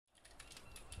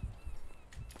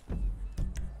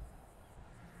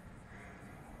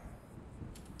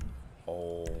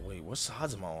what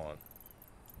sides am I on?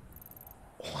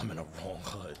 Oh, I'm in the wrong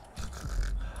hood.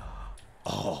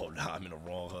 Oh, nah, I'm in the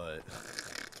wrong hood.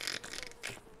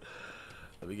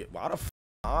 Let me get. Why the f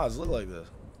eyes look like this?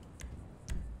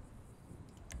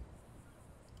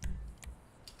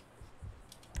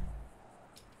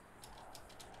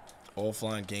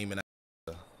 Offline gaming.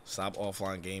 Stop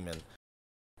offline gaming.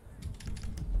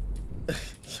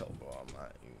 Yo, bro,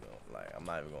 I'm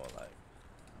not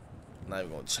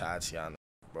even gonna chat to y'all,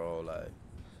 bro. Like,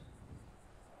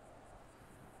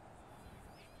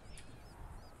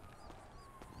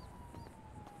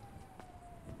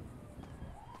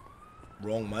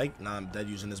 wrong mic? Nah, I'm dead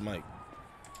using this mic.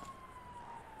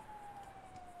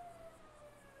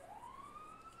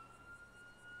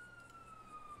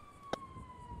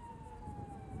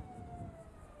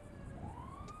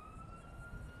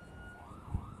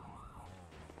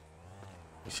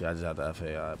 See, I just had the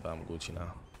FAI, but I'm Gucci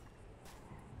now.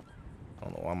 I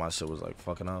don't know why my shit was like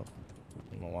fucking up.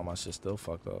 I don't know why my shit still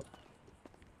fucked up.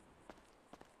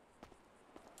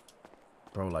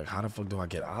 Bro, like, how the fuck do I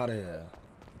get out of here?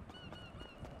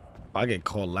 If I get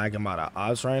caught lagging by the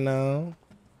odds right now,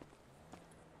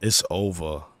 it's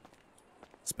over.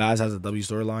 Spazz has a W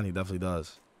storyline? He definitely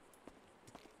does.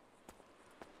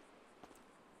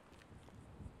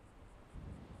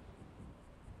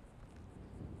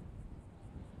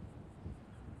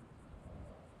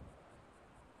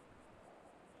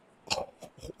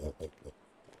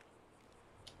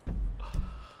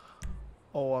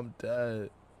 Oh, I'm dead.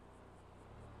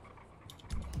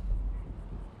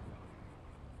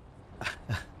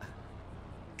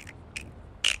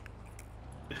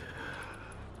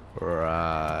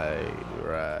 Right.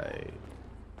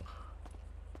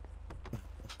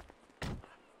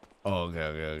 Oh,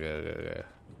 okay.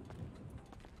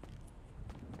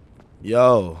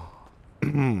 Yo.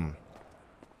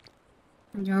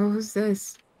 Yo, who's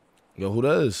this? Yo, who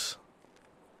this?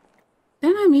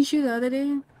 Didn't I meet you the other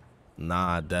day?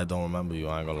 Nah, Dad don't remember you,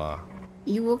 I ain't gonna lie.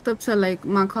 You walked up to like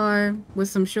my car with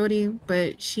some shorty,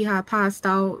 but she had passed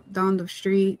out down the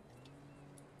street.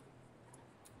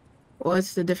 Or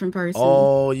it's a different person.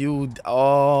 Oh, you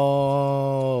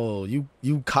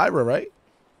Kyra, right?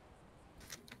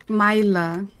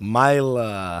 Myla.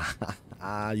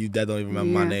 You Dad don't even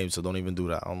remember my name, so don't even do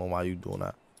that. I don't know why you doing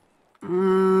that.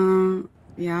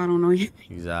 Yeah, I don't know you.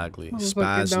 Exactly.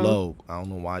 Spazz low. I don't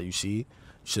know why you see.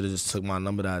 You should have just took my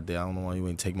number that day. I don't know why you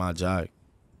ain't take my jack.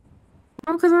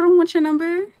 Oh, because I don't want your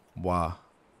number. Why?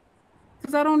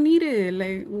 Because I don't need it.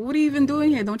 Like, what are you even doing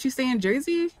here? Don't you stay in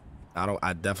Jersey?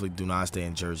 I definitely do not stay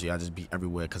in Jersey. I just be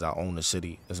everywhere because I own the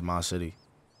city. It's my city.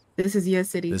 This is your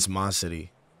city. It's my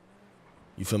city.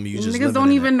 You feel me? You just niggas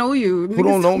don't even know you. Who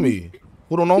don't know me?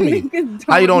 Who don't know me?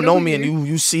 How you don't know me and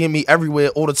you seeing me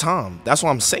everywhere all the time? That's what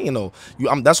I'm saying though.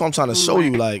 That's what I'm trying to show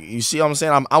you. Like, you see what I'm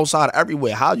saying? I'm outside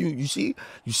everywhere. How you see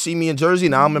me in Jersey,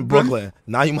 now I'm in Brooklyn.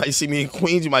 Now you might see me in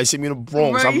Queens, you might see me in the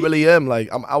Bronx. I really am. Like,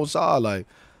 I'm outside. Like,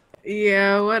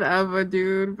 yeah, whatever,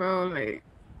 dude, bro. Like,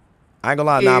 I ain't gonna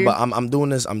lie, nah, but I'm doing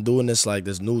this like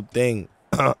this new thing.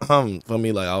 For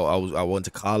me, like I went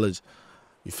to college.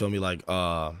 You feel me? Like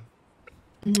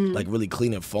like really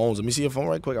cleaning phones. Let me see your phone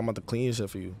right quick. I'm about to clean your shit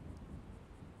for you.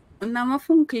 Now my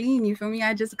phone clean. You feel me?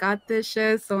 I just got this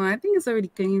shit, so I think it's already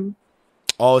clean.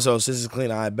 Oh, so since it's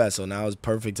clean, I bet. So now it's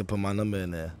perfect to put my number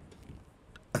in there.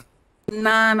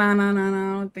 Nah. I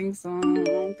don't think so.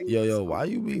 Yo, why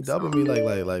you be dubbing me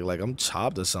like I'm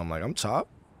chopped or something? Like I'm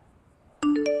chopped?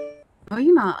 Oh,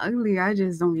 you're not ugly. I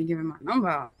just don't be giving my number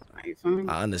out. You feel me?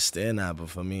 I understand that, but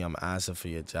for me, I'm asking for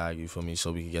your jag, you feel me?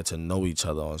 So we can get to know each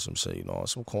other on some shit, you know, on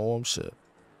some calm shit.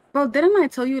 Bro, didn't I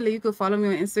tell you like you could follow me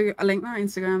on Instagram? Like not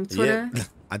Instagram, Twitter. Yeah.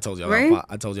 I told you, right?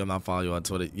 I told you I'm not following you on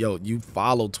Twitter. Yo, you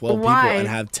follow 12 people and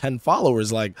have 10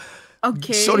 followers. Like,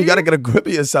 okay, so you gotta get a grip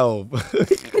of yourself.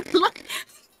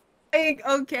 Like,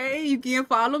 okay, you can't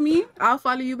follow me. I'll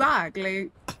follow you back.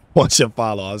 Like, what's your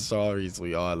follow? I'm sorry,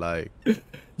 sweetheart. Like,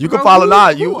 you can follow now.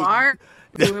 You are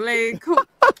like.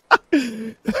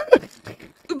 You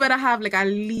better have like at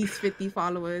least 50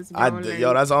 followers. Bro.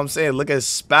 Yo, that's what I'm saying. Look at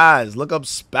Spazz. Look up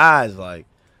Spazz. Like,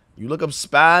 you look up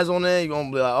Spazz on there, you're gonna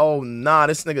be like, oh nah,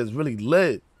 this nigga is really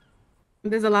lit.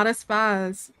 There's a lot of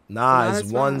Spazz. Nah,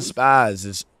 it's one Spazz.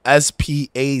 It's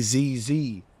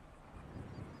Spazz.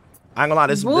 I ain't gonna lie,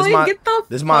 this is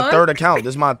my third account.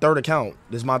 This is my third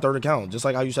account. Just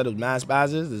like how you said it was Mad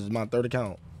Spazzes, this is my third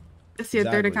account. It's your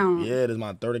third account. Yeah, this is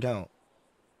my third account.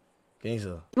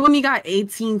 Gangsta. You only got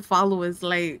 18 followers,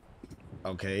 like.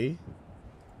 Okay.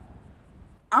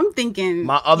 I'm thinking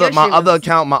my other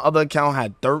account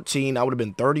had 13. That would have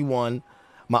been 31.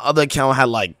 My other account had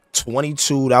like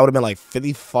 22. That would have been like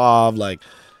 55. Like,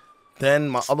 Then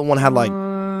my other one had like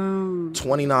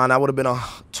 29. That would have been a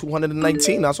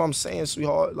 219. That's what I'm saying,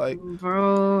 sweetheart. Like,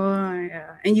 bro,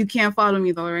 yeah. And you can't follow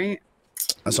me though, right?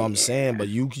 That's what I'm saying. But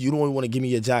you don't even want to give me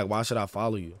your jack. Why should I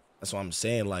follow you? That's what I'm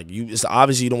saying. Like, it's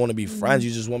obviously you don't want to be friends. You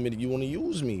just want me to. You want to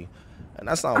use me, and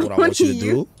that's not what I want you to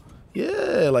do.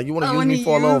 Yeah, like you want to use me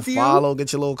for a little follow,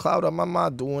 get your little clout up. I'm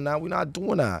not doing that. We're not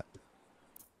doing that.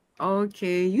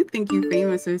 Okay, you think you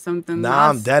famous or something? Nah,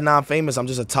 I'm dead not famous. I'm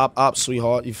just a top op,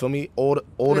 sweetheart. You feel me? All the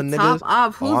niggas. Top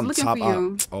op. Who's looking for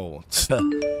you? Oh,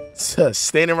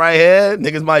 standing right here.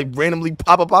 Niggas might randomly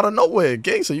pop up out of nowhere,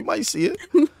 gang. So you might see it.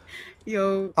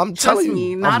 Yo, I'm telling you,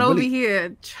 me, not over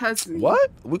here. Trust me.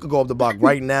 What? We could go up the block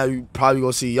right now. You probably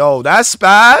gonna see, yo, that's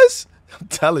Spazz. I'm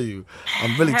telling you,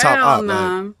 I'm really top op,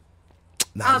 man.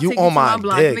 Nah, you on my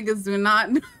block. dick. Niggas do not.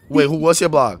 Wait, what's your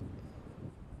block?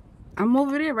 I'm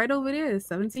over there, right over there,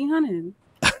 1700.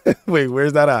 Wait,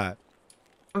 where's that at?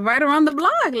 Right around the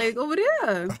block, like over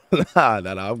there. nah,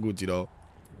 I'm Gucci though.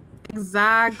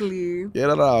 Exactly. Yeah,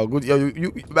 no, Gucci. Yo,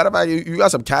 you matter of fact, you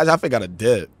got some cash. I think I got a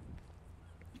dip.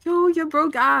 Yo, you're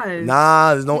broke guys.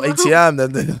 Nah, there's no ATM.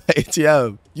 There's no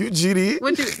ATM. You GD?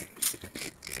 What you?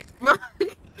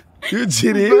 You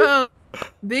GD? Bro,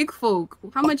 big folk.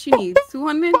 How much you need?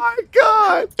 200? Oh my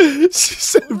God. She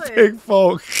said what? Big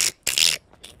folk.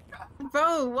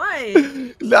 Bro,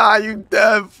 what? Nah, you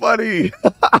dead funny.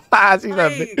 She's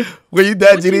like, were you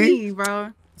dead, GD? What you need,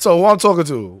 bro? So who I'm talking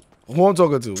to? Who I'm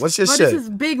talking to? What's your shit? This is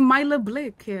big Mila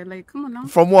Blick here. Like, come on now.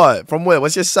 From what? From where?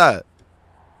 What's your set?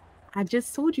 I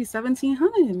just told you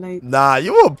 1700. Like, nah,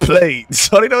 you a plate.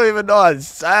 So they don't even know I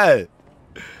said.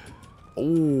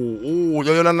 Ooh,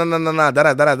 yo, no.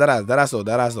 That's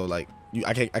though. Like,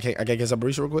 I can't get some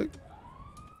breach real quick.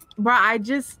 Bro, I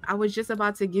was just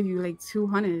about to give you like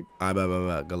 200. Alright,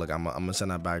 bet. Good luck. I'm gonna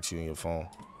send that back to you on your phone.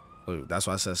 Look, that's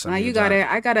why I said something. Now you got it.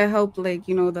 I gotta help, like,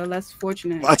 you know, the less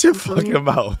fortunate. Watch your fucking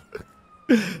mouth.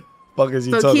 Fuck is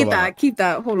you talking about? Keep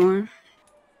that. Hold on.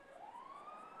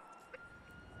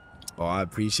 Oh, I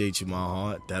appreciate you, my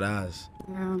heart. That ass.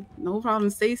 Yeah, no problem.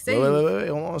 Stay safe. Wait.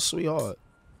 Hold on, sweetheart.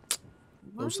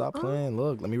 Don't stop playing.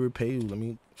 Look, let me repay you. Let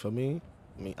me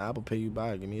Apple pay you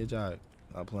back. Give me a jack.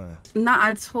 Not playing. Nah,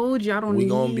 I told you I don't need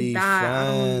that. We gonna be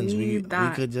friends. We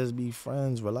could just be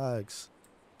friends. Relax.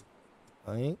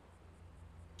 Right?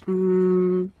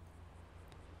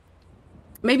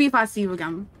 Maybe if I see you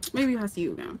again. Maybe if you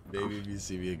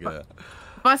see me again.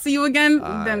 If I see you again,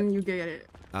 then you get it.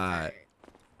 Alright.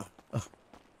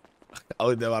 I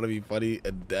would want to be funny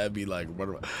and dad be like,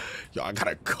 yo, I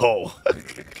gotta go.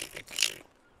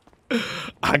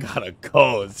 I gotta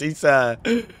go. She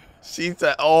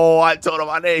said, oh, I told her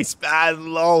my name Spazz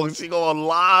Long. She gonna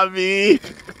lie me.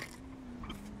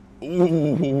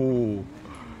 Ooh,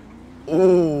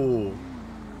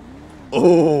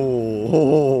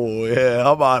 yeah,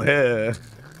 how about here?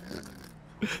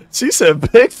 She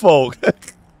said big folk.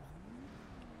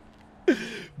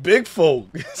 Big folk.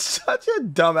 Shut your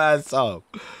dumb ass up.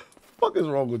 What the fuck is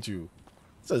wrong with you?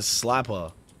 It's a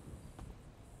slapper.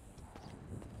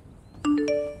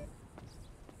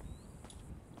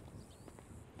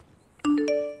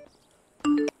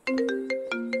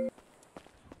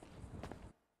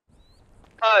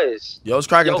 Yo, it's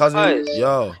cracking, cousin.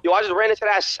 Yo, I just ran into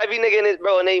that Chevy nigga in this,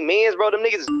 bro, and they mans, bro. Them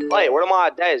niggas is playing. Where am I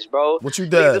dash, bro? What you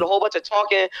did? Niggas did a whole bunch of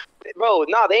talking, bro.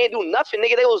 Nah, they ain't do nothing,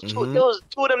 nigga. There was two of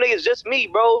them niggas, just me,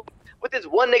 bro. With this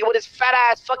one nigga with his fat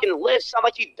ass fucking lips, sound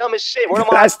like he dumb as shit. Where am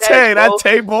I dash, bro? That's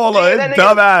Tay Baller. It's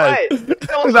dumb ass.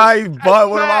 Nah, he's butt.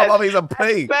 What am I? He's a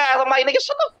plate. I'm like, nigga,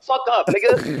 shut the fuck up,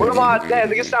 nigga. Where am I dash?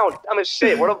 Nigga sound dumb as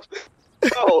shit. Bro.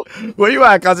 Where you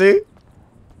at, cousin?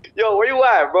 Yo, where you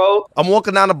at, bro? I'm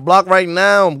walking down the block right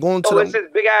now. I'm going to it's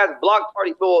this big ass block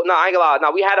party. Well, nah, I ain't gonna lie.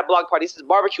 Nah, we had a block party. This is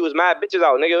barbecue. It's mad bitches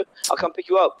out, nigga. I'll come pick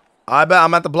you up. I bet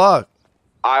I'm at the block.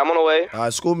 All right, I'm on the way. All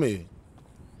right, school me.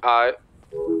 All right.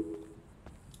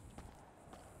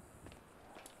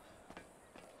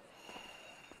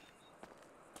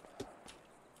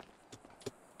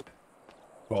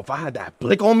 Bro, if I had that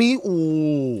blick on me,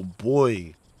 ooh,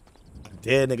 boy.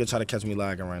 Dead nigga try to catch me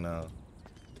lagging right now.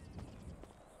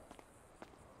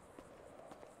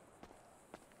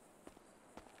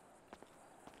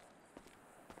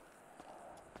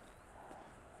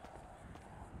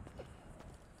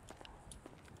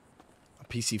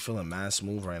 PC feeling mad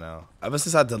smooth right now. Ever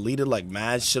since I deleted like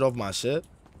mad shit off my shit.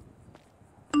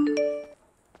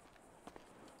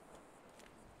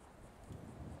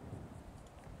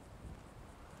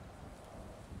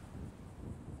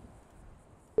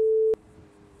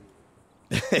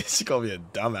 She called me a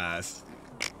dumbass.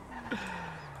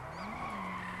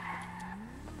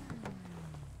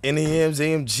 NEM's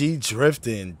AMG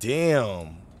drifting.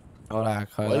 Damn. Oh,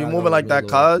 that cuz. Why you moving like that,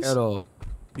 cuz?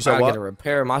 You said what? Get a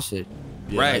repair my shit.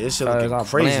 Yeah, right. this shit looking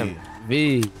crazy.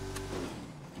 V.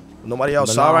 Nobody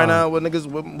outside right now with niggas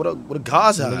with a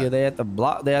guys at. Nigga, they at the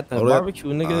block. They at the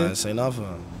barbecue, nigga. I say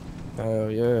nothing. Hell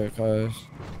yeah, cuz.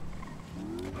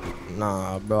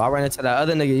 Nah, bro. I ran into that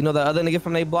other nigga. You know that other nigga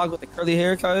from they block with the curly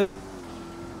hair, cuz?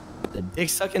 The dick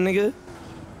sucking nigga.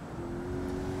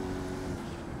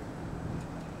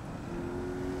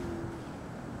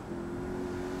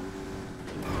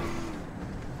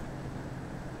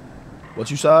 What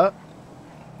you said?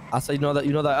 I said, you know that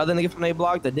other nigga from they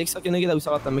block, the dick sucking nigga that we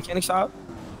saw at the mechanic shop.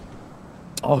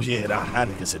 Oh yeah, that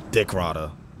nigga's a dick rodder.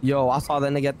 Yo, I saw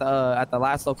that nigga at the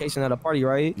last location at the party,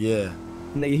 right? Yeah.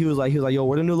 Nigga, he was like, yo,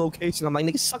 where the new location? I'm like,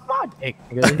 nigga, suck my dick.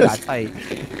 Nigga, he got tight.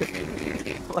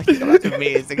 Like, look at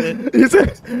me, nigga. He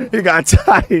said he got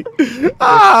tight.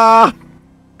 Ah,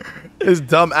 his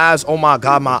dumb ass. Oh my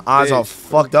god, my eyes are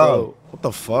fucked up. What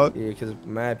the fuck? Yeah, cause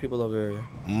mad people over here.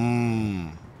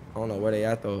 I don't know where they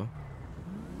at though.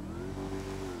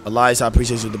 Elias, I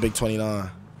appreciate you with the big 29.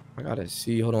 I gotta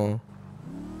see. Hold on.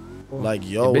 Like,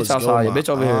 yo, bitch outside. Your bitch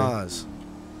over here.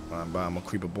 Alright, bro, I'm gonna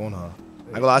creep up on her.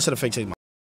 I go. I should have fake changed my.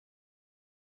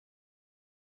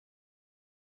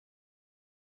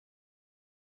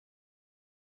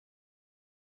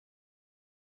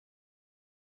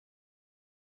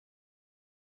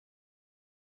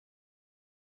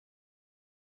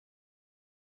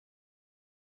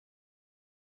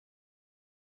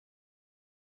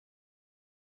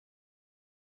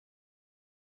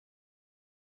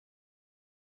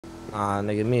 Nah,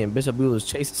 nigga, me and Bishop B was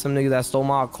chasing some nigga that stole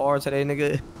my car today,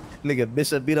 nigga. Nigga,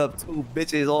 Bishop beat up 2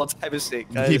 bitches, all type of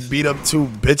shit, guys. He beat up 2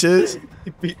 bitches?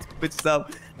 He beat 2 bitches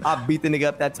up. I beat the nigga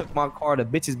up that took my car. The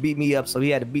bitches beat me up, so he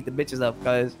had to beat the bitches up,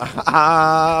 guys.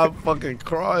 I'm fucking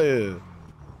crying.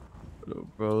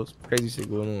 Bro, it's crazy shit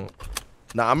going on.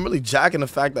 Nah, I'm really jacking the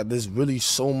fact that there's really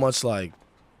so much like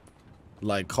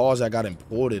cars that got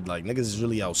imported. Like niggas is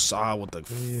really outside with the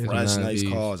fresh, nice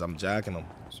cars. I'm jacking them.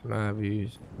 It's mad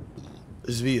views.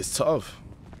 This V is tough.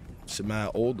 Shit mad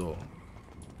old though.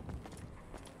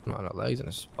 Not the legs in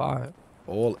the spot.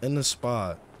 All in the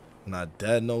spot. Not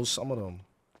dead knows some of them.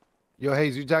 Yo,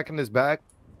 Hayes, you jacking this back?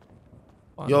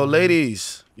 Yo,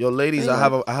 ladies.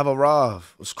 I have a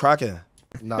Rav. What's cracking?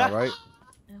 Nah, right?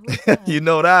 You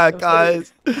know that,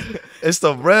 guys. It's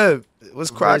the Rev.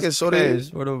 What's cracking, shorty?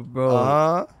 What up,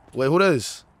 bro? Wait, who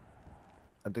this?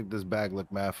 I think this bag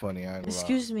look mad funny. I ain't gonna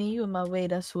Excuse me, you in my way.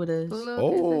 That's what it is.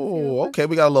 Oh, okay.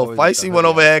 We got a little feisty one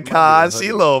over here, Kai. She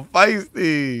a little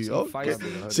feisty. Okay.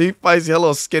 She feisty. Her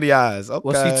little skinny eyes. Okay.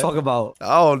 What's she talking about?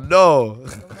 Oh, no.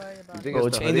 Bro,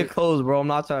 change your clothes, bro. I'm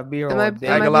not trying to be here all day.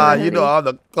 I ain't gonna lie. You know I'm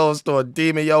the close store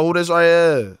demon. Yo, who this right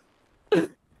here?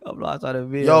 I'm not trying to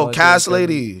be here. Yo, Cash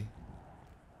Lady.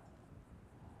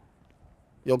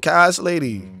 Yo, Cash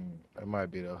Lady. It might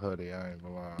be the hoodie. I ain't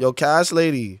gonna lie. Yo, Cash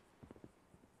Lady.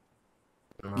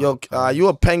 Yo, you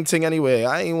a peng ting anyway.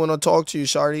 I ain't want to talk to you,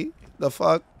 Shardy. The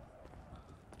fuck?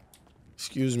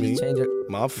 Excuse me.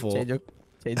 My fault. Change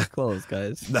your clothes,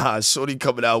 guys. Nah, shorty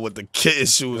coming out with the kitten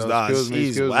shoes. Yo, nah, she's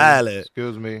excuse wildin'.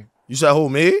 Excuse me. You said who,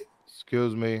 me?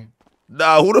 Excuse me.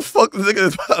 Nah, who the fuck is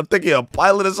nigga? I'm thinking a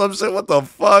pilot or some shit. What the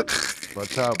fuck?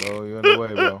 Watch out, bro. You in the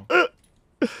way, bro.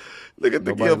 Nigga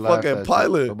think he a fucking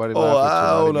pilot. Nobody oh,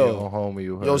 I don't know. Homie,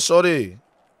 you heard. Yo, shorty.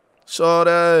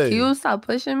 Shorty. You stop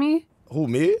pushing me? Who,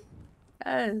 me?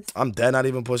 Yes. I'm dead not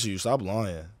even pushing you. Stop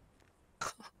lying.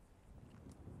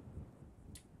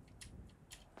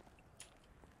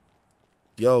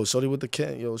 Yo, shorty with the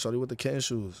kitten. Yo, shorty with the kitten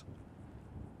shoes.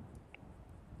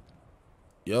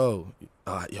 Yo,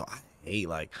 I hate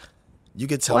like you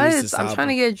could tell me to stop. I'm trying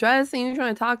to get dressed and you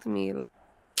trying to talk to me. You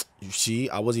see,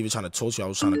 I wasn't even trying to talk to you. I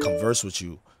was trying to converse with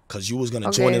you because you was gonna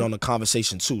join in on the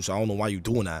conversation too. So I don't know why you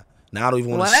doing that. Now I don't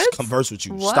even want to converse with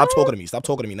you. What? Stop talking to me. Stop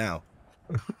talking to me now.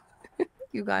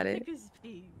 You got it.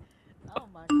 Oh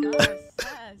my God,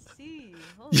 sassy.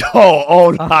 Yo,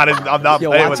 oh, I'm not Yo,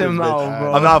 playing watch with him this out, bitch.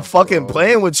 bro. I'm not fucking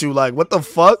playing with you. Like, what the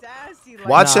fuck? Sassy, like,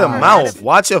 Watch your mouth.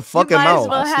 Watch your fucking you might mouth. as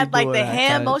well have like doing the that,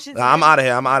 hand guys. motions. Nah, I'm out of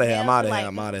here. I'm out of here. Yeah, I'm out of here. like-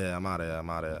 I'm out of here. I'm out of here. I'm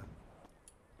out of here.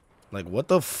 Like, what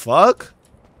the fuck?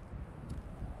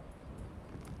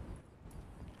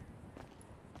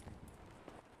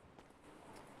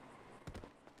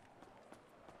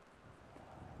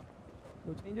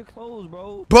 Yo, change your clothes,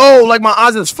 bro. Bro, like my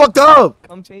eyes is fucked up.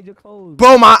 Come change your clothes.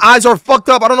 Bro, my eyes are fucked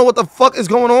up. I don't know what the fuck is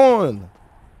going on.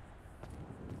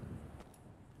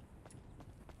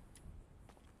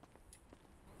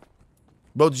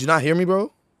 Bro, did you not hear me,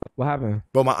 bro? What happened?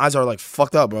 Bro, my eyes are like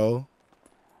fucked up, bro.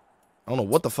 I don't know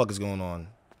what the fuck is going on.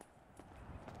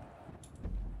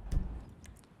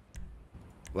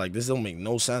 Like, this don't make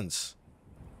no sense.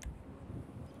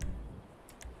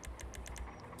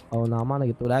 Oh, nah, my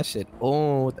nigga threw that shit.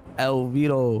 Oh, with the El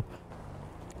Vito.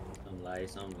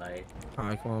 Some light.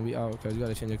 Alright, come on, we out, cause you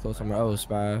gotta change your clothes somewhere else,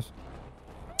 Spazz.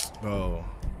 Bro.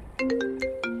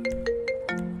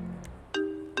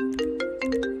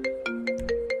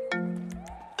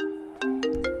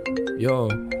 Yo.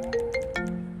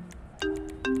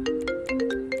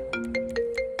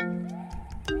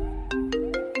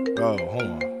 Bro, hold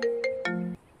on.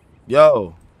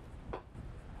 Yo.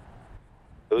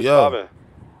 What's Yo. poppin'?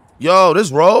 Yo,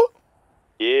 this road?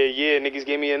 Yeah, niggas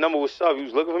gave me a number. What's up? You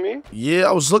was looking for me? Yeah,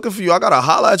 I was looking for you. I gotta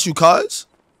holler at you, cuz.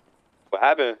 What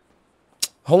happened?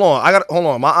 Hold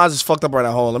on. My eyes is fucked up right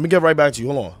now. Hold on. Let me get right back to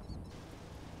you. Hold on.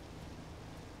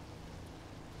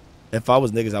 If I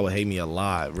was niggas, I would hate me a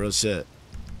lot. Real shit.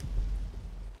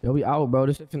 Yo, we out, bro.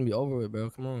 This shit finna be over with, bro.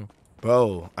 Come on.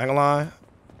 Bro, I ain't gonna lie.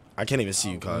 I can't even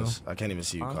see you, bro. cuz. I can't even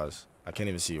see you, cuz. I can't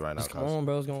even see you right now, Come cuz. on,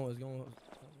 bro. It's going.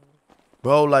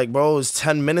 Bro, it's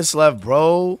 10 minutes left,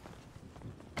 bro.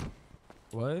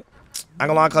 What? I ain't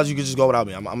gonna lie, cuz. You can just go without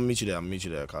me. I'm gonna meet you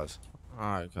there. Cuz.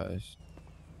 Alright, cuz.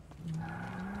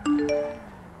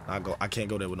 I can't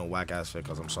go there with no whack ass fit,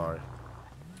 cuz. I'm sorry.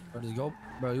 Bro, just go.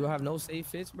 Bro, you have no safe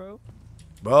fits, bro?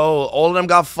 Bro, all of them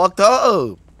got fucked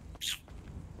up.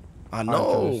 I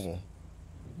know.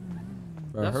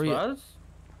 Bro, That's hurry up. Spazz?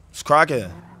 It's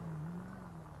cracking.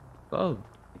 Oh.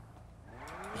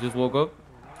 You just woke up?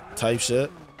 Type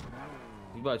shit.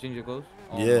 You about to change your clothes?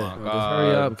 Oh Yeah. my Bro, God. just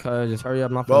hurry up, cuz. Just hurry up.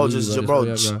 I'm not Bro, finna leave, just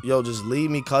hurry up, yo, just leave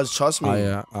me, cuz. Trust me. Oh,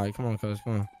 yeah. Alright, come on, cuz.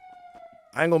 Come on.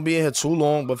 I ain't gonna be in here too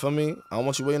long, but for me, I don't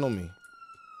want you waiting on me.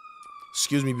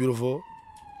 Excuse me, beautiful.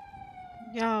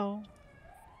 Yo.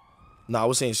 Nah, I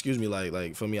was saying excuse me,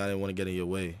 like for me, I didn't want to get in your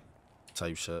way,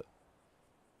 type shit.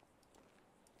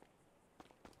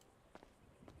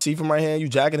 See from right here, you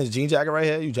jacking his jean jacket right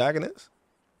here? You jacking this?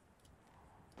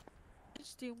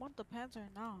 Do you want the pants or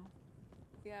no?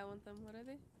 Yeah, I want them. What are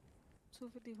they?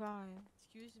 255.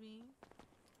 Excuse me.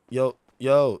 Yo,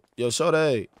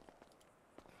 Shorty.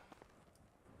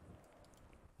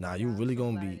 Nah, you really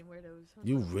gonna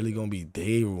be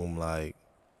day room, like.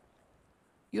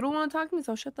 You don't want to talk to me,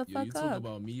 so shut the Yo, fuck you up. talking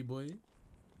about me, boy?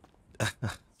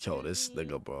 Yo, this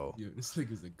nigga, bro. Yo, this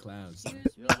nigga's a clown.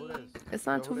 It's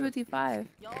not 255.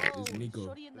 Yo, It's Nico.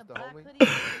 shorty in the black hoodie.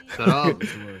 Shut up.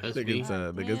 That's Nigga me.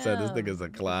 said this nigga's a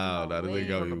clown. Nah, this nigga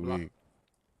got me weak.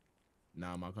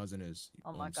 Nah, my cousin is.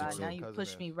 Oh my god, now you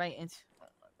pushed me right into.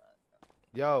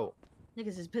 Yo,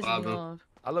 Niggas is pissing me bro? off.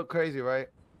 I look crazy, right?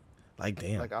 Like,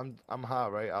 damn. Like I'm high,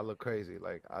 right? I look crazy.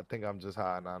 Like I think I'm just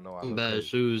high, and I know I Some look bad crazy.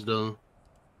 shoes, though.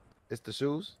 It's the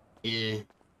shoes. Yeah.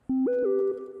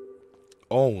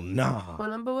 Oh, nah. What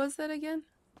number was that again?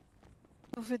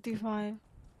 255.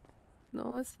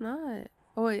 No, it's not.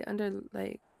 Oh wait, under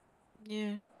like.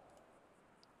 Yeah.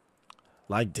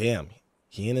 Like, damn.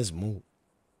 He in his mood.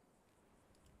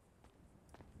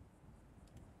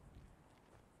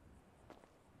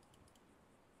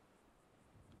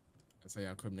 I say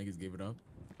y'all crib niggas gave it up.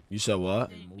 You said what?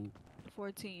 They moved.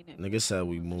 14. Nigga said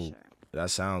we For moved. sure. That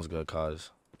sounds good,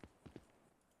 cuz.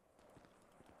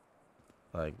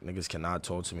 Like, niggas cannot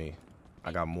talk to me.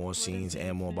 I got more scenes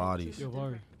and more bodies. Yo,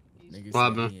 Vari. Niggas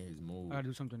What said happened? he in his mood. I gotta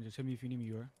do something. Just hit me if you need me,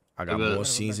 you are. I got I bet. more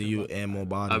scenes than you and more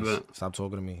bodies. bet. Stop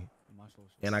talking to me. My social.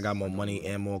 And I got more money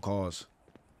and more cars.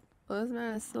 Oh, this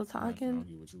man is still I talking.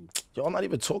 argue with you. Yo, I'm not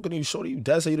even talking to you, shorty. You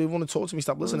dead, so you don't even want to talk to me.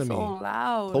 Stop listening to So me.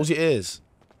 loud. Close your ears.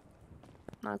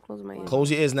 Not close my ears.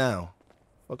 Close your ears now.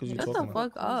 What is you Shut the talking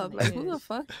about? fuck up. Like who the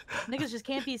fuck? Niggas just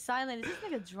can't be silent. Is this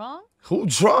nigga drunk? Who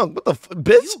drunk? What the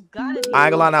bitch? You gotta be. I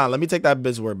ain't gonna lie now. Let me take that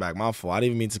bitch word back. My fault. I didn't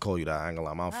even mean to call you that. I ain't gonna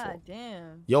lie. My fault. God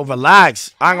damn. Yo,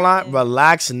 relax. I ain't gonna lie. Happened.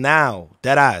 Relax now.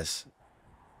 Dead ass.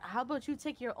 How about you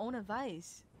take your own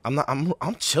advice?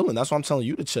 I'm chilling. That's why I'm telling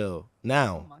you to chill. Oh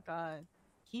Now. my god.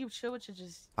 Can you chill with your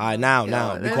just. All right, now.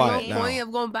 Be There's quiet no now. point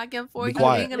of going back and forth. Be You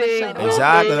quiet. ain't gonna shut up.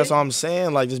 Exactly. That's what I'm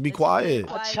saying. Like, just be quiet.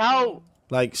 Watch out.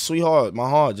 Like, sweetheart, my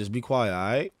heart, just be quiet,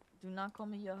 all right? Do not call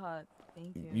me your heart.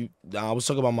 Thank you. I was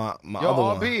talking about my Yo, other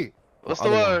one. RB. What's My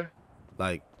the other one. word?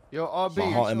 Like, Yo, RB. my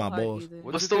heart and my Heart balls. either.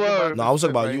 What What's you the think about word? No, I was this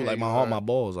talking about fit you, right like here, my heart, you my heard?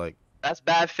 balls. Like, That's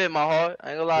bad fit, my heart. I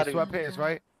ain't gonna lie The to you. sweatpants,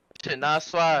 right? Shit, not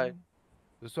swag.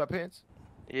 The sweatpants.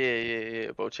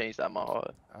 Yeah, bro. Change that, my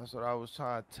heart. That's what I was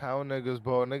trying to tell niggas,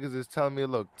 bro. Niggas is telling me it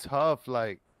look tough.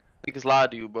 Like, Niggas lie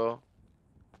to you, bro.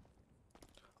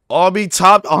 RB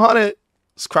top 100.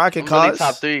 It's cracking, I'm really cuz.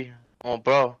 top 3. Oh,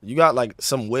 bro. You got like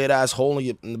some weird ass hole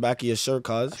in the back of your shirt,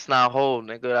 cuz. It's not hole,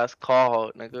 nigga. That's car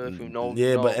hole, nigga. If you know, Yeah,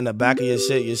 you know. but in the back of your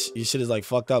shit, your shit is like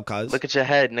fucked up, cuz. Look at your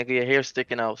head, nigga. Your hair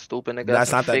sticking out, stupid nigga.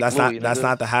 That's not fake that's Louis, not nigga.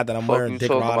 not the hat that I'm Fuck wearing, you Dick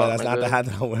talk Rider. about, That's not the nigga. hat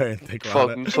that I'm wearing, Dick Fuck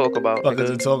Rider. you talk about, Fuck nigga.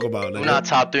 is you talk about, nigga? You not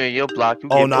top 3 in your block. You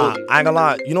Oh get nah, bullied. I ain't gonna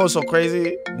lie. You know what's so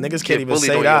crazy? Niggas can't even bullied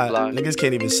say on your that. block. Niggas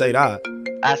can't even say that.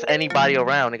 Ask anybody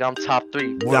around, nigga. I'm top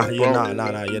 3. Nah, Word, you're bro. not.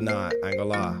 Nah, you're not. I ain't gonna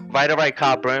lie. Right or right,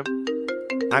 cop, Brim?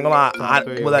 I ain't gonna lie. Top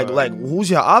three, Well, bro. like, who's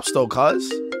your ops though,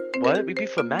 cuz? What? We be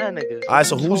for mad niggas. Alright,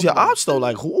 so What you who's your talking about? ops though?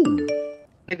 Like, who?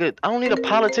 Nigga, I don't need a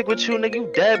politic with you, nigga.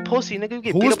 You dead pussy, nigga. You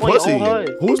get Who's beat up on pussy? your own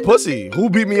hood. Who's pussy? Who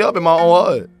beat me up in my own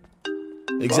hood?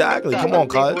 Exactly. Fuck, Come got on,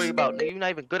 nothing to worry cuz. about, nigga. You not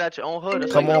even good at your own hood.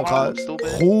 That's Come like on, your mom, cuz. stupid.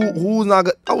 Who's not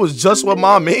good? I was just with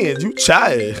my man. You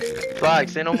chatted. Flag,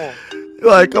 say no more.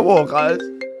 Like, come on, cuz.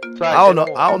 Flag, I don't say no know.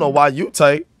 more. I don't know why you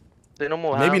tight. Say no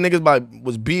more. Maybe Hal. niggas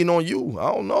was beating on you.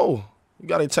 I don't know. You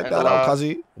gotta check Ain't that gonna out, lie.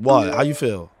 cuzzy. What? How you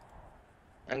feel?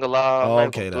 Ain't gonna lie. I'm Oh, not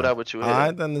okay, gonna do then. that with you. All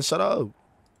right, then shut up.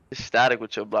 It's static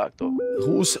with your block, though.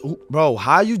 Bro?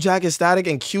 How you jacking static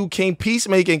and Q came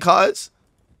peacemaking, cuz?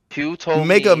 Q told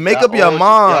Make me. up your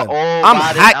mind. I'm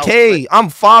Hat K. I'm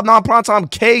 5'9" primetime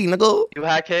K, nigga. You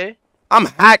Hat K? I'm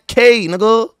Hat K,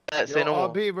 nigga. Say no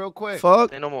more. RB, real quick. Fuck.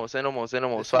 Say no more. Say no more. Say no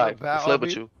more. This Swag. is a bad It's lit with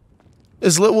RB? you.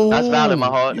 It's lit with That's who? valid, my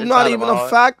heart. You It's not valid, even my a heart.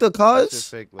 factor, That shit cuz.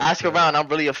 fake, look, Ask man. around. I'm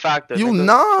really a factor. You nigga.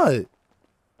 not.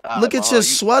 Alright, Look my at heart, your you-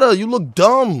 sweater. You look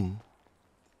dumb.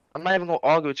 I'm not even gonna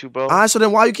argue with you, bro. Alright, so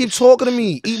then why you keep talking to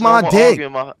me? It's Eat no my more dick.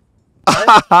 arguing, my-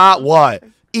 What?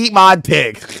 Eat my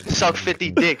dick. Suck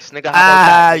 50 dicks, nigga. How about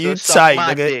that, nigga? You Suck tight,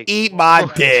 my nigga. dick. Eat my What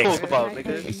you dick. talk about,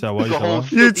 nigga? You said what? You You can hold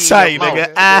said what? You 50 in tight, your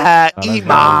nigga. mouth. Eat that's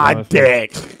my fine.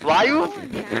 dick. Why you?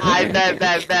 I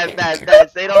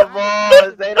bet. Say no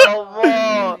more. Say no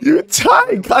more. You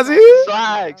tight, cousin.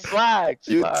 Swag.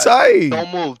 You tight.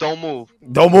 Don't move. Don't move.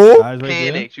 Guys right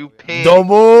there? Panic. You panic. Don't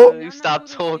move. You stop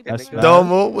talking, That's nigga. bad. Don't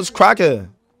move. What's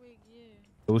cracking?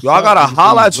 What's Yo, I up? gotta You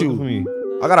holla at looking you. for me?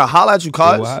 I gotta holla at you, Yo,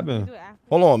 what cuz. happened?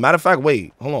 Hold on. Matter of fact,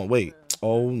 wait. Hold on. Wait.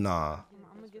 Oh, nah.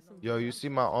 Yo, you see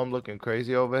my arm looking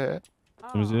crazy over here?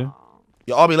 Let me see.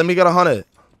 Yo, Arby, let me get 100.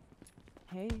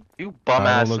 You bum Nah,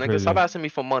 ass don't look nigga. crazy. Stop asking me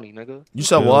for money, nigga. You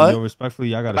said Yo, what? Yo,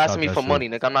 respectfully, I gotta Stop stop asking me that for shit. money,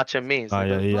 nigga. I'm not your means, Nah,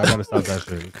 nigga. yeah, I gotta stop that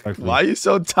shit. Respectfully. Why you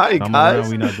so tight, I'm around,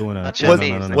 cuz? we not doing that. Not your Was,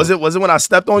 means, was it when I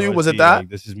stepped on you? Yo, Was it G, that? like,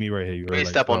 this is me right here. You You right, ain't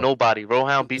like, step on bro. nobody.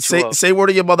 Rohan beat you up. Say word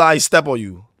to your mother I step on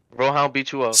you. Rohan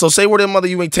beat you up. So say word to your mother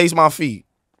you ain't taste my feet.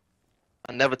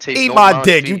 I never taste Eat no my man's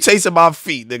dick. feet. You tasted my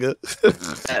feet, nigga.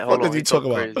 Hey, hold What on, is you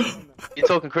talking about? crazy. You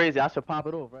talking crazy. I should pop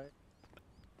it off, right?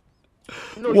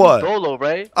 You know What? You Dolo,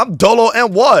 right? I'm Dolo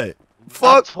and what?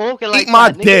 Stop Fuck. talking like Eat my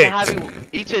that. Nigga dick. can have you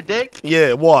eat your dick?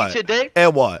 Yeah, what? Eat your dick?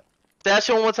 And what? Say that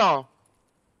shit one more time.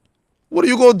 What are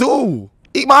you gonna do?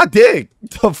 Eat my dick.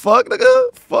 The fuck,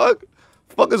 nigga? Fuck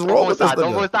is Don't wrong go with this inside.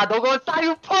 Don't go nigga? inside. Don't go inside,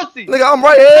 you pussy. Nigga, I'm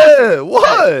right here.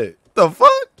 What? The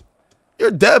fuck?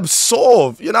 You're dead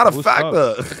soft. You're not a What's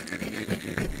factor.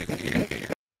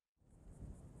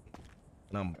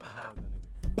 And I'm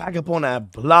back up on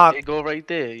that block. It go right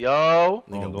there, yo.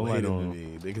 Nigga don't waited lie, for don't.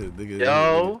 me. Nigga,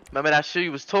 Yo, remember that shit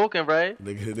you was talking, right?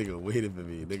 Nigga waited for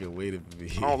me. Nigga waited for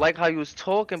me. I don't like how you was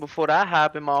talking before that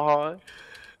happened, my heart.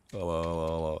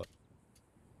 Hold on.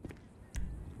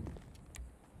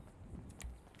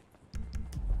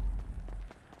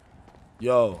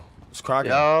 Yo, what's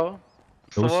cracking? Yo.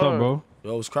 Yo, what's up, bro?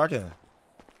 Yo, what's cracking?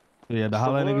 Yeah, the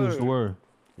holla niggas was the word.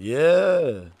 Yeah.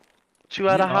 What you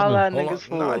had to holler at Hold niggas on.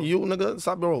 for? Nah, you nigga.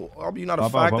 Stop, bro. I'll be not a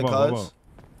Pop out, factor, pop out, pop cuz. out.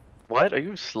 What? Are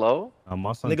you slow?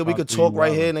 My son Nigga, we top could 3, talk you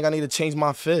right wildin'. here. Nigga, I need to change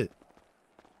my fit.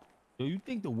 Yo, you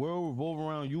think the world revolve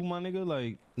around you, my nigga?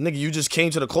 Like, Nigga, you just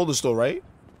came to the clothing store, right?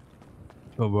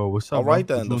 yo, bro, what's up? All right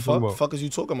bro? then. The What you wanna talk fuck is you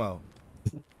talking about?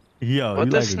 about? Yo, What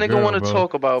you this like a nigga girl, want to bro.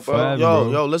 talk about, bro? Forever, Yo,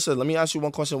 bro. yo, listen. Let me ask you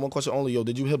one question only. Yo,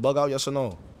 did you hit bug out? Yes or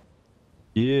no?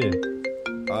 Yeah.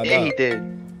 Yeah, he did.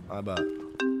 I bet.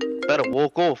 Better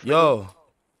walk off. Yo,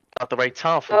 Not the right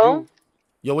time for Hello? you.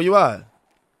 yo, where you at?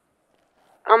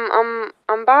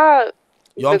 I'm by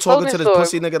Yo, I'm the talking clothing to this store.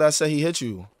 pussy nigga that said he hit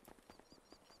you.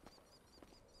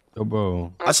 Yo,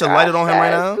 bro. I should light it on him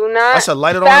right now. Do not. I should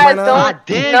light it on him right now. I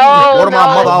did. No, Word of my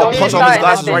mother, I'll don't punch start off his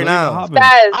glasses nothing. right now.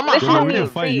 Spazz, I'm a listen hot to we me,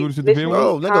 didn't fight. You please. was at the Listen video?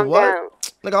 to Bro, me. nigga, Calm what? down.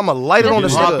 Nigga, I'ma light it on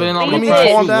this Just hop nigga. in, I'm What do you gonna mean crash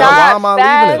calm you. down? Stop, Why am I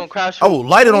Spazz. leaving Gonna it? crash I will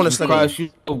light it on this Crash nigga.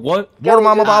 you. What? Word of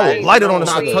my mother, I will Please, light it on this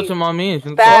Not please. nigga. touching my man.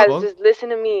 Spazz, just listen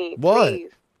to me, What?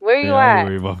 please. Where you Yeah, I ain't at?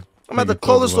 worried about. I'm at the Nigga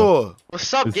clothing talk about- store.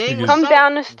 What's up, This gang? nigga- What's Come up?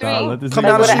 down the street. Nah, let this Come nigga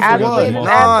down the Like, talk street where for the about what? his Applebee's boss.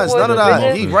 Nah, it's at none of for that.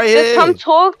 bitches. He right Just come here.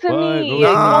 talk to What? me. Go You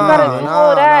don't gotta do Nah,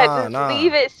 all that. nah, Just nah.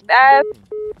 leave it, Spazz.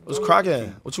 What's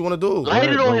cracking? What you wanna do? Light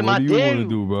it Bro, on him, what I do you dare wanna you.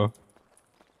 do, bro?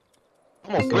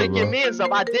 I'm gonna break your mans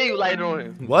up. I dare you later on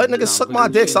him. What, nigga? Suck my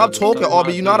dick. Stop talking,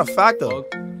 Arby. You not a factor.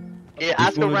 Yeah,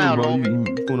 ask around,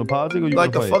 homie. You want a politic or you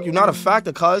Like the fuck? You not a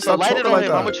factor, cuz. So Stop light it talking on like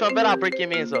him. I'm that. gonna try and bet I'll break your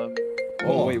mans up.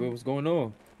 Oh, wait, what's going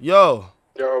on? Yo.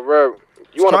 Yo, Rev,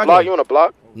 you on the block? You on the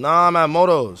block? Nah, I'm at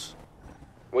Motos.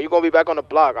 When you gonna be back on the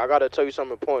block? I gotta tell you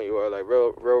something important. You are like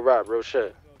real rap, real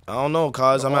shit. I don't know,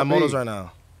 cuz. I'm at Motos right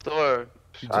now. Thor.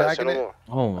 Jacking it?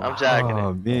 Oh, I'm jacking it.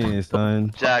 Oh, man,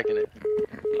 son. Jacking it.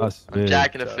 I swear. I'm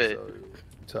jacking the fit.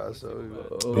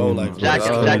 Bro, like,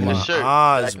 jacking the shirt.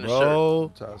 Eyes,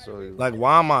 bro. Like,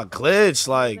 why am I glitched?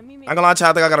 Like, I ain't gonna lie to you,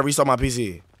 I think I gotta restart my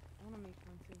PC.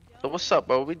 So what's up,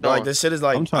 bro? We doing? Like, this shit is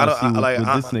like, I'm trying to see what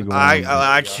this nigga want.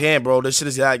 I can't, bro. This shit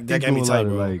is that get me tight,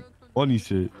 bro. Like, funny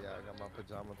shit.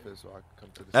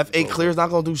 F8 clear's not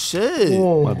gonna do shit.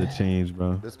 About to change,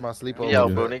 bro. This my sleepover. Yo,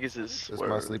 bro, niggas is. This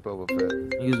my sleepover fit.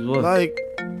 Niggas what? Like,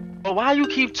 bro, why you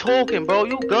keep talking, bro?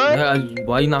 You good? Yeah,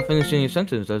 why you not finishing your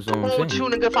sentence? That's what I'm What's wrong with saying.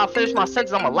 you, nigga? If I finish my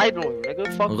sentence, I'ma light on you,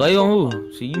 nigga. Fuck. Lay on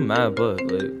who? See, you mad, but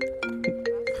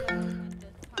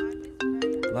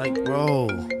like, bro,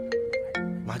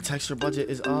 my texture budget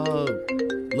is up.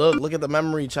 Look at the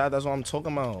memory, chat. That's what I'm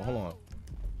talking about. Hold on.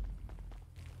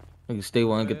 nigga stay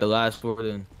one and get the last word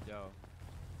in.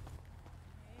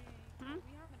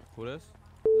 Who this?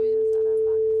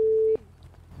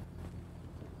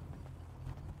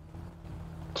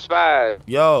 Spazz.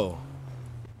 Yo.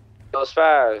 Yo,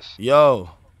 Spazz. Yo.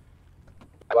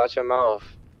 Watch your mouth.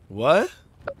 What?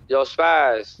 Yo,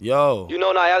 Spazz. Yo. You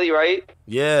know Nayeli, right?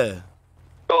 Yeah.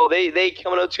 Bro, they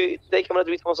coming up to me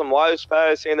telling some why is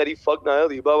Spazz saying that he fucked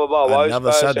Nayeli, blah blah blah. Why I is never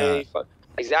Spazz said saying that. he fucked?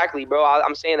 Exactly, bro.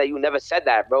 I'm saying that you never said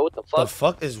that, bro. What the fuck? The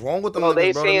fuck is wrong with them Bro, niggas,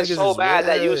 they bro? saying Them niggas so is bad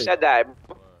that you weird. said that.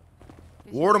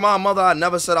 Word of my mother, I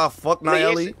never said I fucked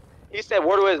Nayeli. He said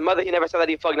word to his mother, he never said that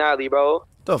he fucked Nayeli, bro.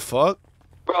 The fuck?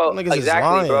 Bro, Them niggas is exactly,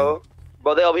 lying. bro.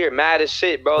 Bro, they over here mad as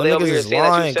shit, bro. Them They over niggas here is saying that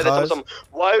lying, you said that cuz. some.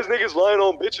 Why is niggas lying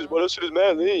on bitches, bro? That shit is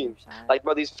mad lean. Like,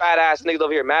 bro, these fat ass niggas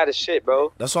over here mad as shit,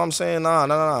 bro. That's what I'm saying. Nah.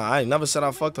 I ain't never said I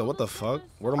fucked her. What the fuck?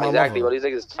 Word of my Exactly, mother. bro.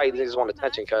 These niggas tight. These niggas want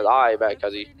attention, cuz. Alright, back,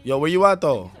 cuz. Yo, where you at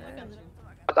though?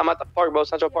 I'm at the park, bro.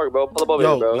 Central Park, bro. Pull up over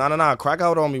Yo, here, bro. nah. Crack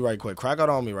out on me right quick. Crack out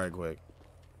on me right quick.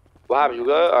 What happened? You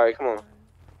good? Alright, come on. I'm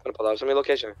gonna pull up. Send me a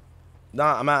location.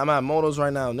 Nah, I'm at Motos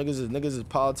right now. Niggas is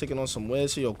politicking on some weird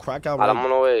shit. Yo, crack out. I'm on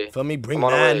the way. Feel me? Bring I'm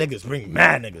on the mad way. niggas. Bring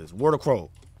mad niggas. Word of crow.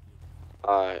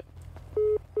 Alright.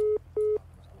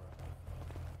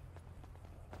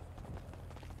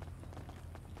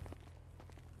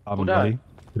 I'm that?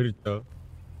 ready.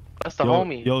 That's the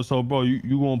homie. Yo, so bro,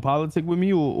 you going politic with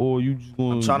me or you just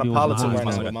going? I'm trying to you politic on right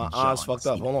now, some but my eyes fucked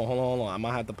up. Hold on. I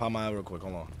might have to pop my eye real quick.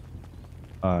 Hold on.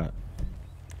 All right.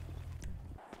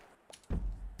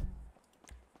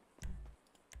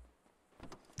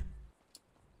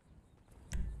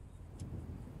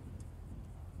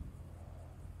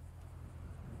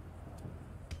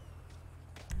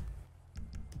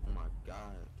 Oh my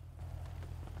god.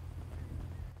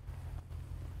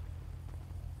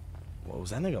 What was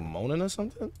that nigga moaning or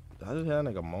something? Did I just hear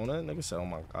that nigga moaning? Nigga said, "Oh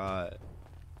my god."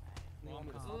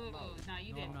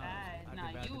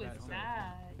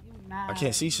 I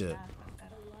can't see shit.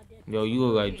 Yo, you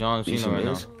look like John Cena right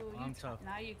now. I'm tough.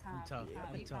 Now you tough.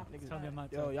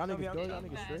 Yo, y'all niggas good? Y'all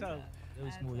niggas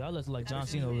straight? Y'all look like John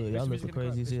Cena. Y'all look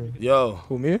crazy as hell. Yo.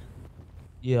 Who, me?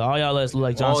 Yeah, all y'all look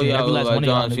like John Oh, Cena. y'all Every look last like one of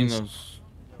y'all John niggas. Cena's.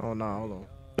 Oh, nah, hold on.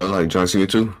 I like John Cena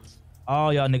too.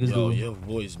 All y'all niggas Yo, do. your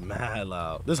voice mad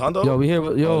loud. This Hundo? Yo, we here. Yo,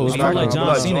 Oh, you look like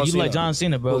John Cena. You like John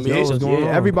Cena, bro. Yo, what's going on?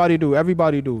 Everybody do.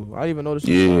 Everybody do. I didn't even notice.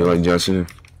 Yeah, I like John Cena.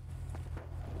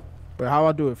 But how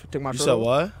I do it? Take my You shirt said off?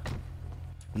 what?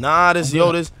 Nah, this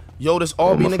RB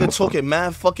nigga talking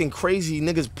mad fucking crazy.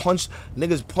 Niggas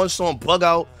punched on bug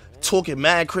out, talking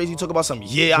mad crazy. Talk about some I Right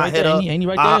hit there, up. ain't he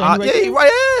right there? Ain't he right Yeah, he there?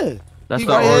 right here. That's He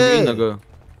the right RB here. nigga.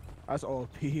 That's all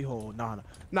P-hole.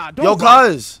 Nah, don't. Yo,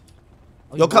 cuz.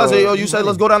 Yo, cuz, Bro, yo, you said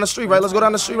let's go down the street, right? Let's go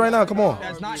down the street right now. Come on.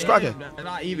 It's cracking. That's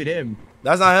not even him.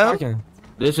 That's not him?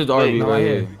 This is RB right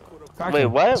here. Wait,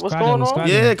 what? What's going on?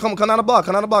 Yeah, come down the block.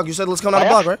 Come down the block. You said let's come down the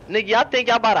block, right? Nigga, y'all think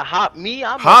y'all about to hop me?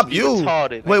 I'm Hop you.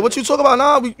 retarded. Wait, what you talking about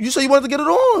now? You said you wanted to get it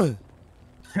on.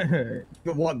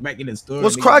 You walk back in the store.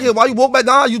 What's cracking? Why you walk back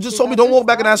down? You just told me don't walk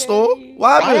back in that store. What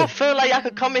Why y'all happened? feel like y'all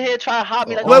could come in here and try to hop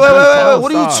me? Like, Wait.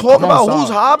 What are you talking about? Who's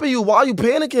hopping you? Why are you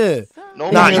panicking?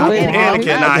 Nah, you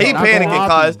panicking. Nah, he panicking,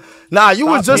 cuz. Nah, you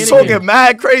was just talking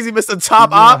mad crazy, Mr.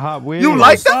 Top Op. You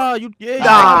like that?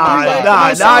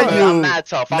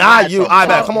 Nah, you. I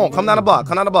bet. Come on, come down the block.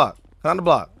 Come down the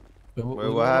block. Wait,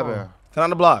 what happened? Come on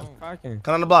the block.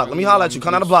 Come on the block. Let me holler at you.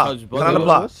 Come on the block. Come on the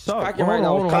block. Come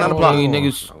on the block.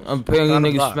 I'm paying you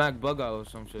niggas smack bug out or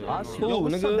some shit. Yo,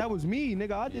 nigga. That was me,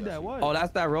 nigga. I did that. What? Oh,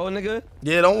 that's that road, nigga?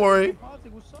 Yeah, don't worry.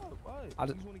 What's up? I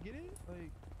just want to get it.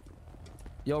 Like...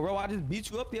 Yo, bro, I just beat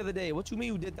you up the other day. What you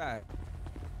mean you did that?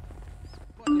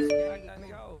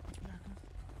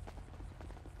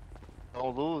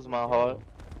 Don't lose, my heart.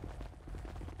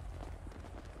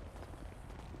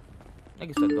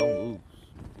 Nigga said don't lose.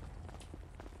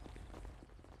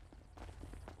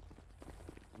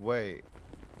 Wait.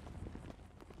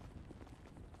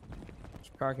 What's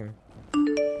cracking?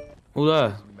 Who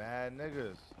that? Mad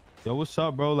niggas. Yo, what's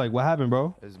up, bro? Like, what happened,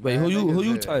 bro? Wait, who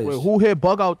you touched? Wait, who hit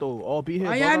bug out though? All be hit.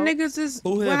 Oh, y'all niggas is.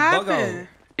 Who What hit bug happened?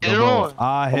 Get it on.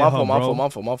 I hit her, bro. My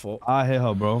fault. I hit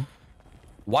her, bro.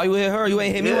 Why you hit her? You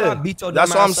ain't hit me when I beat your.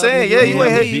 That's what I'm saying. Yeah, you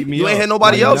ain't hit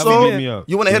nobody else, though.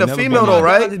 You wanna hit a female though,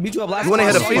 right? You wanna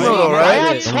hit a female though, right?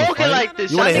 Why you talking like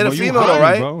this? You wanna hit a female though,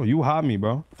 right? Bro, you hopped me,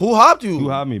 bro. Who hopped you? You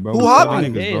hopped me, bro. Who hopped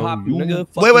you?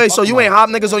 Wait, so you ain't hop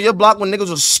niggas on your block when niggas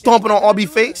was stomping on RB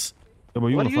face? Yo, bro,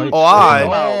 you wanna fight? Oh,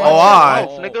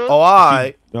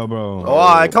 alright. Yo, bro. Oh,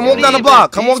 alright. Come walk down the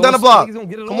block. Come walk down the block.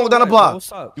 Come walk down the block.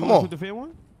 Come on.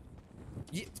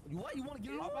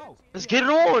 Let's get it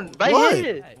on. Right What?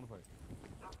 here.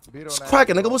 It's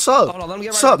cracking, nigga. What's up?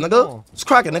 What's up, nigga? It's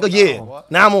cracking, nigga. Yeah.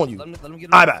 Now I'm on you. Alright,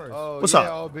 back. What's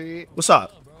up? What's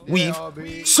up? Weave.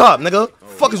 What's up, nigga?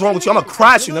 Fuck is wrong with you? I'ma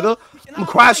crash you, nigga. I'ma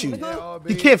crash you.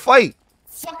 You can't fight.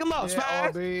 Fuck him up,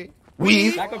 Spazz.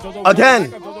 Weave.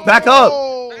 Again. Back up.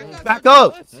 Back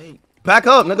up. Back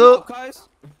up, nigga.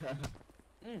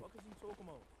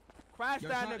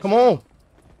 Come on.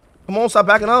 Come on, stop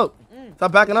backing up.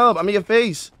 Stop backing up. I'm in your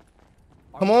face.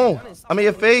 Come on. I'm in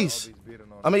your face.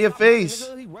 I'm in your face.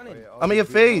 I'm in your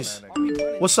face.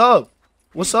 What's up?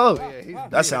 What's up?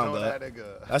 That sound good.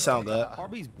 That sound good.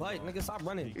 RB's butt, nigga, stop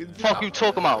running. Fuck you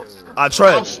talking about? I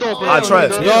trip. I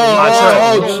trip. Chill.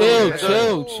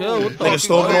 Nigga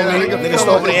stomping on me. Nigga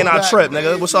stomping and I trip,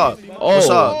 nigga. What's up? What's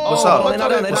up? What's up?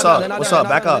 What's up? What's up?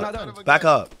 Back up. Back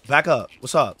up. Back up.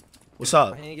 What's up? What's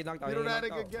up?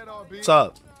 What's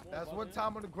up? That's one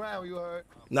time on the ground, you heard.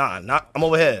 Nah, I'm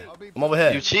over here. I'm over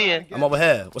here. You cheating? I'm over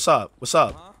here. What's up? What's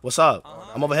up? What's up?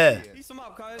 I'm over here.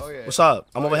 What's up?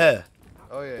 I'm over here.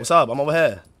 What's up? I'm over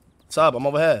here. What's up? I'm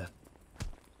over here.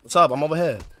 What's up? I'm over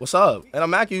here. What's up? And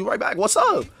I'm at you right back. What's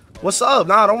up? What's up?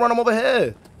 Nah, don't run. I'm over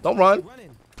here. Don't run.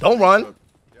 Don't run.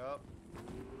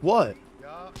 What?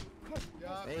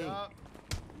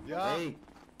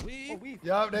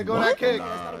 Yup, there go that kick.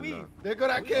 There go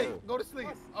that kick. Go to sleep.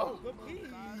 Oh.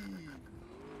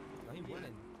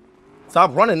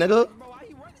 Stop running, nigga.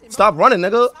 Stop running,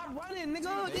 nigga.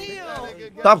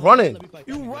 Stop running.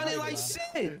 You running like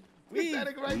shit. How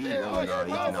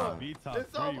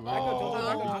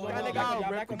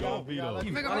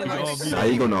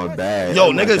you gonna know bad?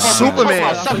 Yo, nigga,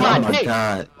 Superman. Suck my dick.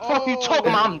 Fuck you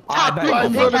talking about? I'm top 3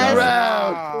 dick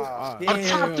ass. I'm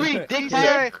top 3 dick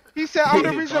ass. He said I'm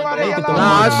the reason why they yell out.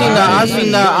 Nah,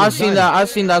 I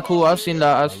seen that. Cool. I seen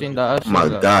that. My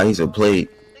God, he's a plate.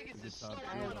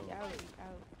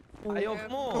 Yo,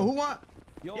 come on. Who want?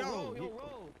 Yo.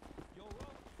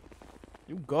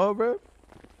 You go, bro.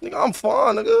 Nigga, I'm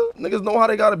fine, nigga. Niggas know how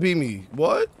they gotta beat me.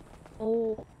 What?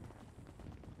 Oh.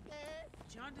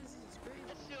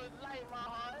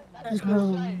 Yo.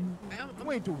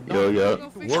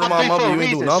 Word of my mother, you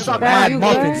ain't do nothing. Bad You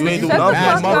ain't do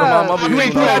nothing. Word of my mother, you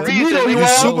ain't do nothing. You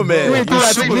Superman. You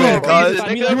Superman, cuz.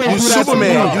 You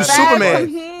Superman. You Superman.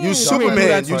 You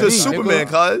Superman. You just Superman,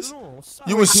 cuz.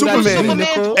 You was Superman,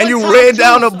 and you ran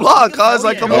down the block, cuz.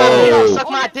 Like, come on.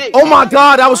 Oh my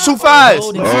God, that was too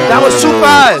fast. That was too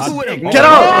fast. Get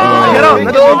up. Get up,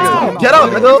 nigga. Get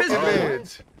up, nigga.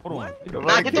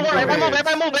 Nah, get the one.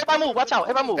 Everybody move. Watch out.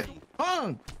 Everybody move.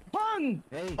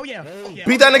 Bang. Oh yeah.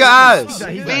 Beat that nigga eyes.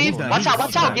 Watch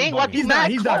out, gang. What? He's mad.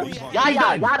 Yada. Beat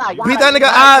that nigga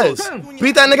eyes.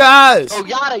 Beat that nigga eyes. Oh,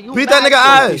 yada. You Beat that nigga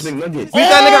eyes. Beat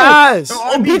that nigga eyes.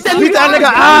 Beat that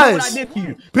nigga eyes.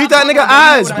 Beat that nigga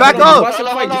eyes. Back up. Oh,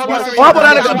 how about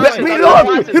that nigga? Beat it up.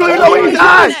 He don't even know where he's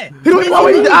at. He don't even know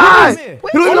where he's at. He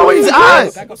don't even know where he's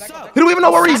at. He don't even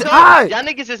know where he's at. Y'all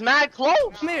niggas is mad close.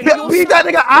 Beat that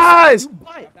nigga eyes.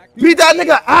 Beat that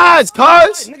nigga eyes,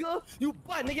 cuz. You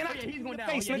butt, nigga. He's going down.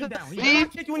 Face, nigga.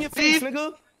 Leave. Kick you in your face,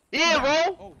 nigga. Yeah,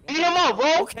 bro. Beat him up,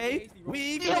 bro. Okay.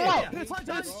 Beat him up.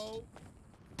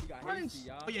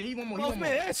 Oh yeah, he one more. I ain't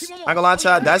gonna lie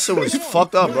to you, that shit was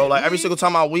fucked up, bro. Like every single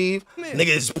time I weave,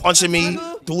 nigga is punching me,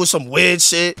 doing some weird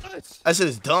shit. That shit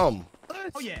is dumb.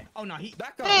 Oh yeah. Oh no, he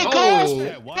back up. Hey, Cole.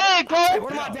 Hey, Cole.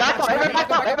 Back up,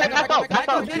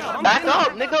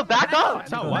 nigga. Back up.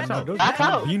 Back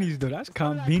up. Beanies though. That's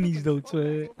calm beanies though,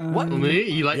 twin. What?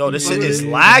 Yo, this shit is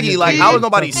laggy. Like, how is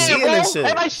nobody seeing this shit?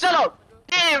 Everybody shut up.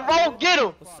 Damn, bro, get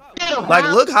him. Get him. Like,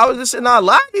 look, how is this shit not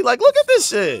laggy? Like, look at this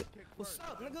shit.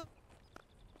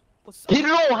 Get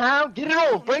it on, Ham. Get it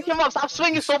on. Break him up. Stop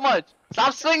swinging so much.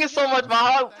 Stop swinging so much, my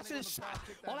heart.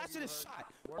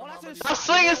 Stop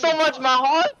swinging so much, my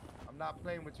heart. I'm not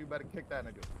playing with you. Better kick that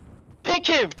nigga. Pick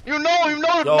him. You know the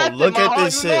Yo, method, look my at heart.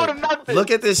 this You know the shit. method.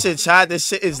 Look at this shit, Chad. This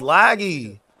shit is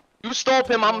laggy. You stop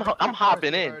him. I'm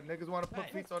hopping in. Niggas want to put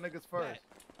feet on niggas first.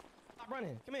 Stop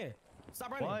running. Come here.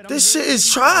 Stop running. This shit is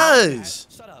trash.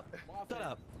 Shut up. Shut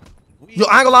up. Yo,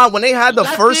 I ain't gonna lie. When they had the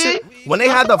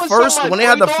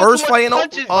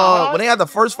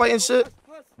first fight and shit,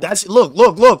 that's look.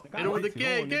 Nigga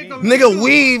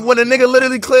weave when a nigga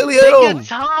literally clearly hit him. Take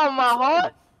your time, my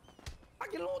heart. I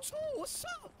get on too. What's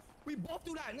up? We both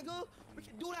do that, nigga. We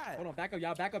can do that. Hold on, back up,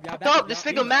 y'all. Back up. Back up. This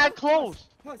nigga mad close.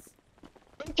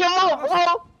 Pick him up,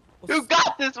 bro. You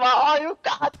got this, my heart. You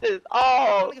got this.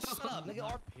 Oh. Nigga, shut up,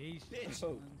 nigga. Bitch.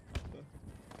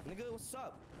 Nigga, what's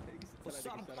up? What's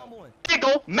up? I'm comboing. There you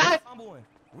go, Matt.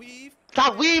 Weave.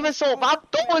 Stop weaving so much. I'm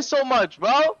throwing so much,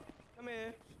 bro. Come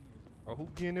here. Oh, who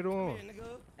getting it on?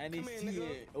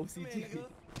 OCT.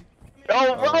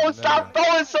 Yo, bro, stop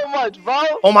throwing so much, bro.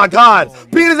 Oh my God!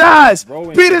 Beat his ass!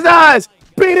 Beat his ass!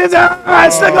 Beat his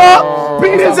ass, nigga!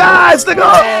 Beat his ass,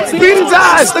 nigga! Beat his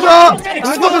ass, nigga!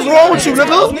 What the fuck is wrong with you,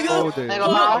 nigga? Ain't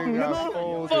gonna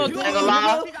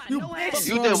lie. You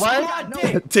did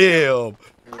what? Damn.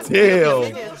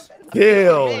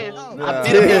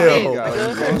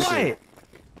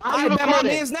 I'm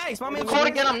recording. Record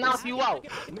again, I'm knocking you out.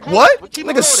 What?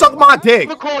 Nigga, suck my dick.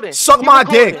 Suck my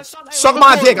dick. Suck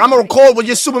my dick. I'ma record with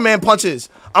your Superman punches.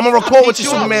 I'ma record with your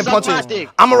Superman punches.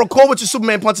 I'ma record with your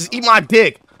Superman punches. Eat my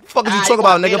dick. Fuck is you talking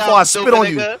about, nigga? Before I spit on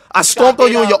you. I stomped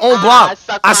on you in your own block.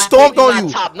 I stomped on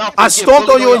you. I stomped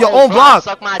on you in your own block.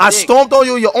 I stomped on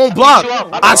you in your own block.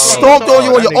 I stomped on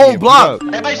you in your own block.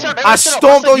 I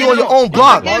stomped on you in your own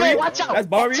block. That's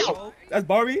Barbie. That's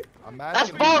Barbie.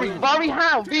 That's Barbie. Barbie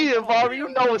how? Be it, Barbie. You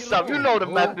know what's up. You know the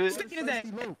method.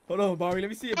 Hold on, Barbie. Let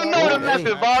me see it. You know the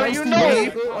method, Barbie. You know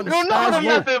the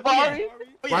method, Barbie.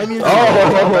 Suck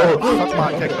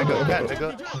my dick, nigga. Again, nigga.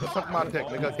 Suck my dick,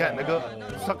 nigga. Again, nigga.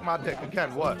 Suck my dick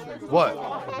again. What?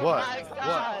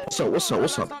 What's up?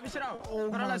 Stop this shit out.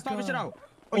 Hold on, let's stop this shit out.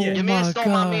 Oh yeah. Your man stole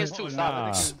my man's too.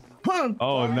 Stop it.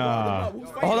 Oh nah.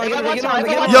 Hold on, get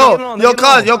on. Yo,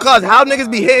 cuz, how niggas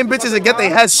be hitting bitches and get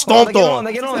their heads stomped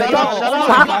on? Get on.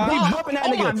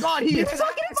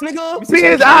 Beat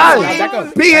his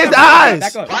eyes. Beat his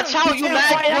eyes. Watch out, you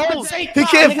mad close. He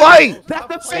can't fight.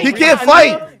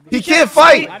 He can't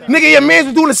fight. Nigga, your mans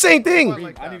was doing the same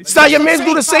thing. Stop, your mans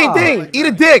doing the same thing. Eat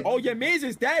a dick. Oh, your man's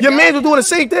is dead. Your mans was doing the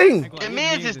same thing. Your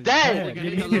man's is dead.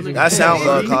 That sound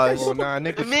good, cuz. Oh, nah,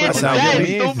 nigga. Your man's is dead,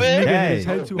 stupid.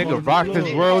 Nigga rocked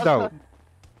his world out.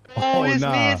 Oh, his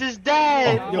man's is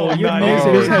dead. Yo, your man's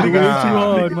is head way too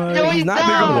hard, man. Yo, he's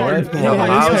down.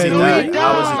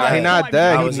 He not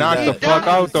dead. He knocked the fuck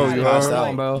out though, you heard?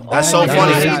 That's so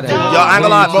funny. Yo, I ain't gonna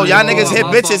lie, bro. Y'all niggas hit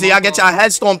bitches and y'all get y'all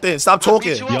head stomped in. Stop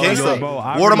talking. Gangsta.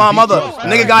 Word of my mother.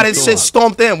 Nigga got his shit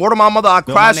stomped in. Word of my mother. I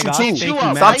crashed you too.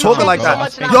 Stop talking like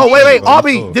that. Yo, wait.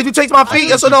 Arby, did you taste my feet?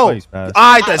 Yes or no?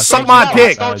 Alright then, suck my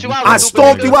dick. I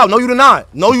stomped you out. No, you did not.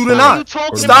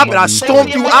 Stop it. I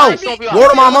stomped you out.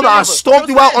 Word of my mother. I stomped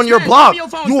you out on your block.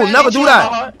 You will never do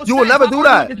that.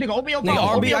 Nigga,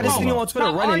 RB, I just seen you on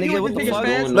Twitter running, nigga. What the fuck?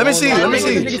 Let me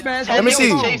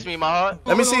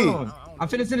see. I'm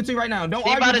finna send it to you right now. Don't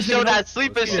argue. He about to show that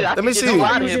sleeping shit. Let me see.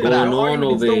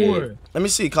 Let me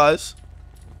see, cuz.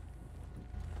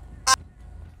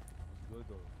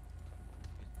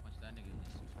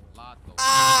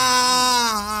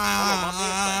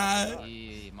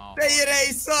 Say it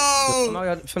ain't so.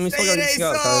 Say it ain't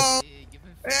so.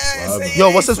 Yo,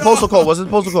 what's his postal code?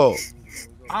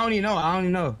 I don't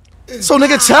even know. So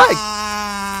nigga, check.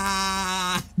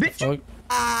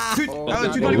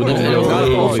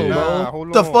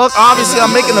 The fuck? Obviously,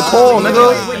 I'm making the call,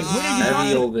 nigga.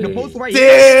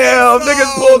 Damn,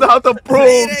 niggas pulled out the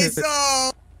broom.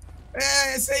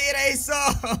 Say it ain't so.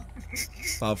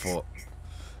 My fault.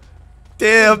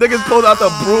 Damn, niggas pulled out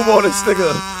the broom on this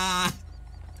nigga.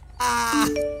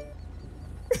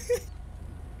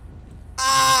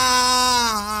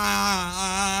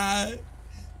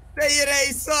 Say it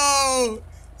ain't so.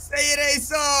 Say it ain't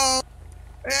so.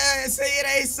 Say it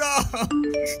ain't so.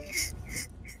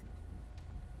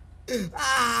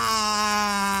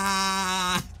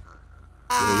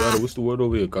 What's the word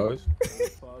over here, guys?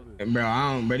 Bro,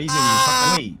 I don't. Bro, these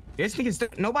niggas. Wait, this nigga still.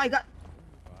 Nobody got.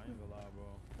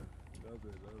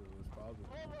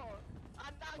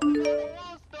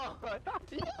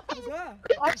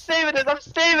 I'm saving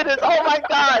this. Oh my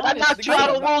god, I knocked you out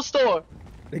of World Store.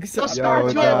 Yo,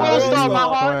 start you on World Star, my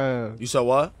heart. You said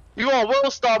what? You on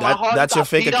World Star, my heart. That's your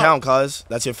fake account, cuz.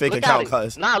 That's your fake account,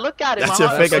 cuz. Nah, look at it. That's your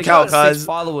fake account, cuz.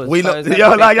 We know,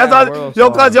 yo, like that's not,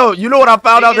 yo, cuz, yo. You know what I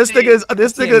found out? This nigga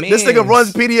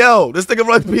runs PDL. This nigga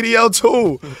runs PDL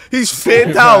too. He's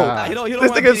fanned out.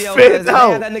 This nigga's fanned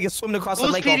out. That nigga swimming across the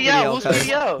Who's lake. PDL? Who's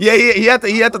PDL? Yeah,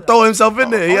 he had to throw himself in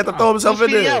there. He had to throw himself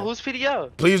in there. Who's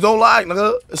PDL? Please don't lie,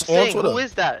 nigga. It's on Twitter. Who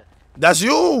is that? That's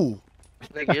you.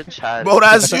 Nigga, you're Chad. Bro,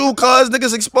 that's you, cuz.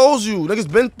 Niggas expose you. Niggas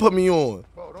been put me on.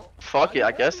 Fuck it,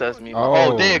 I guess that's me.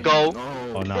 Oh, there you go.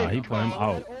 Oh, nah, he put him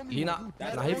out. He not.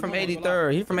 Nah, he from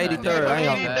 83rd. He from 83rd. I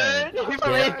ain't gonna. He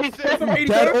from 83rd.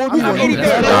 Dad owed me one.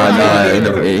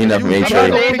 He never made sure.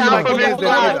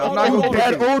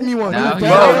 Dad owed me one.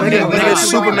 Bro, niggas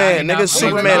Superman. Niggas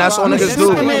Superman. That's all niggas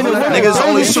do. Niggas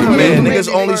only Superman. Niggas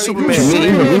only Superman.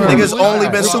 Niggas only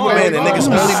been Superman. And niggas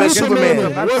only been Superman.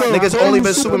 Niggas only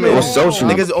been Superman.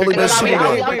 Niggas only been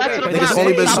Superman. Niggas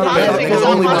only been Superman. Niggas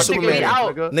only been Superman.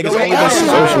 Niggas only been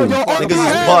Superman. Niggas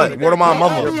is butt. Word of my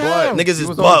mother. Niggas is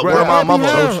butt. Word of my mother.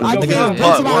 Niggas is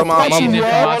butt. Word of my mother.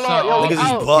 Niggas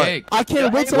is butt. I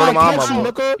can't wait till Word of my I catch you,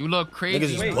 mother. nigga. You look crazy.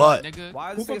 Niggas is butt.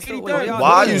 Why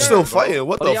Why are you still fighting?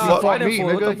 What the fuck?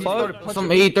 Some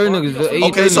 83rd niggas.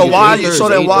 Okay, so why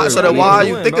are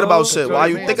you thinking about shit? Why are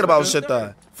you thinking about shit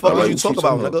then? Fuck what you talk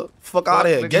about, nigga? Fuck out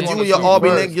of here. Get you and your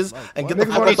RB niggas and get the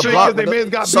fuck off the block,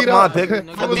 nigga. Suck my dick.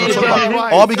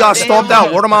 RB got stomped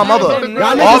out. Word of my mother.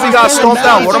 RB got stomped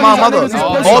out. Word of my mother.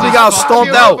 RB got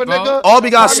stomped out.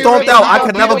 RB got stomped out. I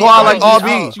could never go out like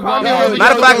RB.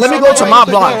 Matter of fact, let me go to my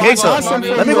block. Gator.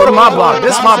 Let me go to my block.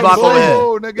 This is my block over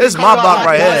here. This is my block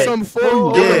right here.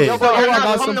 Yeah.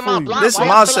 This is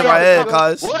my shit right here,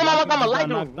 cuz. What am I gonna like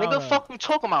you? Nigga, fuck you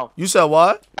talking about? You said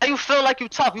what? How you feel like you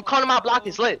tough? You come to my block,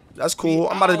 it's lit. That's cool.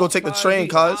 I'm about to go take the train,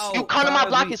 cuz. You come to my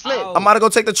block, it's lit. I'm about to go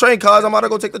take the train, cuz. I'm about to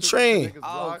go take the train.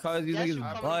 Oh, cuz these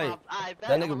niggas butt.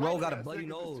 That nigga Ro got a bloody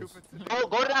nose.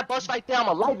 Go to that bus right there.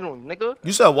 I'ma light him, nigga.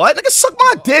 You said what? Nigga, suck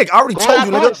my dick. I already told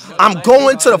you, nigga. I'm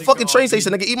going to the fucking train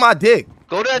station, nigga. Eat my dick.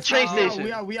 Go to that train station.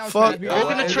 Fuck.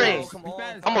 Walk in the train.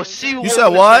 I'm gonna see you. You said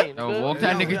what? Walk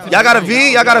that nigga to Y'all got a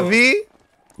V? Y'all got a V?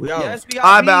 Yes, we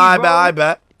got I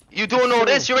bet. You doing all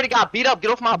this? You already got beat up.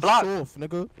 Get off my block.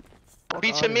 Nigga.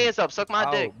 Beat your mans up. Suck my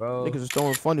dick. Niggas is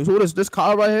throwing funny. Who is this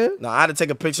car right here? Nah, I had to take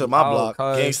a picture of my block.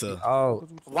 Gangster. Oh.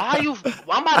 Why you?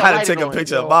 I'm about I had to take a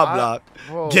picture of my block.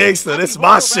 Gangster, this is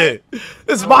my shit.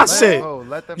 This is my shit.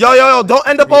 Yo, don't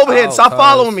end up over here. Stop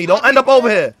following me. Don't end up over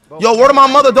here. Yo, word of my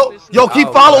mother, don't. Yo, keep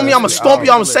following me. I'ma stomp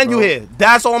you. I'ma send you here.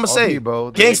 That's all I'ma say.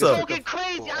 Gangster.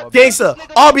 Gangster.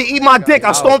 RB, eat my dick.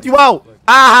 I stomped you out.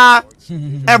 Aha.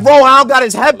 And Rohan got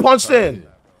his head punched in.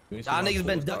 Y'all niggas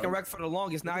been ducking wreck for the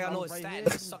longest. Now y'all know it's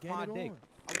status. Suck my dick.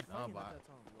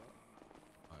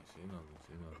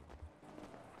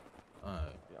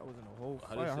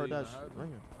 I heard that shit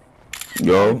ringing.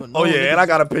 Yo. Oh yeah, and I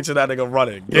got a picture of that nigga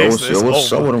running. Yo, Gangsta,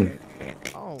 what's up with him?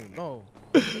 I don't know.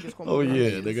 Oh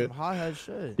yeah, nigga. Hot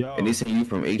shit. And they say you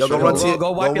from H. Yo, go run to your,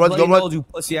 Go wipe your bloody nose, you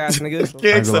pussy ass nigga.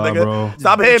 Gangsta, nigga.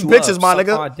 Stop hitting bitches, my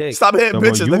nigga. Stop hitting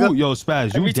bitches, nigga. Yo,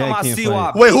 Spazz, you dead can't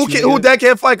fight. Wait, who dead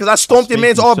can't fight? Cause I stomped your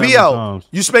man's RB out.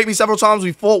 You spanked me several times.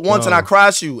 We fought once and I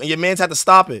crashed you, and your man's had to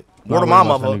stop it. Word of my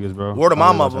mother. Word of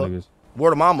my mother.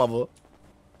 Word of my mother.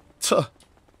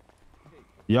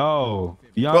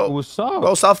 Yo, what's up?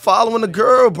 Bro, stop following the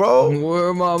girl, bro.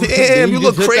 Damn, you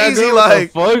look crazy,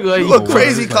 like you look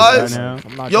crazy, cuz.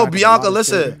 Yo, Bianca,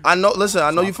 listen, I know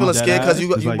you feeling scared because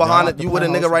you behind it. You with a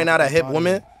nigga right now that hit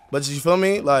women, but you feel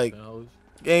me, like,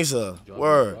 gangsta,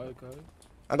 word.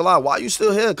 I gonna lie, why you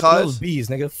still here, cuz? Bees,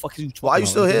 nigga. Fuck you. Why you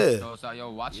still here?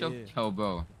 Yo, watch your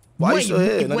bro. Why you still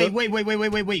here,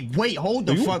 nigga? Wait, hold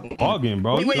the fuck. Bugging,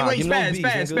 bro. Wait,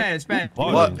 Spazz.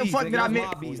 What the fuck did I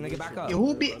miss? Nigga, back up. Yo,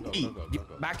 who be?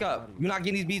 Back up. You're not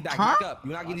getting these bees back. Huh? Back up.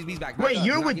 You're not getting these bees back. Wait,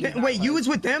 you're with them? Wait, you was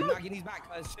with them? You're not getting these back,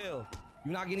 cuz chill.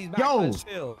 You're not getting these back, cuz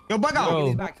chill. Yo, bug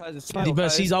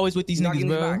out. She's always with these niggas,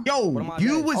 bro. Yo,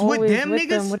 you was with them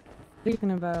niggas? What are you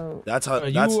talking about? That's how.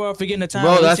 You are forgetting the time.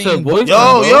 Bro, that's her boyfriend.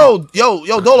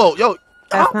 Yo, Dolo, yo.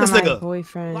 That's Hop this not my nigga.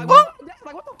 boyfriend. Like, what the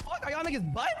fuck? Are y'all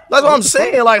niggas butt? That's what I'm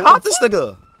saying. Like, hop this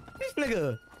nigga. This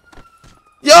nigga.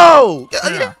 Yo,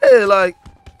 yeah, like,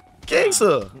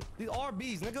 gangsta. These are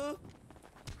bees, nigga.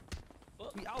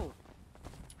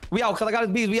 We out, cuz I got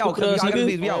his bees. We out, cuz I got his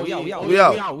bees. We out.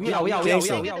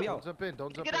 Gangsta.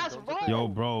 Don't jump in. Yo,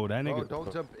 bro, that nigga. Don't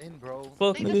jump in, bro.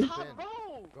 Fuck, nigga.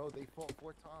 Bro, they fought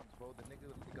 4 times, bro. The nigga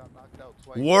got knocked out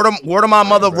twice. Word of my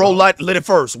mother, roll light, lit it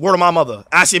first. Word of my mother.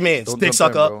 Ask your man, dick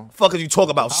sucker. Fuck is you talk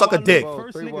about? Suck a dick.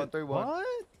 3-1, 3-1.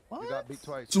 You got beat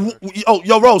twice.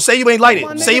 Yo, Ro, say you ain't light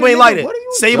it. Say you ain't light it.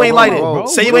 Say you ain't light it.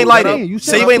 Say you ain't light it.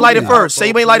 Say you ain't light it first. Say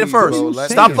you ain't light it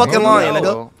first. Stop fucking lying,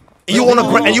 nigga. And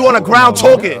you on the ground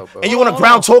talking. And you on the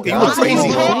ground talking. You look crazy.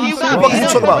 What the fuck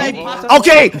you talking about?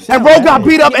 Okay, and Ro got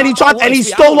beat up and he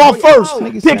stole off first.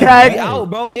 Dickhead. Out,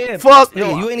 bro. Yeah, fuck.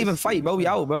 Nigga, you ain't even fight, bro. We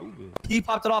out, bro. He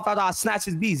popped it off after I snatched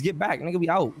his bees. Get back, nigga. We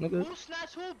out, nigga. Who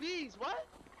snatched who bees? What?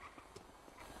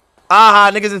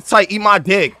 Niggas is tight. Eat my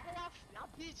dick.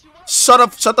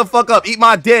 Shut the fuck up. Eat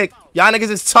my dick. Y'all niggas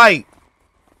is tight.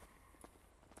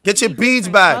 Get your beads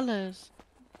back.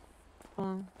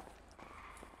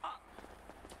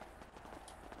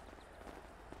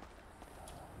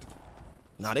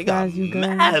 Nah, they got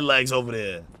mad legs over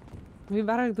there. We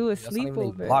about to do a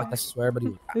sleepover. Blocked, I swear,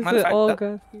 everybody. This is all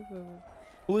girl sleepover.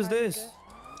 Who is this?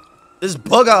 This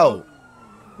bug out.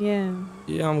 Yeah.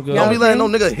 Yeah, I'm good. Don't be letting no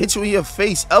nigga hit you in your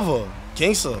face ever.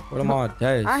 Gangster. What am I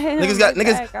dead?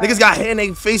 Niggas got hair in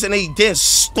their face and they then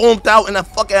stomped out in the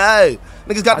fucking head.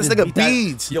 Niggas got this nigga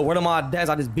beads. Yo, where am I dead?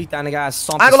 I just beat that nigga ass.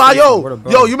 I ain't gonna lie,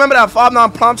 yo, you remember that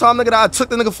 5'9" prime time nigga that I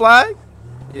took the nigga flag?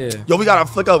 Yeah. Yo, we gotta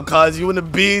flick up, cuz. You in the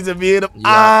beads and me in the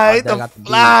the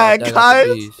flag,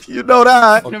 cuz. You know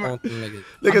that.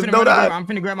 Niggas know that. I'm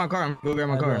finna grab my car. I'm gonna go grab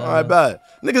my car. All right, bet.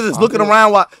 Niggas is looking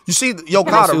around while you see, yo,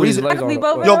 Kai, the reason,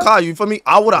 yo, Kai, you feel me?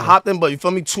 I would have hopped in, but you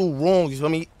feel me? 2 wrongs, you feel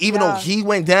me? Even though he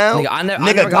went down,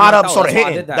 nigga got up, started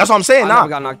hitting. That's what I'm saying. Nah,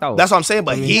 that's what I'm saying.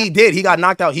 But he did. He got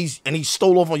knocked out. And he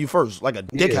stole off on you first, like a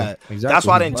dickhead. That's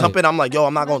why I didn't jump in. I'm like, yo,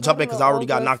 I'm not gonna jump in because I already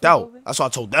got knocked out. That's why I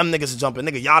told them niggas to jump in.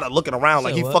 Nigga, y'all looking around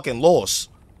like he fucking lost.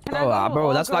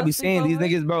 Bro, that's what I be saying. These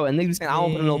niggas, bro, and niggas be saying I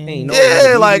don't put in no pain. No,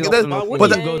 yeah, like, but no,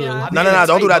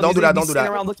 don't do that. Don't do that. Don't do that.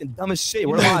 Around looking dumb as shit.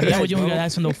 You don't gotta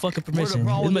ask for no fucking permission.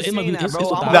 Nah,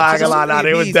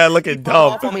 they was dead looking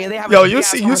dumb. Yo, you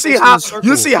see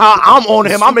how I'm on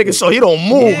him. I'm making sure he don't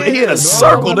move. He in a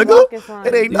circle, nigga.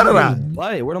 It ain't none of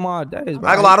that. Where am I dead?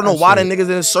 I don't know why the niggas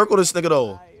didn't circle this nigga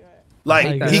though.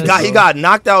 Like he got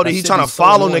knocked out and he trying to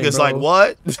follow niggas. Like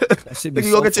what? Nigga,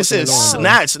 you go get your shit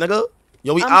snatched, nigga.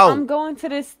 Yo, we out. I'm going to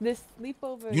this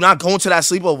sleepover. You not going to that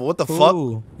sleepover? What the fuck?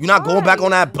 You not going back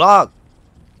on that block?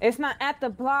 It's not at the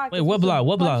block. Wait, what block?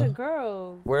 What block?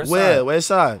 Girls. Where's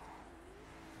side?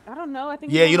 I don't know. I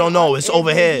think. Yeah, you don't know. It's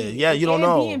over here. Yeah, you don't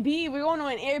know. Airbnb. We're going to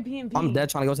an Airbnb. I'm dead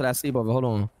trying to go to that sleepover. Hold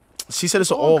on. She said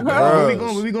it's all girls.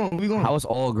 Where we going? How it's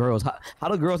all girls? How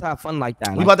do girls have fun like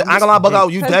that? We about to angle bug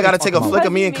out. You dead gotta take a flick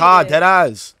of me and Kai. Dead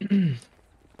eyes.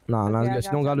 Nah, she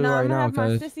don't gotta do it right now. I'm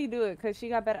gonna have my sissy do it because she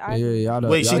got better eyes. Yeah.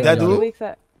 Wait, she dead dude?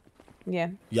 Yeah.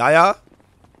 Yaya?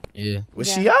 Yeah. Where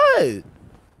she at? I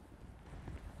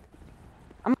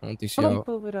don't think she out.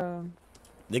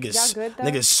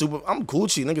 Niggas super. I'm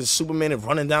Gucci. Niggas Superman and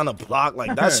running down the block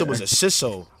like that shit was a shit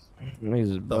show.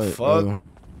 The fuck?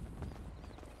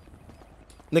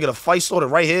 Nigga, the fight started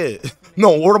right here.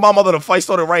 No, word of my mother, the fight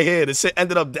started right here. The shit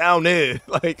ended up down there.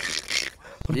 Like,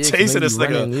 I'm chasing this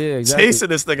nigga. Yeah, exactly. Chasing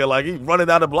this nigga like he running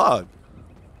down the block.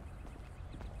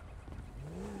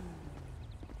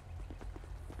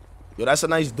 Yo, that's a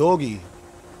nice doggy.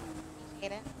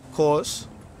 Of course.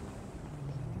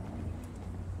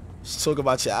 Let's talk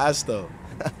about your ass though.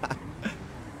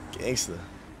 Gangster.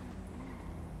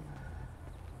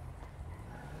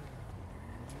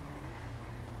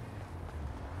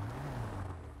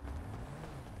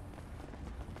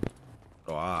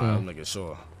 Oh, I'm nigga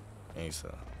sure.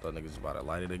 Gangster. Thought niggas about to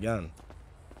light it again.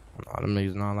 Nah, them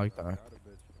niggas not like that.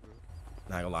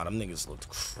 Not gonna lie, them niggas looked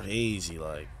crazy.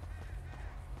 Like,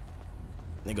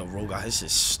 nigga Ro got his shit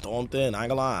stomped in. I ain't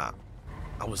gonna lie.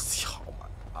 Oh my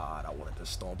god, I wanted to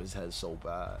stomp his head so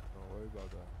bad. Don't worry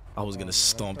about that. I was gonna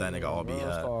stomp that nigga RB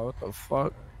head. What the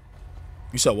fuck?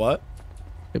 You said what?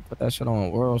 They put that shit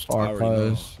on World Star,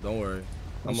 cuz. Don't worry.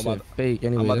 I'm about to fake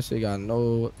anyway. This shit got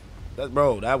no.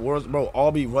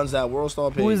 RB runs that World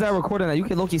Star page. Who is that recording that? You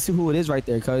can look and see who it is right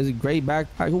there, cuz. Gray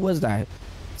backpack. Who was that?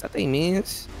 Is that they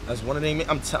means? That's one of them.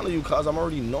 I'm telling you, cuz I'm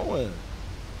already knowing.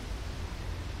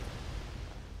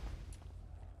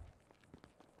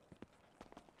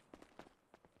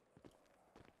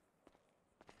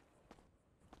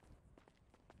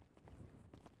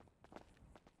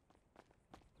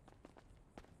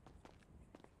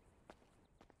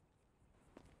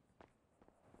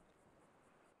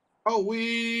 Oh,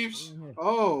 weaves.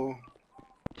 Oh.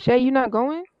 Shay, you not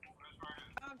going?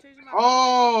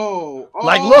 Oh.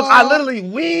 Like, look, I literally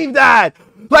weaved that.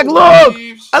 Like, look,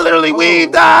 I literally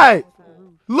weaved that.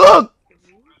 Look.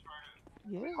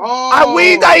 I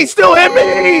weaved that. He still hit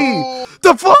me.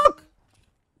 The fuck?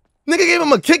 Nigga gave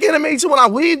him a kick animation when I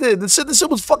weaved it. This shit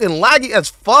was fucking laggy as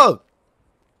fuck.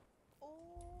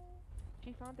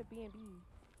 She found the B&B.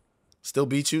 Still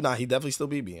beat you? Nah, he definitely still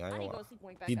beat me. I ain't gonna lie.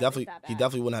 He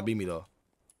definitely wouldn't have beat me though.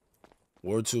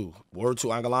 Word two, I ain't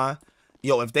gonna lie.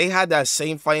 Yo, if they had that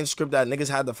same fighting script that niggas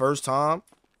had the first time,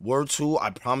 word two, I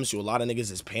promise you, a lot of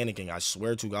niggas is panicking. I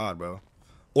swear to God, bro.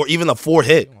 Or even the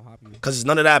 4-hit, cause it's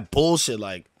none of that bullshit.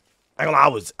 Like, I ain't gonna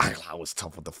lie, I was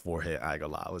tough with the 4-hit. I ain't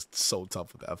gonna lie, I was so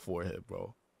tough with that 4-hit,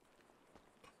 bro.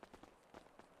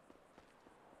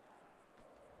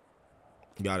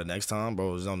 You got it next time,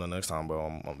 bro. It's on the next time,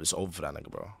 bro. It's over for that nigga,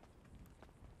 bro.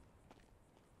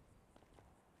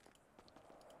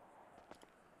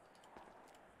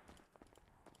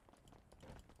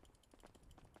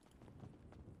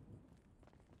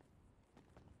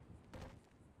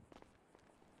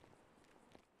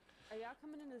 Are y'all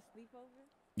coming in to sleep over?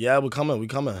 Yeah, we coming.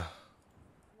 Girls.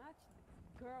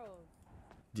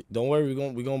 Don't worry,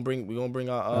 we gonna bring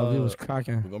our LV was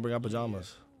cracking. we gonna bring our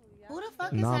pajamas. Who the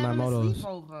fuck is Nah, having a Motos.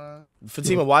 sleepover?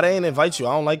 Fatima, why they ain't invite you?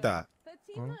 I don't like that.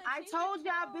 I told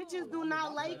y'all bitches do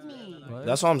not like me.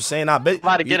 That's what I'm saying. I bet.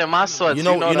 About to get in my sweats. You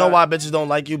know that. why bitches don't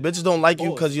like you? Bitches don't like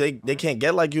you because they can't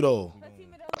get like you though.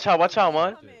 Watch out,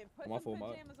 man.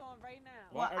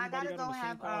 Well, I gotta go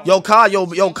have. Yo,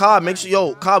 Kai, make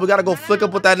sure, Kai, we gotta go flick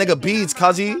up with that nigga Beats,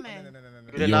 cuzzy.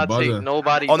 We did not take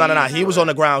nobody. Oh, no. He was on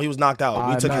the ground. He was knocked out.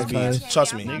 We took his beads.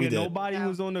 Trust me, we did. Nobody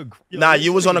was on the. Nah,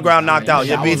 you was on the ground knocked out.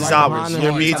 Your beads is ours.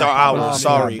 Your beads are ours.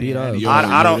 Sorry.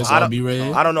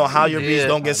 I don't know how your beads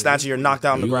don't get snatched and you're knocked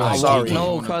out on the ground. Sorry.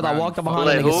 No, cuz I walked up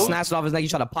behind him, nigga snatched it off his neck. He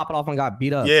tried to pop it off and got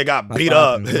beat up. Yeah, got beat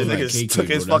up. Niggas took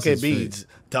his fucking beads.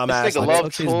 Dumbass. This nigga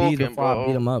love talking, bro.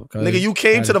 Beat him up. Nigga, you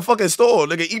came to the fucking store.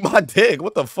 Nigga, eat my dick.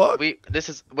 What the fuck?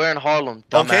 We're in Harlem.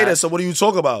 Okay, then. So what are you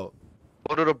talking about?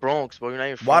 Go to the Bronx, bro. You're not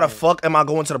even. Why the fuck am I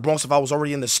going to the Bronx if I was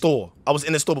already in the store? I was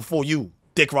in the store before you,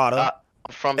 dick rotter.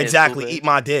 I'm from here, exactly. stupid. Eat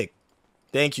my dick.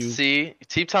 Thank you. See,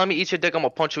 keep telling me eat your dick. I'm gonna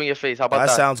punch you in your face. How about that?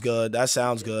 That sounds good. That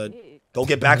sounds good. Go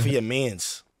get back for your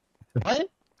mans. What?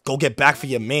 Go get back for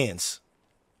your mans.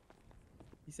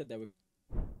 He said that.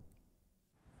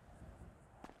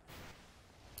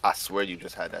 I swear you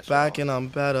just had that shit. Back and I'm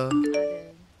better.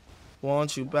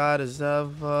 Want you bad as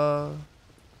ever.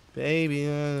 Baby,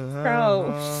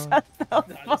 Bro, shut the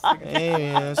fuck baby,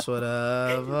 it's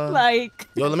whatever. Like,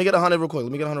 yo, let me get 100 real quick.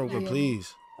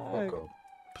 Please. Oh.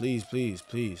 Please.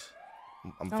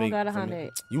 I'm I don't fake. got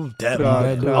 100. You dead,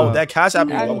 oh, that cash app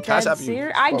you. I'm cash app you.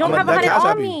 I don't have 100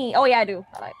 on me. Oh, yeah, I do.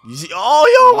 You see,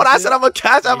 oh, yo, when I said I'm a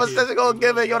cash app, I said you're gonna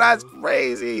give it. Yo, that's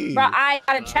crazy. Bro, I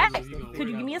gotta check. Could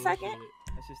you give me a second?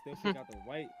 That shit still fake out the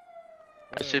white.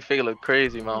 That shit fake look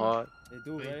crazy, my heart. They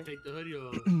do, right? Take the hoodie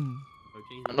off.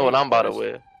 I know what I'm about to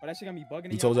wear. Oh, that shit got me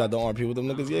bugging. You told you I don't RP with them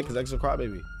niggas, yeah, cause extra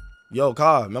crybaby. Yo,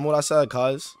 Kai, remember what I said,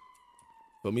 cuz?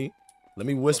 For me? Let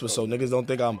me whisper so niggas don't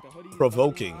think I'm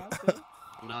provoking.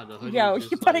 Yo,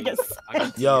 you better get.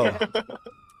 Yo.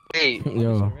 Wait,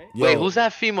 Wait, who's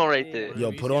that female right there?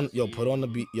 Yo, put on the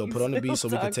beat. Yo, put on the beat so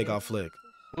we can take our flick.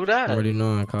 Who that? I already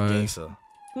know, Kai. Gangsta.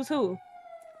 Who's who?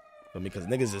 Because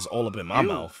niggas is all up in my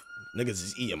mouth. Niggas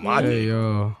is eating my dick. Hey,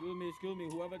 yo. Excuse me,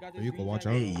 whoever got this. You can watch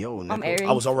out. Hey, yo, I'm nigga.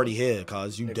 I was already here,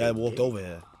 cuz you dad walked over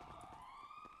here.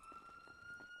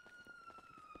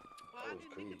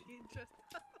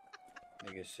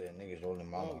 Niggas said niggas rolling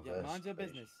mama. Yeah, mind your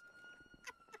business.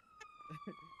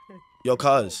 Yo,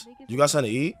 cuz, you got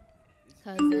something to eat?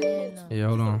 Cousin. Yeah,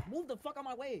 hold on. Move the fuck out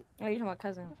my way. Oh, you talking about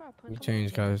cousin? You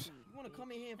changed, cuz. You wanna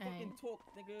come in here and fucking talk,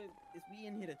 nigga? It's we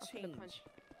in here to change.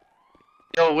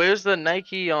 Yo, where's the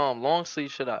Nike long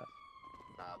sleeve shit at?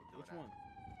 Which one?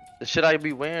 The shit I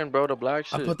be wearing, bro, the black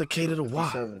shit. I put the K to the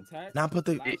Y. Now I put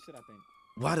the.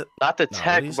 Why the? Not the Nah,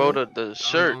 tech, what bro, do you the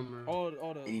shirt. All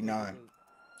the 89.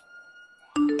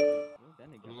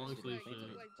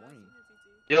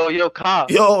 Yo,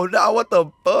 cop. Yo, nah, what the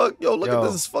fuck? Yo, look Yo.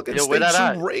 at this fucking Yo, where State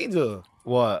that Troop at? Ranger.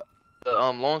 What? The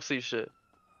long sleeve shit.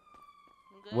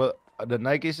 What? The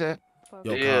Nike shit?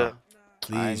 Yo, Yeah.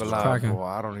 Kai, I please, ain't gonna bro. lie, bro.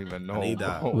 I don't even know. I need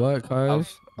that. bro. What,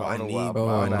 cuz? Bro, I don't know need, why, bro.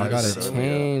 Bro, I gotta need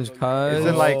change, cuz. It's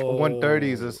in like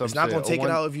 130s or something. It's not gonna take it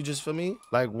out if you just for me.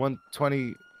 Like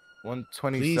 120,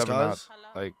 127 Please, out. cuz.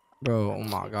 Like Bro, oh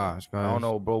my gosh, guys. I don't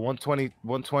know, bro. 120,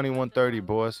 130,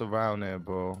 bro. It's around there,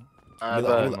 bro.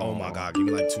 Oh my god, give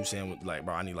me like 2 sandwiches. Like,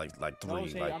 bro, I need like 3. No,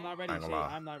 Shay, like, I'm not ready, I ain't gonna Shay,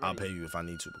 lie. I'm not I'll ready. pay you if I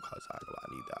need to because I ain't gonna lie,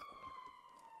 I need that.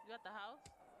 You at the house?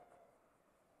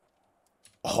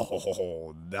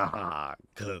 Oh, nah.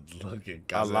 Good looking,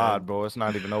 I cousin. lied, bro. It's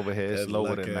not even over here. It's Good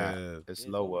lower than looking. that. It's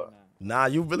lower. Nah,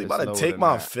 you really It's about to lower take than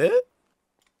my that. fit?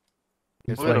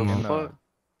 It's What like the in, fuck?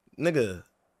 Nigga,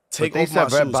 Take they off my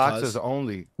said red shoes, boxes cuz.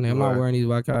 only. Nigga, I'm not wearing these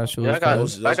whack ass shoes. Yeah, I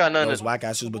got nothing. Those whack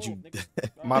ass shoes, but you.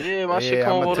 My shit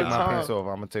come I'm all gonna the take my time. pants off.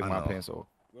 I'm gonna take my pants off.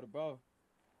 What about?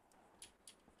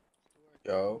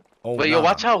 Yo. Oh, Wait, yo,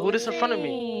 watch out. Who this in front of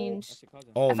me?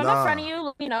 Oh, If I'm in front of you,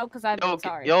 let me know, because I'm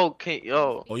sorry. Yo.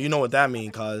 Oh, you know what that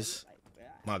mean, cuz.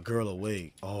 My girl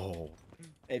awake. Oh.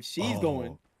 If she's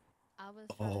going.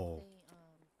 Oh.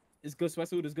 It's good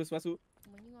sweatsuit. It's good sweatsuit.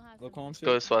 Little calm shit.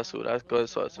 Good sweatsuit. That's good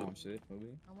sweatsuit. Calm shit.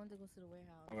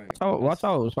 Oh, watch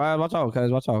out, Spazz. Watch out,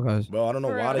 cuz. Watch out, cuz. Bro, I don't know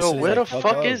why this Yo, shit where the fucked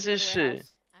fuck up. is this shit?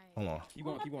 Hold on. Keep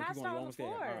going. You almost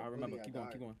there. I remember. Keep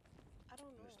going.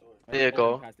 There you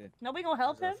go. No, we gonna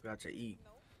help him? Got to eat.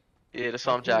 Yeah, that's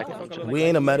what I'm jacking. We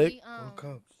ain't a medic.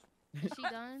 She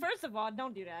done? First of all,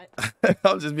 don't do that.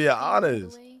 I'm just being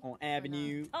honest. On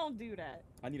Avenue. Don't do that.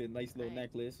 I need a nice little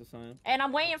necklace or something. And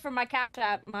I'm waiting for my cash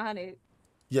app, my honey.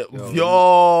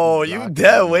 Yo, you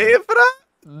dead waiting for that?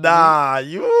 Nah,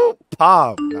 you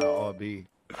pop. Nah, all B.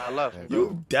 I love him.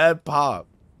 You dead pop.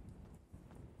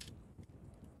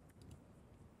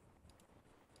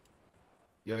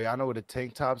 Yo, y'all know where the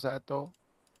tank top's at though?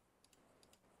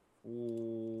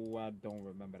 Ooh, I don't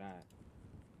remember that.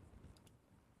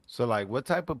 So like, what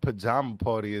type of pajama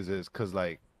party is this? Cause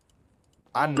like,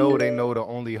 I know they know the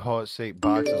only heart-shaped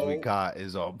boxes we got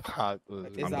is our box.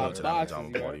 It's our boxes.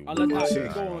 Unless you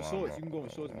can go on shorts. You can go on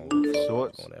shorts.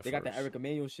 Shorts. They got the Erica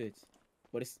Mayo shits,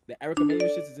 but it's the Erica Mayo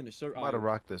shits is in the shirt. I'm about to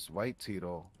rock this white tee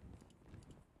though.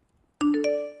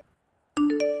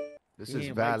 This is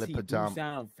valid pajama.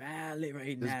 Sound valid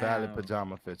right now. This valid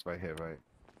pajama fits right here, right?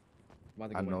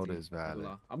 I know this valid.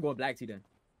 I'm going black tee then.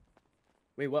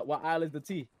 Wait, what aisle is the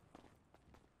tee?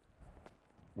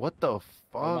 What the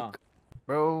fuck,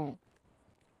 bro?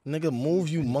 Nigga, move,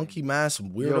 you monkey mask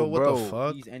weirdo. Yo, what bro. the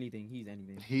fuck? He's anything. He's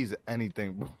anything. He's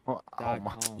anything, bro. Oh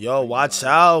my. Yo, watch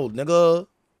out, nigga.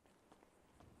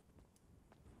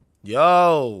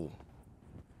 Yo.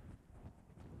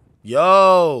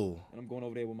 Yo. And I'm going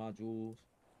over there with my jewels.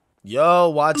 Yo,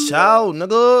 watch out,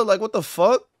 nigga. Like, what the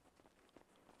fuck?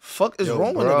 Fuck is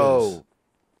wrong with niggas?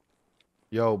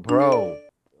 Yo, bro.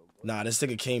 Nah, this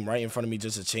nigga came right in front of me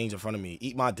just to change in front of me.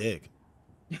 Eat my dick.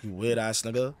 You weird ass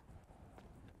nigga.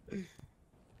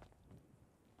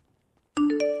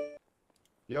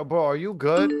 Yo, bro, are you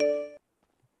good?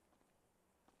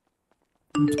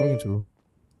 Who you talking to?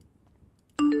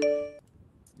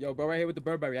 Yo, bro, right here with the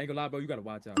Burberry. I ain't gonna lie, bro. You gotta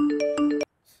watch out.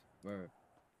 Word.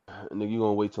 Nigga, you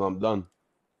gonna wait till I'm done.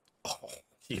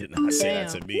 He did not say that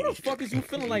to me. Who the fuck is you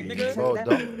feeling like, nigga? Bro,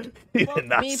 don't. He did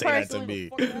not say that to me.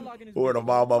 Word of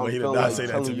my mama, he did not say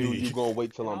that to me. You gonna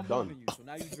wait till I'm done. So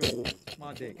now you drink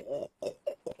my dick.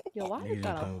 Yo, why you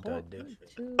got a whole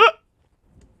too?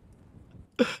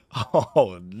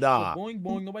 Oh, nah. So boing,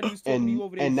 boing. Nobody was talking to you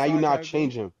over there. And now you're not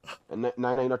changing. And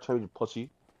now you're not changing, pussy.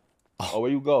 Oh,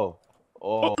 where you go?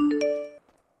 Oh.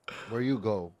 Where you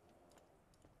go?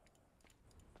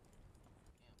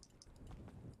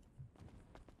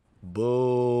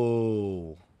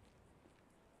 Boo.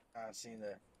 I seen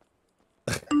that.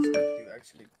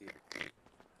 Actually,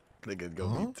 Nigga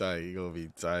gonna be tight. He gonna be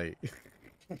tight.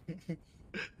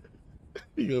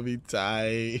 He gonna be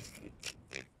tight.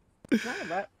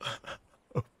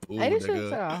 Boo, I just nigga.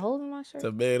 got a hole in my shirt.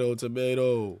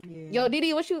 Tomato. Yo,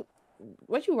 Didi, what you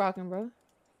rocking, bro?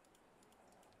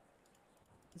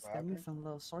 Just got me some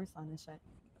little shorts on this shit.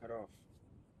 cut off.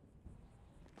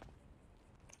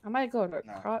 I might go to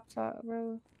crop top,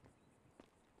 bro.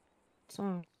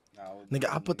 Some.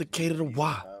 Nigga, I put the K to the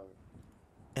Y.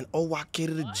 And O-Y-K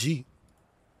to the G.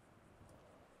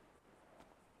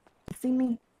 See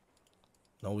me?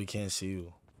 No, we can't see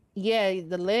you. Yeah,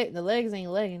 the legs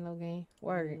ain't legging no game.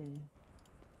 Word.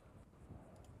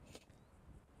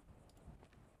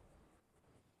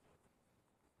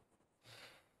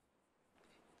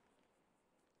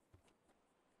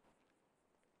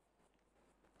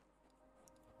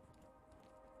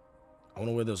 I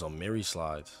wonder where those Mary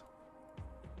slides.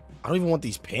 I don't even want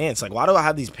these pants. Like, why do I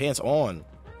have these pants on?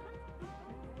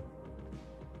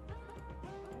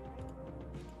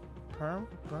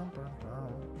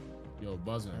 Yo,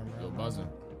 buzzing. Yo, buzzing.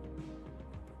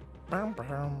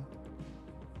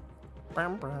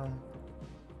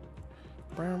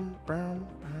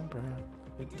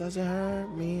 It doesn't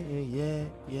hurt me,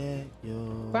 yeah,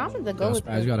 yo. Bro, I'm gonna go with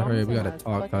Spazz, you gotta hurry up. We gotta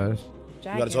talk, cuz.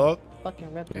 You gotta talk?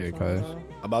 Fucking rep Yeah, this cuz. one, bro.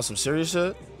 About some serious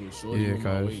shit? Yeah,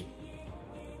 cuz.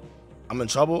 I'm in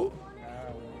trouble?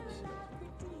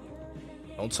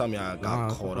 Don't tell me I got Nah,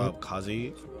 caught bro. up,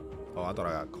 Kazi. Oh, I thought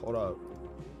I got caught up.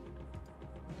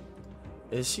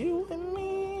 It's you and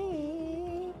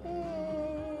me.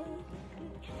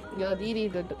 Yo, Didi,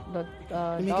 the Make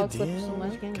dog a clip so deal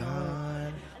much with game.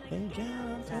 God. And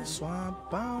get to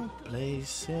swap out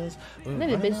places.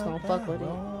 Maybe bitch don't fuck with it.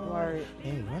 Word.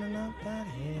 Ain't running up that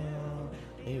hill.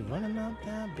 Ain't running up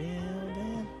that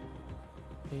building.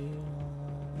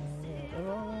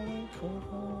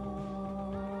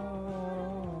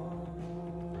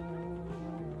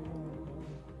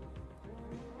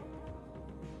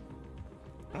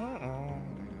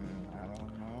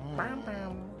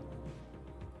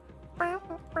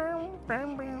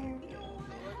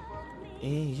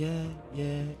 Yeah,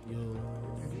 yeah, yo.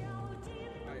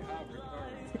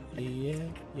 Yeah,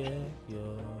 yeah, yo.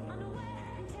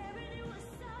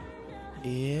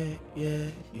 Yeah, yeah,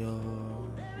 yo.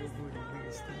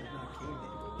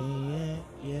 Yeah,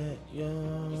 yeah, yo.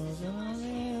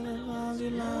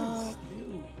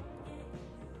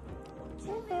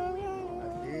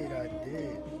 I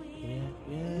did. Yeah,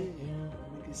 yeah, yeah.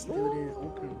 You still didn't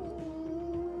open.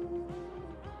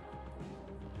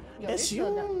 Yo, It's you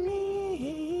and me.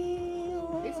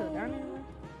 They so down there.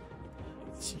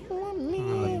 It's you and me.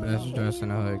 Best dress in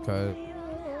the hood, cuz.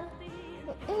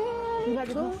 You got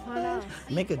to go find out.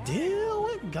 Make a deal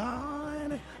with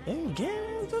God and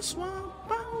get to swap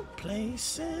out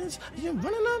places. You're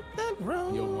running up that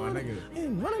road. Yo, my nigga.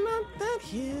 And running up that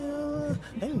hill.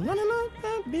 And running up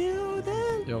that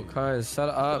building. Yo, cuz, shut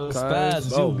up, cuz. Spazz,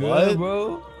 Bro, you good, what?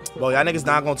 bro? Bro, y'all niggas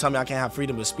not gonna tell me I can't have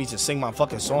freedom of speech and sing my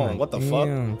fucking song. What the fuck?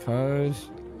 Damn, cuz.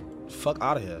 Fuck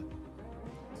out of here.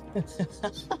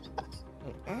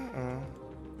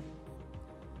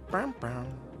 Bam, bam.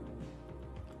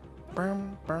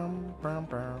 Bam, bam, bam,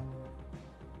 bam.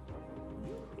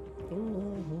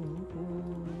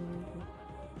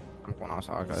 I'm going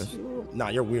outside, guys. Nah,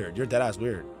 you're weird. You're dead ass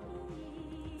weird.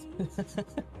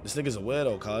 This nigga's a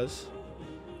weirdo, cuz.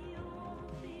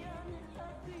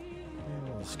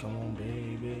 Yes, come on,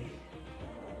 baby.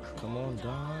 Come on,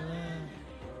 darling.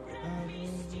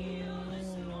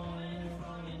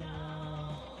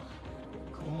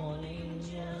 Come on,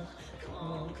 angel.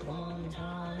 Come on,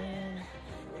 darling.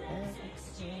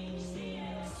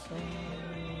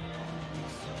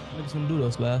 What niggas gonna do though,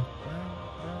 Spazz?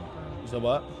 You said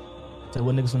what? So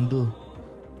what niggas gonna do?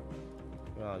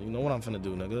 You know what I'm finna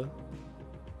do, nigga.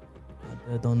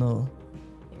 I don't know.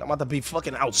 I'm about to be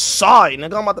fucking outside,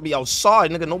 nigga. I'm about to be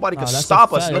outside, nigga. Nobody can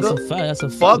stop us, nigga. That's a fact. That's a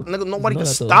Fuck, fact. nigga. Nobody can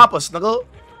That's a- stop us, nigga.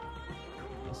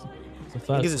 That's a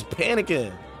fact. Niggas is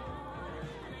panicking.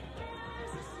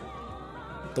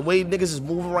 The way niggas is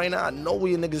moving right now, I know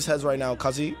where your niggas' heads right now,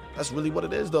 cuzzy. That's really what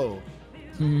it is, though.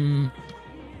 Hmm.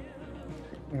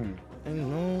 Ain't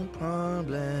no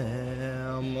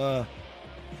problem.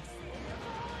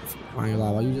 I ain't gonna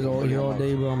lie, while you just over here all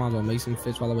day, bro, I might as well make some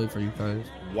fish while I wait for you, cuz.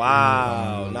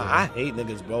 Wow. Nah, I hate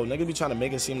niggas, bro. Niggas be trying to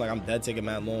make it seem like I'm dead taking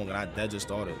mad long, and I dead just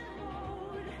started.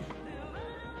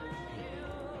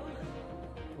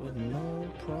 With no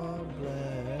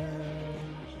problem.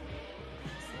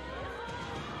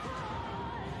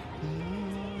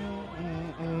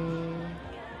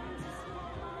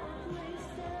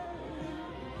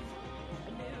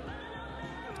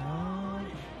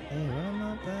 Ain't run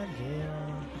up that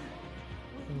hill.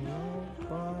 No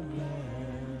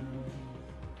problem.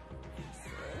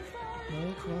 No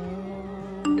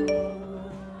problem.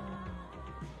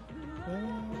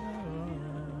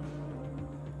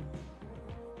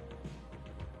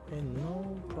 And no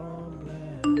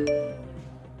problem.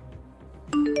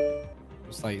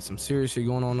 It's like some serious shit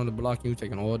going on the block. You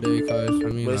taking all day, cuz. I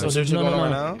mean, Wait, like, some serious shit going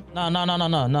on right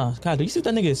now? No. God, do you see what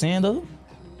that nigga is saying though?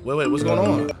 Wait, what's going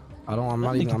on? I'm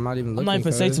not even looking. I'm not even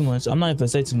gonna say too much. I'm not even gonna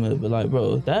say too much, but like,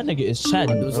 bro, that nigga is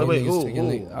chatting.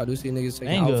 Who? I do see niggas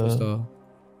taking outfits though.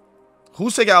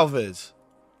 Who's taking outfits?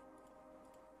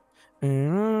 Why?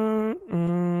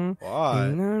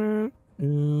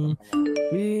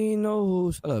 We know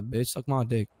who. Shut up, bitch. Suck my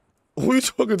dick. Who you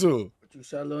talking to? What you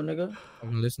said, little nigga?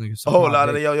 I'm listening. Oh,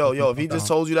 yo. If he just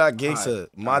told you that, gay said,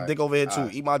 my dick over here too.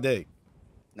 Eat my dick.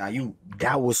 Now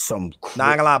that was some. Nah,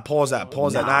 I ain't gonna lie. Pause that. Nah,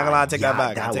 I ain't gonna lie. Take that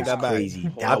back. I take that back.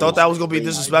 I thought that was gonna be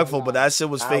disrespectful, but that shit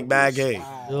was fake mad gay.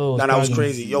 Nah, that was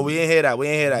crazy. Yo, we ain't hear that. Y'all. We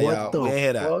ain't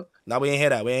hear that. Nah, we ain't hear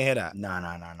that. Nah.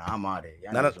 I'm out of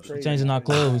here. We changing our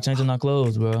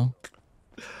clothes. Bro.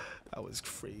 That was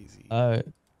crazy. All right.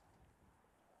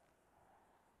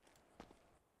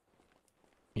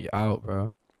 You out,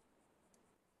 bro.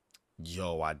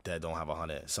 Yo, I dead don't have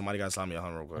 100. Somebody gotta slap me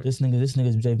 100 real quick. This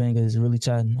nigga's J Banger is really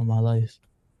chatting on my life.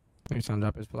 He's trying to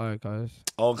drop his flag, cuz.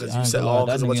 Oh, because you said,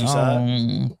 because of what you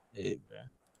said? Yeah,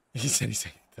 he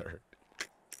said third.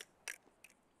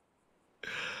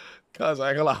 Cuz, I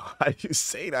ain't gonna lie. Why you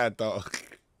say that, though?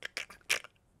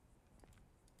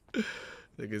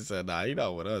 Nigga said, nah, he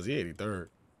not with us. He 83rd.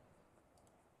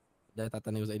 They thought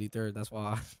that nigga was 83rd. That's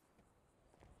why.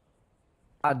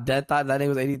 I dead thought that nigga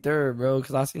was 83rd, bro,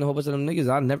 because I seen a whole bunch of them niggas.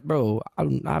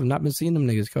 I've not been seeing them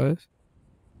niggas, cuz.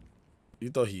 You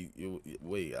thought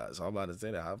wait, so I'm about to say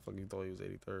that. How the fuck you thought he was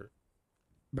 83rd?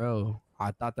 Bro,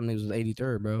 I thought them niggas was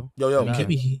 83rd, bro. Yo, he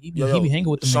be hanging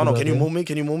with them. Shano, niggas, can you bro. move me?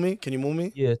 Can you move me? Can you move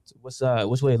me? Yeah. What's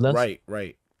which way? Left. Right.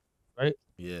 Right.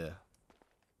 Yeah.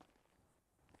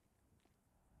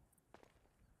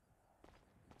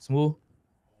 Smooth.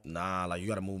 Nah, like you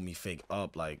gotta move me fake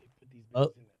up, like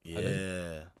up.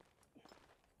 Yeah.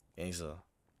 Ainsa.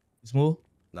 Smooth.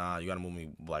 Nah, you gotta move me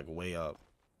like way up.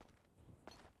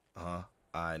 All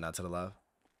right, not to the left.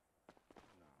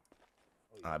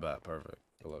 I bet. Perfect.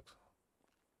 Good looks.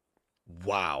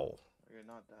 Wow.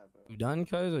 You done,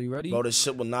 cuz? Are you ready? Bro, this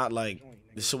shit will not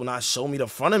show me the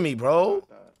front of me, bro.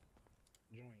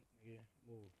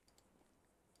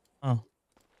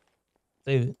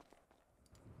 Save it.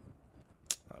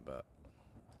 I bet.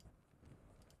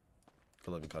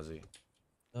 Good looking, cuzzy.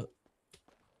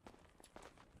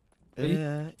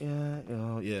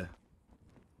 Yeah.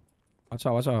 Watch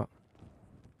out.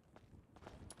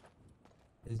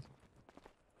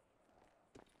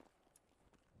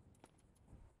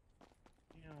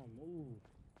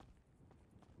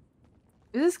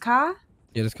 Is this car?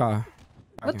 Yeah, this car.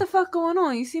 What the fuck going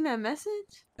on? You seen that message?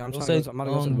 Yeah, I'm about to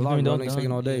go to the vlog, bro. Niggas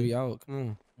taking all day. We out.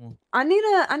 Come on. I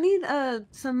need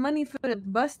some money for the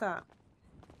bus stop.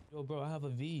 Yo, bro, I have a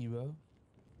V, bro.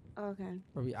 Okay.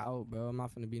 Bro, we out, bro. I'm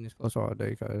not finna be in this close all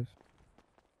day, cuz.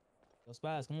 Yo,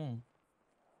 Spazz, come on.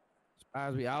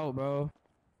 Spazz, we out, bro.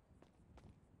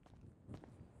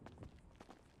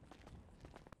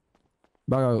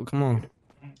 Bro, come on.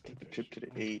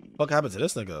 What happened to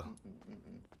this nigga?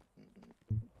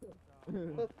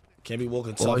 Can't be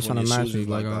walking tough Always when your tryna match shoes me, is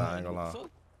like like, that. I ain't gonna lie.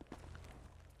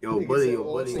 Yo, buddy.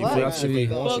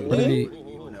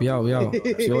 We out.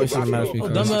 She always trying to match me.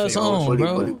 Dumbass on,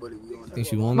 bro. Think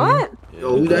she want me? What?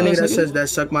 Yo, who that nigga that says that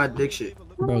suck my dick shit?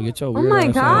 Bro, get your Oh my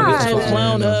god. Get your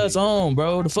clown ass on,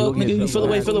 bro. The fuck, nigga? You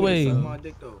feel away.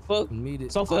 Fuck.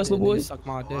 Soft ass little boy. Suck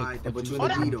my dick. But you in the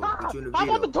veto. I'm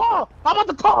about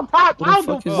to call. I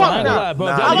don't give a fuck now.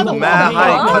 Nah, you mad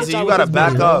hype, cuzzy. You gotta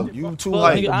back up. You too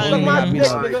hype.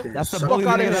 That's the bully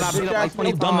nigga that I beat up like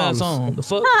 20 dumbass on. The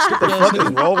fuck? What the fuck is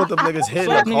wrong with them niggas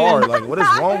hitting the car? Like, what is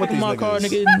wrong with these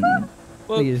niggas?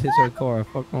 Niggas hit your car.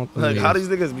 Fuck on. Like, how these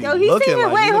niggas be Yo, he's looking saying,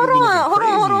 like? wait, These hold niggas be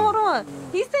looking on.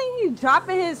 He's saying he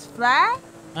dropping his flag?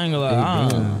 I ain't gonna lie. I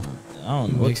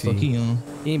don't know what the fuck he on.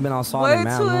 He ain't been outside Where in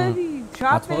to man. he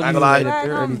dropping I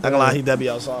ain't gonna lie, he Debbie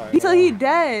outside. So he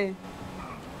dead.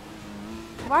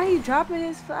 Why he dropping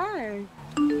his flag?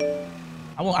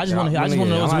 I just want to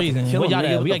know what's the reason. Where y'all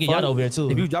at? We gotta get y'all over here too.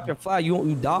 If you drop your flag,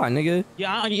 you die, nigga.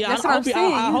 Yeah. That's what I'm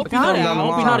saying. I hope you know that. I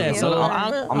hope you know that. So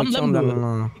I'm letting them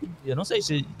do it. Yeah, don't say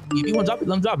shit. If you want to drop it,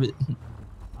 let him drop it.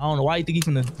 I don't know why you think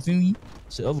he finna see me.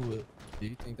 Shit over with. Do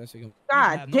you think that shit gonna...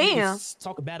 God damn.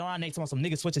 Talk bad on our next on some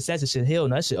niggas switching sets and shit. Hell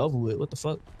no, that shit over with. What the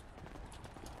fuck?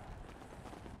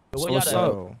 So what's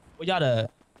up? Where y'all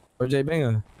at? Where J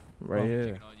Banger? Right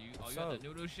here. You got the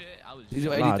noodle shit? I was These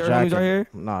are Nah, 83rd homies right here?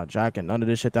 Nah, jacking. None of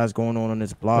this shit that's going on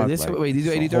this block. Wait, these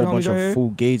are 83rd a whole homies bunch right of here?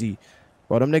 fugazi.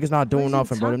 Bro, them niggas not doing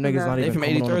nothing, bro. Them niggas not They even from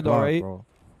coming on the 83rd though, block, right? bro.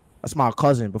 That's my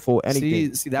cousin before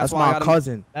anything. See, that's why I my gotta-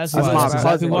 cousin. That's my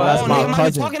cousin. Bro. That's my I'm not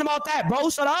cousin. talking about that, bro.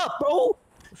 Shut up, bro.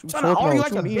 I'm trying to talking argue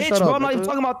about? like a What you mean, bitch, shut bro. up, I'm not even nigga?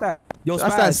 talking about that. Yo,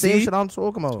 That's Spazz, that same see? shit I'm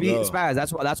talking about. Spazz,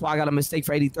 that's why I got a mistake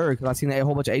for 83rd, because I seen a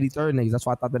whole bunch of 83rd niggas. That's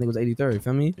why I thought that nigga was 83rd. You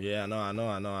feel me? Yeah, I know.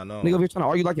 Nigga, if you're trying to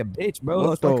argue like a bitch, bro. What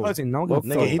That's my though? cousin. No, What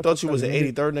Nigga, he thought you was an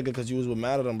 83rd nigga because you was with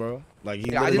mad at him, bro. Like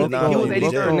he Yeah, I literally didn't not think he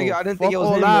was know 83rd, nigga. I didn't think it was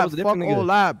him. It was a different Fuck all nigga.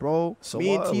 that, bro. So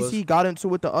Me and what? TC got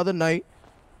into it the other night.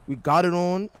 We got it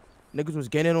on. Niggas was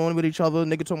getting on with each other.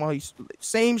 Nigga talking about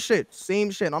same shit.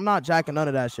 I'm not jacking none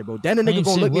of that shit, bro. Then the nigga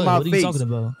gonna look me in my What are you face. talking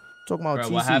about? Talking about Bro,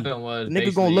 TC. what happened was The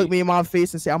nigga gonna look me in my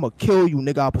face and say, "I'ma kill you,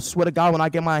 nigga. I swear to God, when I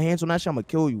get my hands on that shit, I'ma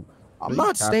kill you." I'm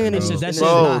not staying in That this. shit- that shit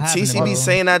Bro, not happening, TC be bro.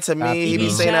 saying that to me. He be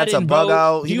saying that to chatting, Bug bro.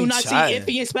 Out. Do He you be not chatting.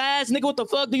 see Iffy and Spazz? Nigga, what the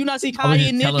fuck? Do you not see I was Kai just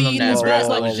and telling Nippy him and that, Spazz? bro. I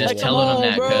Like, was just come telling him on,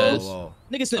 that, bro. cuz.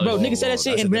 Nigga said, bro, nigga said that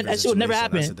shit, and that shit would never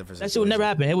happen. That shit would never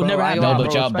happen. It would never happen. No,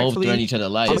 but bro. y'all both threaten each other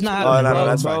life. It's not Oh, happening, no, bro.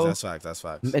 that's facts. That's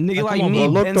facts. A nigga Like, like come on, me,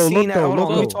 bro. been Look seen though, that. Hold look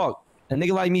on, let me though. talk. A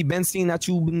nigga like me, been seen that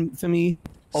you been for me.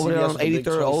 Over there on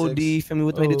 83rd OD, feel me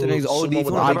with the 83rd niggas OD. If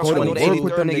you I wanna go to go to work 83rd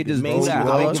with them nigga, just niggas, do that.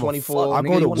 bro. I don't give a fuck. I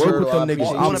go to work with them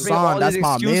niggas. I'm signed. That's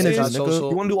my manager, nigga.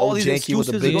 You wanna do all these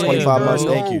excuses? Big 25 months,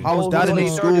 thank you. How's that an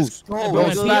excuse? Bro,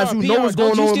 Spazz, you know what's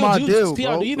going on with my deal,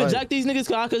 bro. Do you even jack these niggas?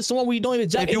 Cause I could swear we don't even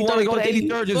jack. If you wanna go to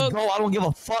 83rd, just go. I don't give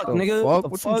a fuck, nigga. What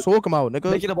you talking about,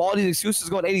 nigga? Making up all these excuses,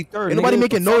 go to 83rd. Ain't nobody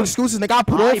making no excuses, nigga. I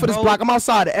put on for this block. I'm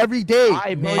outside every day.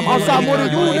 I'm outside more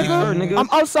than you, nigga. I'm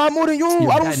outside more than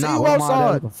you. I don't see you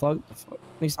outside. Fuck.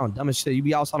 You sound dumb as shit. You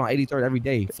be outside on 83rd every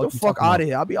day. Get the fuck out of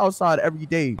here. I'll be outside every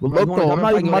day. But look though, I'm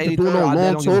not even about to do no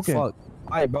long talking.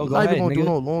 Alright, bro, go I'm not ahead, even gonna do nigga.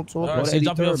 no long talking. Alright, so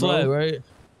drop your flag, right?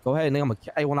 Go ahead, nigga.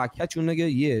 Hey, when I catch you, nigga,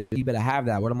 yeah, you better have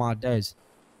that. What am I dead?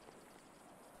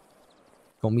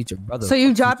 Go meet your brother. So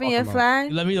you dropping your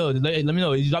flag? Let me know. Let me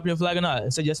know. You dropping your flag or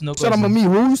not? Say yes or no. Said I'm with me,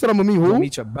 who? You said I'm with me, who?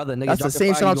 Meet your brother, nigga. That's the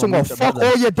same shit I'm talking about. Fuck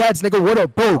all your dads, nigga. What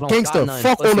up, bro? Gangster.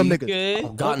 Fuck all them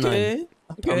niggas. Got none.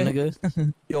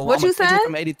 Nigga. Yo, What you said?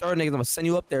 From 83rd, niggas. I'm gonna send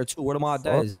you up there too. Where am I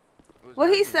dead? What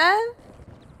he said?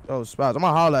 Yo, Spazz, I'm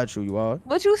gonna holler at you, you are.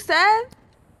 What you said? I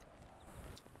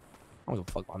don't give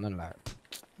a fuck about none of that.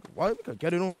 What? We could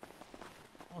get it on. I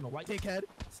don't know why. Dickhead.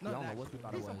 I don't know what you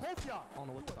thought it was. I don't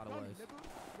know what you thought it was.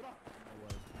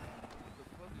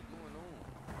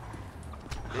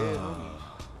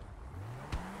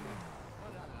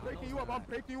 Breaking you up, I'm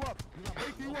breaking you up.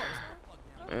 Breaking you up.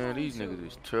 Man, these niggas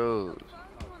is trolls.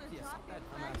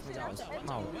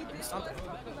 No, stop that.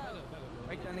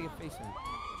 Break that nigga face in.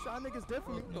 Shot niggas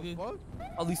different. What the fuck?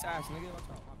 At least ass, nigga.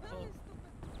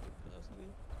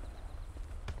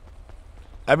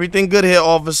 Everything good here,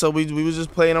 officer. We was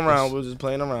just playing around. We was just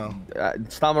playing around.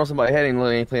 Stomping on somebody's head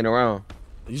ain't playing around.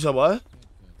 You said what?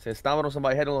 Said stomping on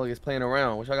somebody's head ain't like it's playing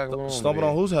around. What y'all got going on? Stomping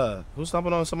on whose head? Who's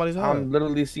stomping on somebody's head? I'm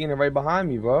literally seeing it right behind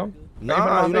me, bro.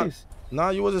 Nah,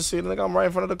 you wasn't seeing it. Nigga, I'm right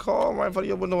in front of the car. I'm right in front of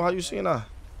your window. How you seeing that?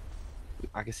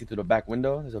 I can see through the back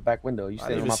window. There's a back window. You I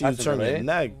staying didn't on even my see you turn passenger, your right?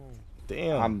 neck.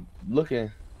 Damn. I'm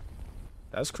looking.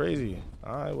 That's crazy.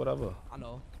 All right, whatever. I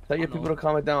know. Tell your people to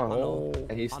calm it down. Oh.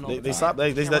 And he's They stop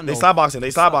boxing.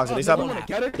 Yo,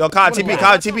 Kai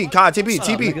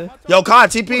TP. Yo, Kai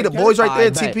TP. The boys right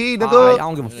there, TP, nigga. I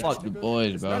don't give a fuck. The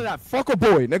boys, None of bro. that. Fuck a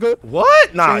boy, nigga.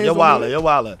 What? Nah, Hands you're on me.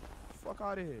 wildin'. Fuck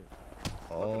out of here.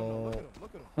 Oh.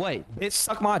 Wait, bitch,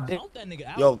 suck my dick.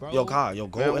 Yo, Kai, yo,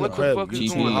 go in the crib. Fuck is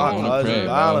You going on in the crib,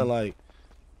 wildin', bro? like.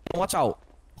 Watch out.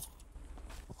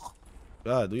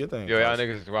 God, do your thing. Yo, y'all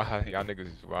niggas is wild. Y'all niggas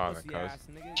is wild, cuz. Alright,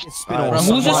 Bro,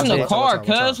 who's this in the watch car, out.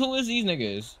 cuz? Who is these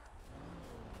niggas?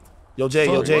 Yo, Jay,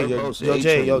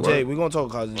 we gonna talk,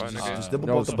 cuz. Just dip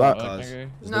about the block, cuz.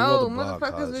 No,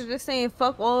 motherfuckers was just saying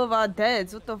fuck all of our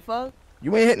deads. What the fuck?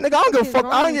 You ain't hit, nigga. I don't give a fuck.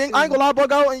 I ain't gonna lie,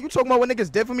 bug out. And you talking about what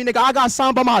niggas did for me, nigga. I got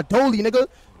signed by my dolly, nigga.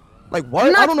 Like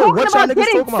what? I don't know what y'all niggas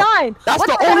talking about. That's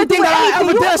the only thing that I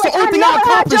ever did. That's the only thing I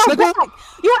accomplished, nigga.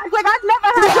 You act like I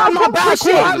never had Who had my back?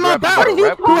 Who had my back? What are you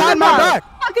Who had my back?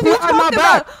 Who had my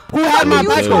back? Who had my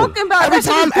back? Every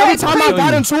time I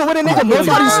got into it with a nigga,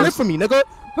 nobody slipped for me, nigga.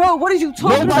 Bro, what are you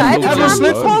talking about? Nobody Every ever time you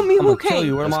slipped told me me. who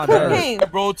came. Who came?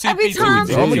 Bro, Every time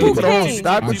who came.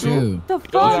 Stop with you. The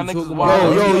fuck? Yo,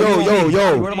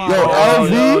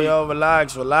 LV. Yo,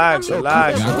 relax. You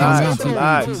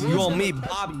on me,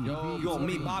 Bobby. You on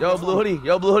me, Bobby. Yo,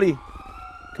 blue hoodie.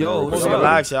 Yo,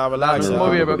 relax, y'all. Come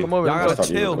over here, bro. Come over. Y'all gotta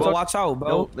chill, bro. Watch out, bro.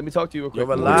 Yo, let me talk to you real quick. Yo,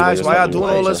 relax. Why y'all doing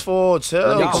all this for? Chill.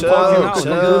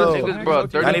 Niggas, bro.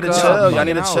 Y'all need to chill.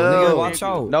 Nigga, watch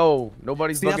out. No,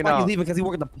 nobody's See, that's bugging why you out. leaving because he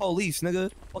work at the police, nigga.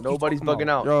 Nobody's bugging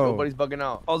out. Nobody's bugging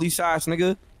out. Police ass,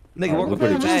 nigga. Nigga, work with the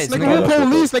Police, feds, nigga. Who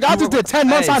police? Nigga, I just did 10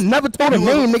 months. I never told a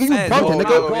name, nigga. You bumping,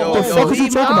 nigga. The fuck is you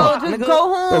talking about? Just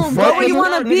go home. Go where you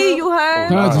wanna be, you heard?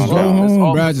 Just go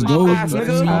home, bro. Just go.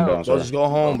 Just go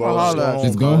home, bro.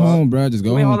 Just go home, bro. Just go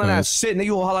You ain't home. hollering at shit, nigga.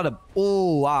 You gonna holler at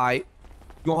ooh, alright.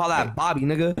 You gonna holler at Bobby,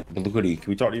 nigga. Blue hoodie, can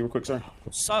we talk to you real quick, sir?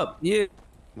 What's up? Yeah.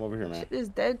 Come over here, man. Shit is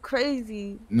dead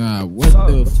crazy. Nah, what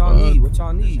the What y'all need? What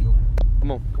y'all need?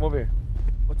 Come on, come over here.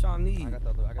 What y'all need?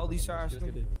 Police ass,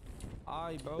 nigga.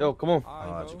 Alright, bro. Yo, come on.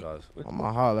 Alright, you guys. I'm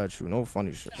gonna holler at you. No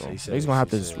funny shit, bro. He's gonna have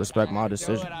to respect my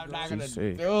decision. I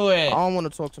don't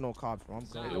want to talk to no cops, bro. I'm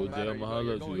good. Yo, Jay, I'ma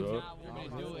holler at you, yo.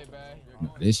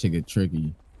 This shit get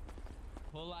tricky.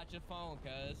 Pull out your phone,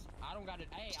 cuz. I don't gotta.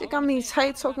 Shit got me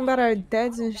tight talking about our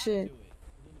deads and shit.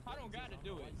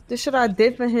 The shit I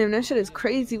did for him, that shit is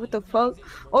crazy. What the fuck?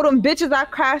 All them bitches I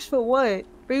crashed for what?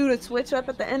 For you to switch up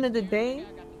at the end of the day?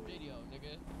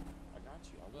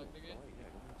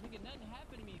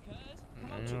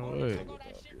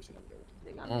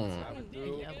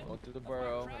 Go to the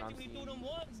borough, and I'm seeing.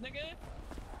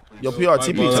 Yo, PR,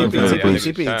 TP. The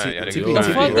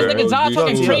fuck, this nigga Zod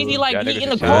talking crazy like he in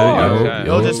the car.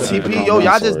 Yo, just TP. Yo,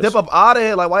 y'all just dip up out of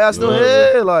here. Like, why y'all still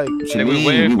here? Like, Nigga, we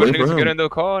waiting for niggas to get in the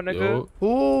car, nigga.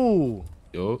 who?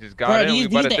 Yo, just got in. We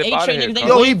about to dip out of here.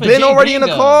 Yo, he been already in the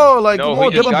car. Like, come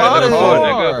on, dip up out of here.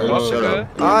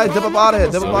 All right, dip up out of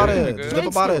here. Dip up out of here. Just dip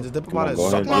up out of here. Just dip up out of here.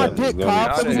 Suck my dick,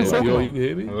 Cobb. Yo, you can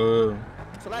hear me?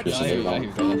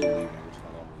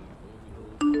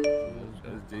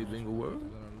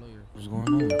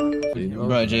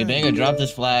 Bro, J Banger dropped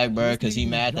his flag, bro, because he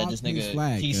mad that this nigga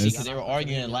TC, because they were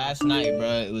arguing last night, bro.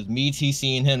 It was me,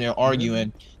 TC, and him. They were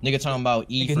arguing. Nigga talking about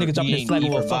E for nigga dropping his flag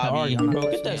over for fucking Bobby. arguing, bro.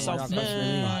 Get that soft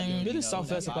man. Get this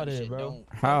soft ass out of here, bro.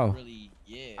 How?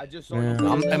 I just saw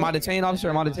am I detained, officer?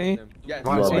 Am I detained? Yes.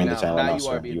 You are being detained right now,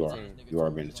 sir. You are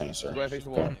being detained, sir. Go ahead, face the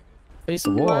wall. Face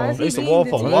the wall. Face the wall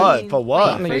for what? For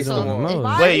what? Wait.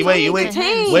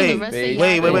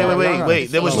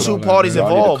 There was two parties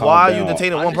involved. Why are you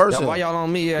detaining one person? Why y'all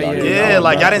on me? Yeah,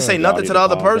 like y'all didn't say nothing to the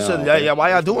other person. Yeah,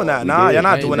 why y'all doing that? Nah, y'all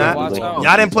not doing that.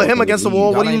 Y'all didn't put him against the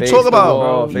wall. What are you talking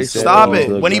about? Stop it.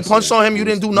 When he punched on him, you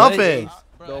didn't do nothing.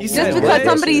 Just because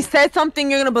somebody said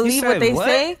something, you're gonna believe what they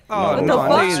say? What the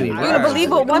fuck? You're gonna believe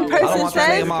what one person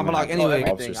says?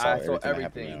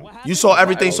 You saw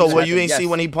everything, so what you ain't see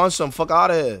when he punched him? Fuck out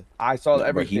of here. I saw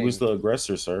everything. He was the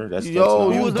aggressor, sir.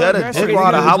 Yo, you dead a dick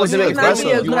rider. How was he aggressive?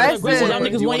 Y'all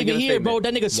niggas weren't even here, bro.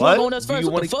 That nigga swung on us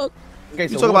first. What the fuck? You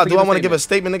talk about, do I want to give a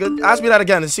statement, nigga? Ask me that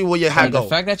again and see where your hat go. The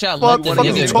fact that y'all fuck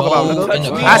is you talk about,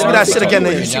 nigga? Ask me that shit again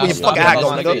and you see where your fucking hat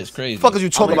go, nigga. Fuck is you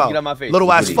talk about?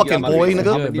 Little ass fucking boy,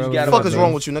 nigga. Fuck is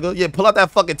wrong with you, nigga? Yeah, pull out that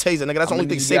fucking taser, nigga. That's the only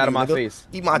thing saving you, nigga.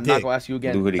 Eat my dick.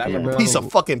 Piece of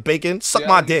fucking bacon. Suck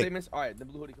my dick.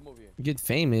 Get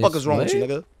famous. Fuck is wrong with you,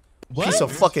 nigga? Piece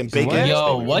of fucking bacon.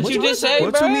 Yo, what you just say,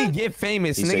 What you mean get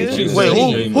famous, nigga?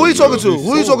 Wait, who you talking to?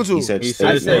 Who you talking to? He said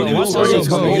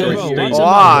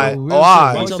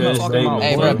alright.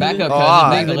 Hey, bro, back up, cuz.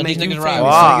 Let these niggas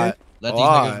ride. Let these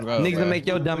niggas roll. Niggas make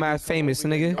your dumb ass famous,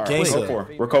 nigga.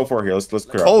 We're code 4 here. Let's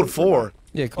clear Code 4?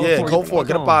 Yeah, code 4.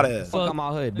 Get up out of here. Fuck out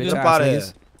my hood, bitch. Get up out of here.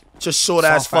 Just short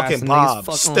ass fucking Bob.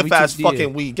 Stiff ass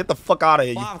fucking weed. Get the fuck out of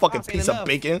here, you fucking piece of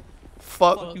bacon.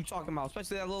 Fuck you talking about,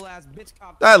 especially that little ass bitch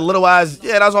cop. That little ass,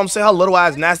 yeah, that's what I'm saying. Her little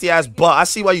ass, nasty ass butt. I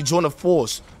see why you joined the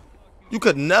force. You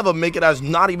could never make it as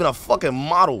not even a fucking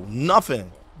model.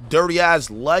 Nothing. Dirty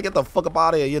ass leg. Get the fuck up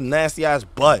out of here. You nasty ass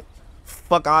butt.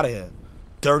 Fuck out of here.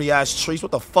 Dirty ass trees.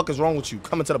 What the fuck is wrong with you?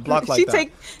 Coming to the block like that.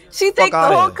 She take the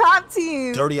whole cop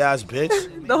team. Dirty ass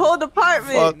bitch. The whole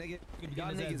department. Fuck.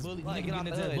 Y'all niggas want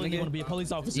to be a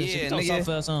police officer. Yeah,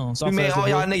 nigga. We made all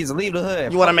y'all niggas leave the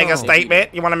hood. You want to make a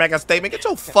statement? You want to make a statement? Get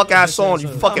your fuck ass on, you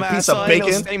fucking piece of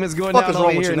bacon. Fuck is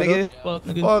wrong with you, nigga?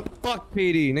 Fuck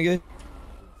PD, nigga.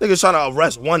 Niggas trying to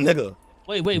arrest one nigga.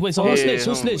 Wait. So who snitched?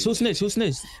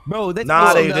 Bro, they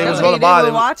was rolling by.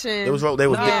 Watching. They was.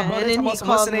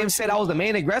 What's the name said I was the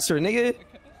main aggressor, nigga.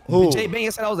 Who? Jay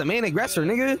Banger said I was the main aggressor,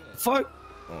 nigga. Fuck.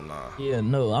 Oh nah. Yeah,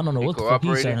 no, I don't know what the fuck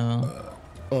he said.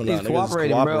 Oh, nah, he's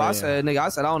cooperating, bro. I said, I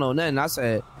don't know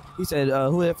nothing. He said,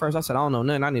 who hit first? I said, I don't know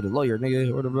nothing. I need a lawyer, nigga.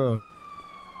 Where the bro?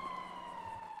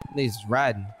 Niggas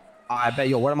riding. I bet,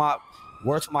 yo, word to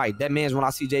my dead man's when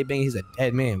I see Jay Bang, he's a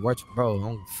dead man. Word to, bro, I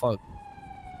don't give a fuck.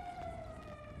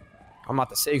 I'm not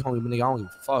the sick homie, but nigga, I don't give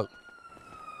a fuck.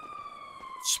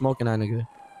 Smoking that nigga.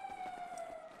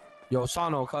 Yo,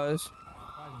 Sano, cuz.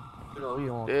 You know, we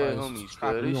on,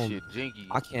 This shit jinky.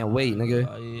 I can't wait,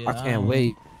 nigga. I can't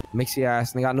wait. Mixy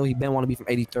ass nigga. I know he been want to be from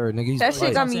 83rd, nigga. That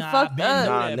shit got me fucked up.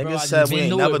 Nah, niggas said we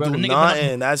ain't never do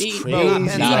nothing. That's crazy. Like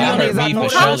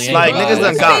niggas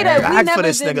done got back for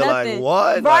this nigga. Like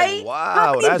what? Right? Like, wow,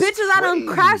 how many that's bitches I done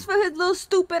crashed for his little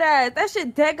stupid ass? That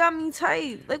shit dead got me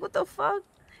tight. Like what the fuck?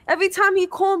 Every time he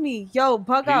call me, yo,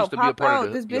 bug out, pop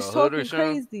out. This bitch talking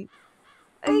crazy.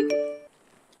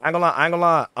 I ain't gonna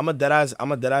lie. I'm a dead ass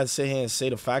sit here and say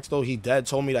the facts though. He dead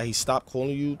told me that he stopped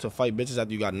calling you to fight bitches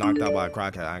after you got knocked out by a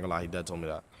crackhead. I ain't gonna lie, he dead told me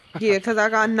that. Yeah, cause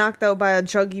I got knocked out by a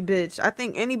druggy bitch. I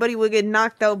think anybody would get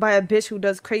knocked out by a bitch who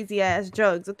does crazy ass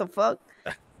drugs. What the fuck?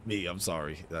 Me, I'm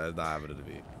sorry. That's not happening to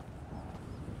me.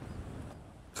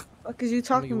 What is you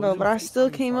talking about? But I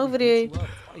still came over there.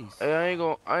 Hey, I ain't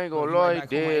gonna lie,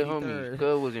 dead homie.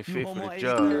 Cuz wasn't fit for the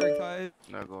job.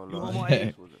 Not gonna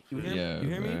lie. You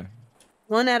hear me?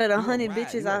 1 out of 100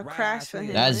 bitches I crashed for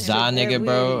him. That Za nigga,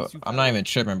 bro. I'm not even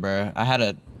tripping, bro. I had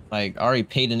a already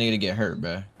paid the nigga to get hurt,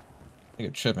 bro.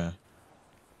 Nigga tripping.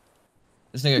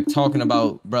 This nigga talking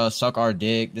about, bro, suck our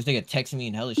dick. This nigga texting me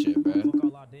and hella shit, bro.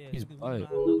 He's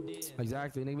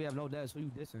exactly, nigga. We have no debts. Who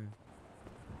you dissing?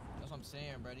 That's what I'm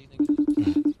saying, bro. These niggas is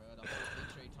cats, bro. The whole big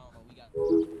trade talking about we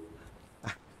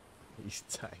got. He's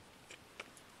tight.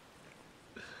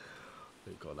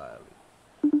 They call that.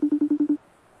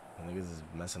 Niggas is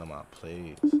messing up my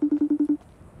plays.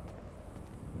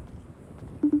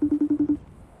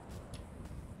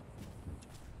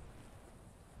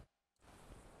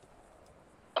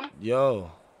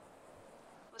 Yo.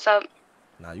 What's up?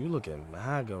 Nah, you looking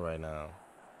mad good right now.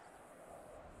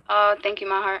 Oh, thank you,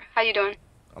 my heart. How you doing?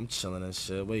 I'm chilling and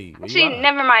shit. Wait, where Actually, you at?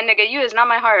 never mind, nigga. You is not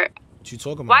my heart. What you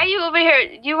talking about? Why you over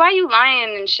here? Why you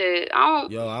lying and shit? I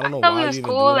don't know thought why we you was even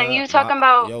cool doing and that. you talking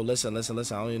about. Yo, listen. I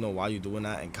don't even know why you doing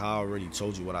that. And Kyle already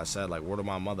told you what I said. Like, word of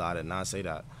my mother, I did not say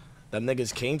that. Them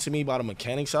niggas came to me by the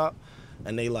mechanic shop,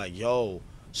 and they like, yo,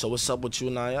 so what's up with you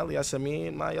and Nayeli? I said, me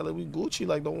and Nayeli, we Gucci.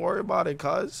 Like, don't worry about it,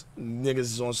 cuz. Niggas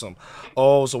is on some,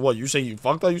 oh, so what? You say you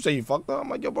fucked her? You say you fucked her? I'm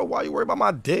like, yo, bro, why you worry about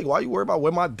my dick? Why you worry about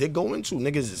where my dick go into?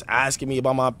 Niggas is asking me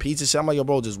about my pizza shit. I'm like, yo,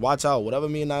 bro, just watch out. Whatever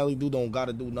me and Nayeli do, don't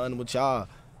gotta do nothing with y'all.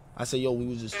 I said, yo, we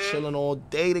was just chilling all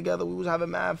day together. We was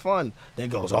having mad fun. Then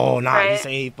goes, oh, nah, he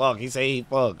say he fuck. He say he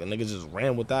fuck. And niggas just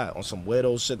ran with that on some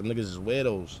weirdo shit. The niggas is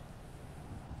weirdos.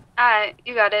 Alright,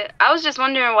 you got it. I was just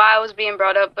wondering why I was being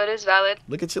brought up, but it's valid.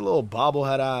 Look at your little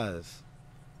bobblehead eyes.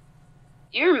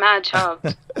 You're mad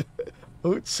chopped.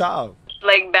 Who chopped?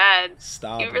 Like bad.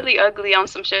 Stop You're it. really ugly on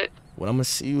some shit. When I'm gonna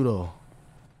see you, though?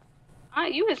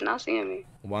 You is not seeing me.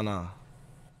 Why not?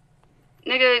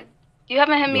 Nigga, you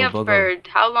haven't hit me up for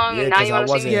how long, Yeah, and now you want to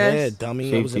see wasn't me? here,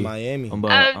 dummy. I was in Miami. Shut the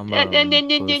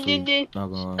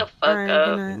fuck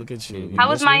up. Look at you. How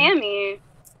was Miami?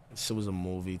 Shit was a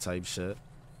movie type shit.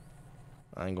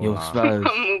 I ain't Yo, gonna lie. Spazz.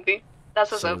 A movie.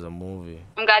 That's what's Shit up. was a movie.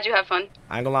 I'm glad you had fun.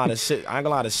 I ain't gonna lie, the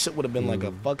shit would have been like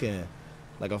a fucking,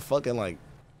 I ain't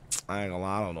gonna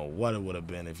lie, I don't know what it would have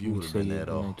been if you would have been there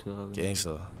though.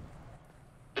 Gangsta.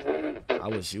 I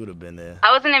wish you would have been there.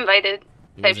 I wasn't invited.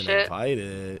 You Type wasn't shit.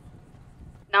 invited.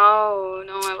 No,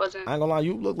 I wasn't. I ain't gonna lie,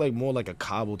 you look like more like a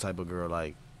Cabo type of girl.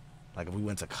 Like if we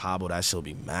went to Cabo, that shit'll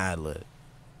be mad lit.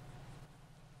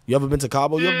 You ever been to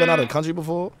Cabo? You ever been out of the country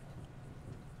before?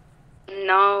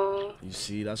 No. You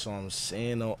see, that's what I'm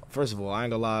saying though. First of all, I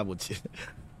ain't gonna lie, with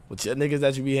your niggas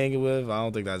that you be hanging with, I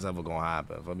don't think that's ever gonna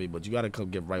happen for me. But you gotta come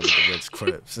get right with the rich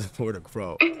Crips for the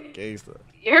crow. Gangsta.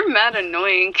 You're mad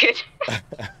annoying, kid.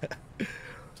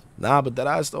 Nah, but that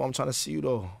ass though, I'm trying to see you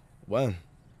though. When?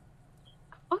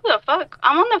 What the fuck?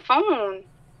 I'm on the phone.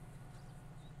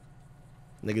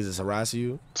 Niggas is harassing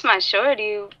you? It's my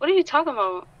shorty. What are you talking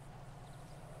about?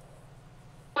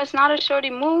 It's not a shorty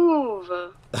move.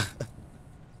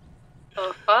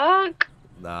 The fuck?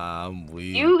 Nah, I'm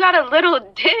weak. You got a little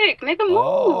dick, nigga. Move.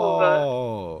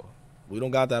 Oh, we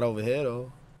don't got that over here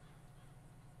though.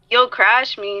 You'll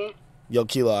crash me. Yo,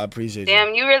 Kilo, I appreciate you.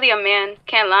 Damn, you really a man.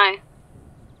 Can't lie.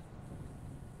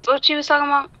 What you was talking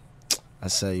about? I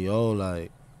said, yo,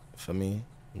 like, for me,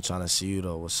 I'm trying to see you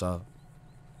though. What's up?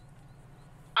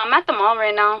 I'm at the mall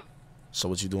right now. So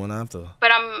what you doing after?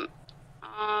 But I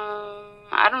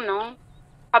don't know.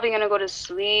 Probably gonna go to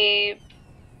sleep.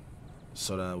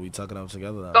 So then we tucking up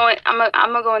together then. I'm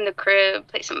gonna go in the crib,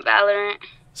 play some Valorant.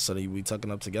 So then we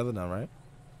tucking up together then, right?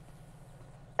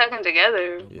 Tucking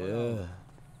together. Yeah.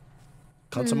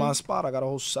 Come to my spot. I got a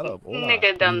whole setup. Hola.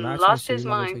 Nigga done lost his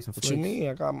mind. What you mean?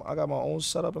 I got my own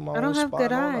setup in my I own don't have spot.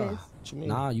 good Hola. eyes. What you mean?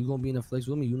 Nah, you gonna be in the flicks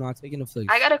with me. You not taking the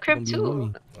flicks. I got a crib You gonna be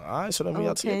with too. me. All right, so then we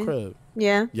out to your Okay. crib.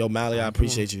 Yeah. Yo, Mally, I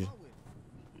appreciate you.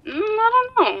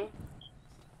 I don't know.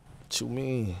 What you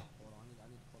mean?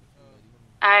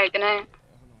 Alright, good night.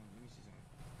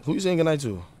 Who you saying goodnight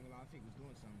to?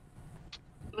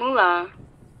 Moolah.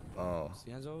 Oh,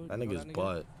 that nigga's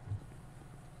butt.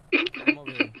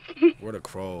 Where the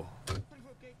crow?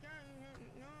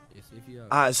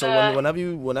 Alright, so whenever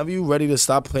you ready to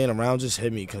stop playing around, just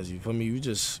hit me, cause you feel me. You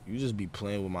just be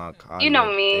playing with my. You know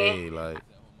all me. day, like.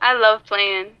 I love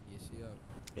playing.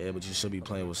 Yeah, but you should be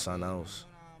playing with something else.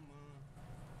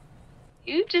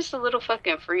 You just a little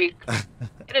fucking freak.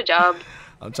 Get a job.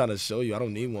 I'm trying to show you. I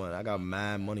don't need one. I got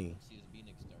mad money.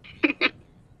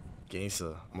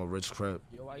 Gangsta. I'm a rich crip.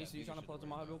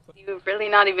 You're really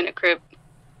not even a crip.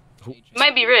 You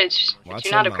might be rich, but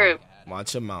you're not a crip.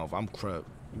 Watch your mouth. I'm crip.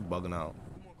 You bugging out.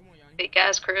 Fake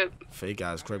ass crip. Fake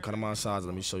ass crip. Cut my size.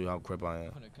 Let me show you how crip I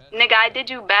am. Nigga, I did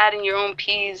you bad in your own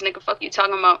peas. Nigga, fuck you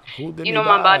talking about. Who did you me know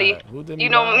my bad? body. Who did me You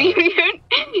know bad? me. Who did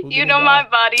You me know bad? my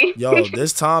body. Yo,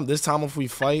 this time if we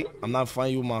fight, I'm not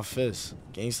fighting you with my fist.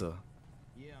 Gangsta.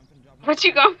 What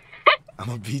you gon' I'm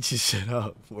gonna beat your shit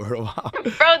up for a while.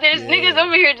 Bro, there's niggas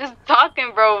over here just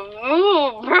talking, bro.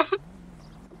 Move, bro.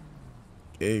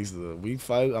 Gangsta. We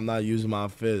fight, I'm not using my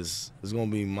fist. It's gonna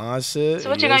be my shit. So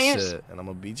what and you your gonna use? shit, and I'm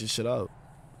gonna beat your shit up.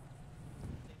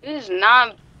 You is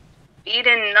not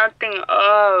beating nothing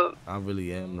up. I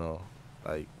really am though.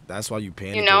 Like that's why you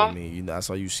panicking You know? with me. That's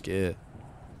why you scared.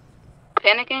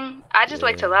 panicking? I just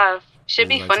like to laugh. Should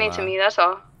be funny to me, that's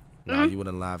all. Nah, you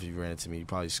wouldn't laugh if you ran into me. You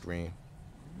probably scream.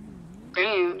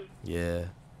 Scream? Yeah.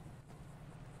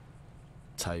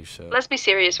 Type shit. Let's be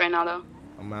serious right now, though.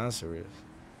 I'm not serious.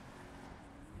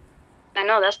 I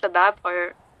know, that's the bad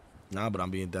part. Nah, but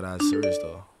I'm being dead ass serious,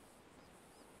 though.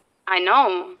 I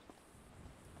know.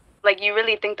 Like, you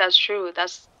really think that's true.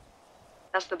 That's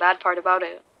the bad part about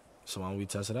it. So why don't we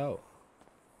test it out?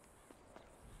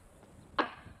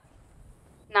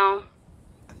 No.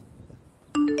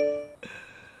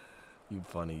 You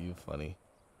funny.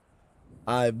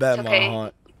 I bet okay. my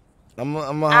heart. I'm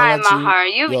my heart.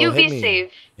 You be me.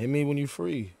 safe. Hit me when you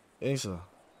free. Asa.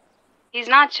 He's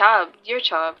not Chubb. You're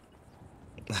Chubb.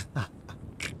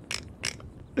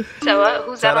 So what?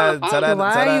 Who's that on the phone?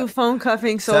 Why are you phone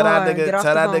cuffing so hard? Get off the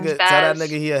phone. Tell that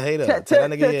nigga he a hater. Tell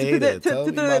that nigga he a hater. Tell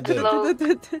him my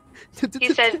dick.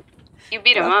 He said you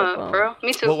beat him up, bro.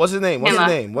 Me too. What's his name?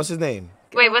 What's his name?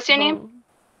 Wait, what's your name?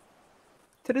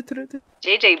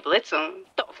 JJ Blitzum.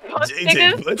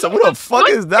 JJ Blitzum? What the fuck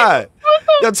is that?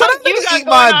 Yo, tell that nigga eat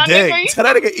my dick. Tell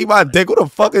that nigga eat my dick. What the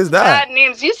fuck is that? Bad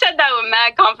names. You said that with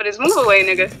mad confidence. Move away,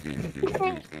 nigga.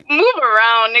 Move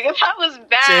around, nigga. That was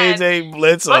bad. JJ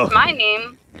Blitzum. What's my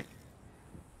name?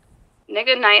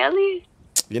 Nigga, Nayeli?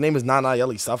 Your name is not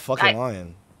Nayeli. Stop fucking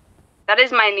lying. That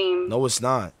is my name. No, it's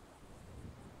not.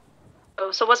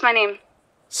 Oh, so what's my name?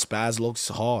 Spazz looks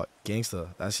hard. Gangster.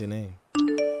 That's your name.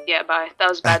 Yeah, bye. That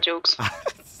was bad jokes.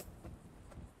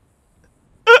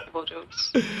 Terrible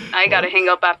jokes. I gotta hang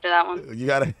up after that one. You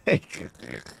gotta hang.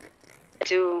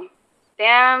 Dude.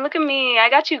 Damn, look at me. I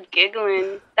got you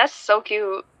giggling. That's so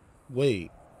cute.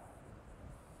 Wait.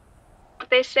 What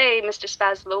they say, Mr.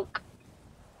 Spazz Loke.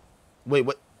 Wait,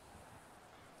 what?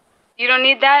 You don't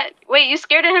need that? Wait, you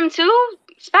scared of him too?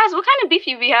 Spazz, what kind of beef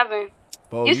you be having?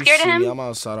 Bro, you scared of him? I'm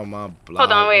outside on my block.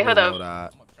 Hold on, wait, hold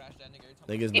up.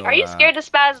 Niggas know Are you scared of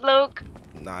Spazz Loke?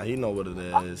 Nah, he know what it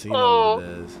is. He know what it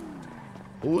is.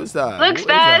 Who is that? Look,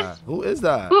 Spazz. Who is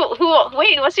that? Who?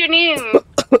 Wait, what's your name?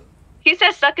 He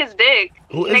said suck his dick.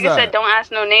 Who is Nigga that? said don't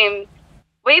ask no name.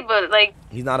 Wait, but like.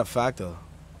 He's not a factor.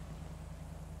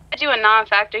 He said you a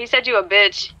non-factor. He said you a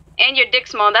bitch. And your dick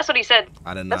small. That's what he said.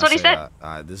 I did not That's what he say said. That.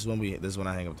 Alright, this is when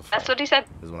I hang up the phone. That's what he said.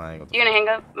 This is when I hang up the phone. You gonna hang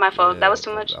up? My fault. Yeah, that was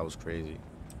too much. That was crazy.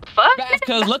 Fuck?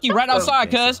 Cuz Lucky right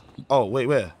outside, cuz. Oh, wait,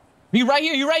 where? He right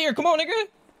here. You right here. Come on, nigga.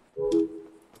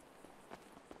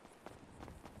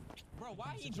 Bro,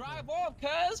 why he drive off,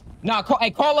 cuz? Nah,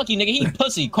 call Lucky, nigga. He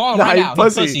pussy. Call him right now.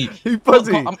 He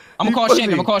pussy. I'm gonna call Chevy. I'm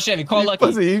gonna call Chevy. Call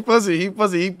Lucky. He pussy.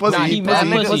 Nah, he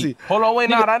mad pussy. Hold on, wait,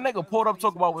 nah, that nigga pulled up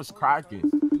talking about what's cracking.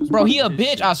 Bro, he a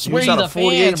bitch. I swear he's a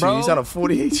fan, bro. He's on a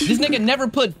 48. This nigga never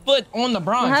put foot on the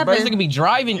Bronx, bro. This nigga be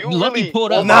driving. Lucky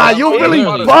pulled up. Nah, you really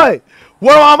what?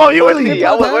 What am I? You really?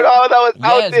 I was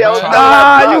out there.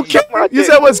 Nah, you can't. You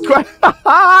said what's crack? Talk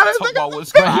about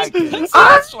what's cracking.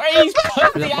 I swear he's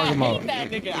pussy. I hate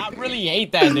that nigga. I really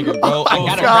hate that nigga, bro. I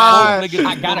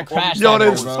gotta crash. Yo,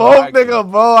 this folk nigga,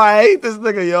 bro. I hate this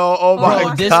nigga, yo. Oh my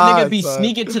god. This nigga be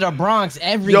sneaking to the Bronx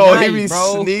every night, bro. Yo, he be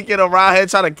sneaking around here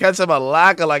trying to catch him a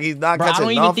lacker like he's not catching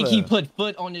nothing. I don't even think he put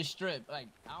foot on this strip. Like,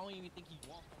 I don't even think he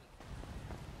walked on it.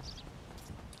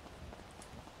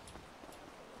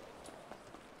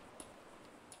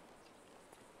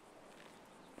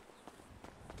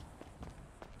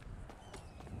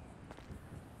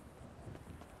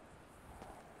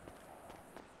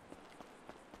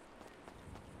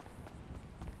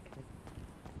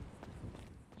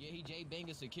 Yeah, he J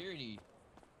Banga security.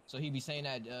 So he be saying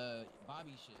that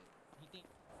Bobby shit. He think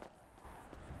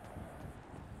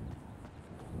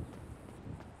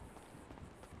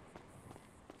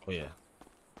Oh yeah,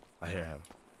 I hear him.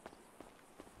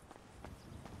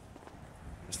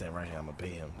 I'm staying right here. I'm gonna pay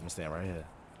him. I'm staying right here.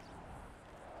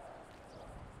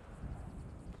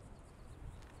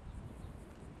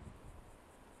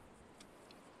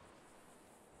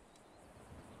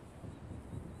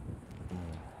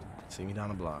 See me down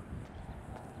the block.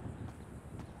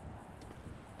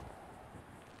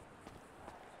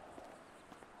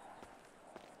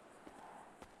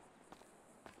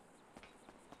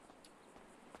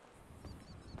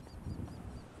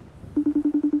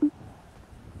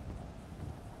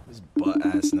 This butt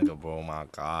ass nigga, bro. Oh my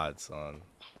god, son.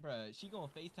 Bruh, she gonna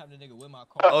FaceTime the nigga with my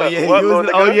car. Oh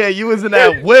yeah, you was in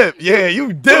that whip. Yeah,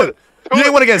 you did. You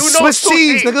ain't want to get Swiss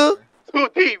cheese, nigga. Too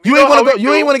deep. You ain't want to go.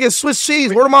 You ain't want to get Swiss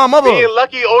cheese. Where to my mother? Me and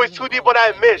Lucky always too deep on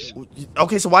that mish.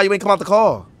 Okay, so why you ain't come out the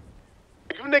car?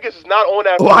 You niggas is not on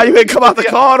that. Why you ain't come out the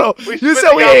car though? You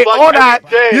said we ain't on that.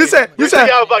 You said.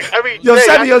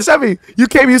 Yo, Sevy. You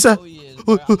came. You said.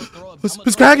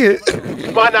 Who's cracking?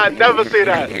 Why not never say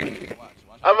that?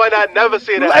 I might not never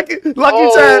say that.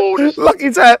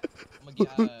 Lucky tap.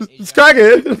 It's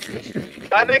cracking.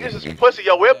 That nigga's just pussy.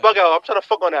 Yo, where Bug Out? I'm trying to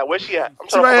fuck on that. Where she at? I'm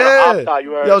She trying to right fuck on here. the op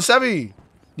you heard? Yo, Sebi.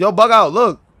 Yo, Bug Out.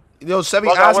 Look. Yo, Sebi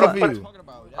Bug Out, asking for you.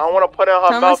 I don't want to put it in her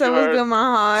Tell mouth. myself You what's good heard? in my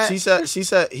heart.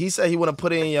 He said he want to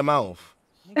put it in your mouth.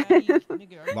 Why are you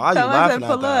Tell laughing myself at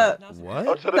pull that? up.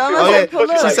 What? Tell myself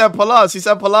pull up. She said pull up. She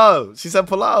said pull up. She said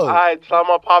pull up. Alright, tell him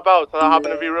I'll pop out. Tell him I'll hop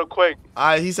in the V real quick.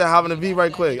 Alright, he said hop in the V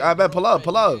right quick. I bet pull up. I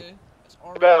bet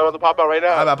I'm about to pop out right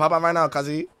now. I bet pop out right now,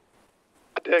 Kazi.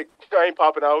 Dick. I ain't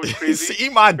popping out. You crazy?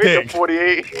 Eat my dick.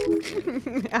 48.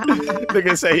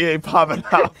 Nigga say he ain't popping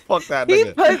out. Fuck that He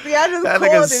nigga. pussy. I just That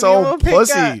called nigga's him. so He won't pick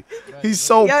pussy. up. He's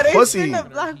so Yo, they pussy. spin the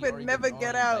block but never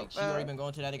get out, She already been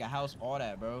going to that nigga house, all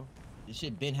that, bro. This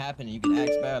shit been happening. You can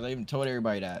ask Spazz. I even told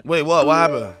everybody that. Wait, what? What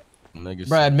happened?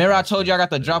 Bruh, remember I told you I got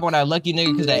the drop on that lucky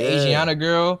nigga because that Yeah. Asiana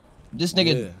girl? This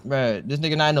nigga, bruh, this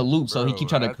nigga not in the loop, so he keep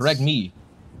trying to correct me.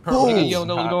 Nigga, you don't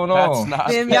know what's going on.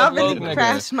 Damn, y'all really Nigga.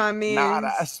 crashed my man. Nah,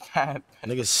 that's bad.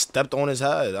 Nigga stepped on his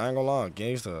head. I ain't gonna lie.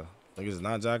 Gangsta. Niggas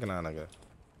not jacking that nigga.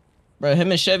 Bro, him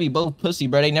and Chevy both pussy,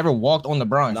 bro. They never walked on the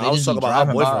Bronx. Nah, They I was just talking be about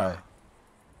her driving boyfriend. by.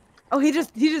 Oh, he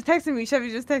just texted me. Chevy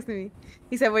just texted me.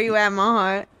 He said, "Where you at, my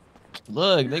heart?"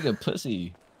 Look, nigga,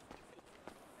 pussy.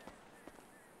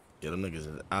 Yeah, them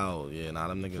niggas is out. Yeah, nah,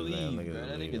 them niggas, Please, man, bro, niggas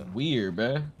that leaving. nigga's weird,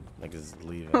 bro. Niggas is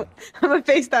leaving. I'm gonna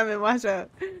FaceTime and watch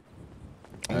out.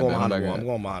 I'm going behind the I'm wall. back. I'm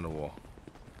going behind the wall.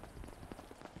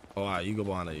 Oh, all right, you go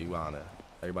behind it. You go behind it.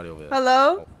 Everybody over here.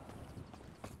 Hello?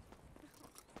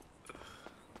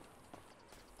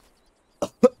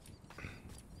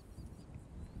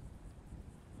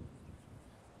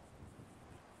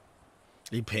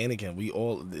 He panicking. We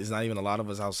all. It's not even a lot of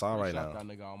us outside right now. That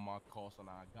nigga on my course and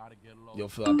I gotta get low. Yo,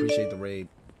 Phil, I appreciate the raid.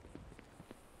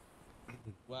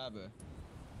 What happened?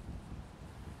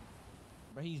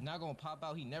 Bro, he's not gonna pop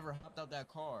out. He never hopped out that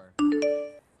car.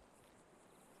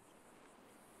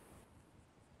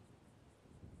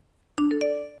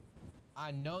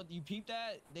 I know you peeped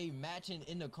that. They matching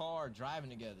in the car, driving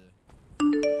together.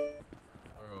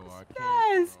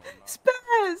 Spazz,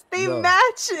 Spazz, they Yo.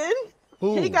 matching.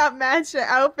 Who? They got matching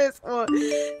outfits on.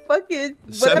 Fucking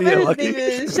Chevy whatever and his Lucky. name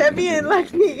is, Chevy and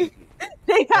Lucky.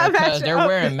 They got Because matching they're outfits.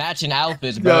 wearing matching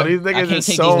outfits, bro. Yo, these I niggas can't is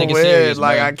take so these niggas weird. serious,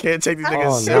 Like, bro. I can't take these niggas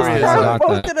no, serious. I I got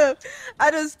both that. of them.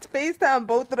 I just FaceTime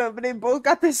both of them, but they both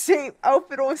got the same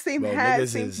outfit on, same Bro, hat, niggas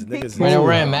same is thing. niggas. Bro, they're is-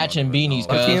 wearing matching beanies,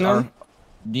 Lucky cuz. and them?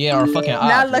 Yeah, or fucking ops.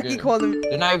 Not Lucky nigga. call them.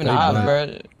 They're not even They ops, black. bro.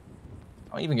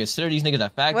 I don't even consider these niggas a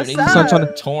factor. What's They up?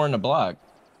 just touring the block.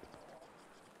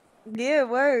 Yeah,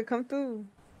 word, come through.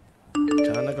 Can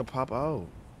a nigga pop out?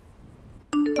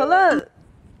 Pull up.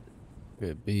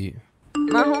 Good beat.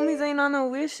 My homies ain't on no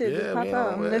weird shit. Yeah, Just we pop ain't out.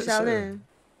 on I'm weird gonna let y'all shit. in.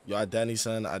 Yo, identity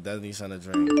send a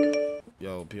drink.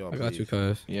 Yo, PR, I got you,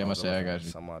 cuz. Yeah, I'm gonna say I got you.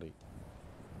 Somebody.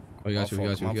 We got you, we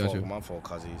got you, we got you. My fault,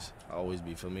 cuzzies. I always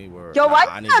be for me. Where Yo, why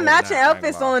I you need got more than matching that, I ain't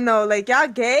outfits gonna lie. on though? Like y'all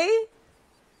gay?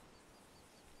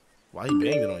 Why he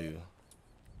banged it on you?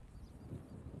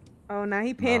 Oh, nah,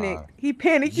 he panicked. He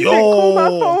panicked. He said, "Cool my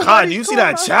Yo, phone, Kai, buddy, do you see cool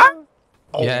that my chat? phone."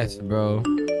 Oh. Yes, bro.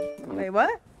 Wait,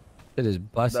 what? It is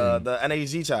busting. The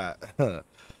NAZ chat.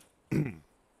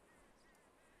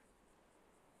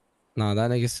 Nah,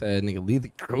 that nigga said, nigga, leave the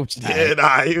group chat. Yeah,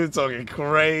 nah, he was talking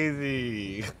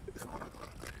crazy.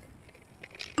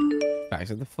 Facts,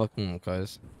 what the fuck on,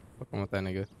 cuz? Fuck on with that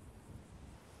nigga.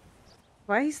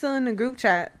 Why he still in the group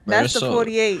chat? Bro, That's it's the so-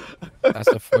 48.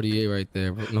 That's the 48 right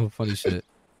there, bro. No funny shit.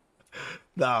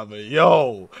 Nah, but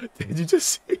yo, did you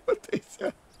just see what they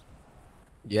said?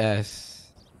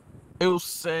 Yes. It was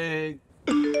sick.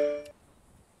 Bro,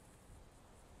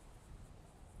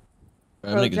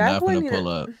 Bro, niggas Jack not Boy finna need pull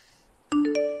a- up.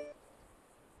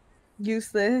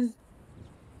 Useless.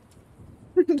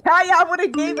 Y'all would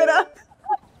have gave it up.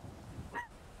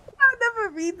 I'll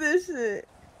never read this shit.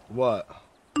 What?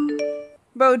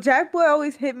 Bro, Jack Boy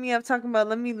always hit me up talking about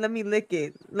let me lick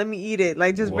it. Let me eat it.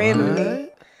 Like just randomly.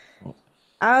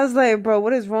 I was like, bro,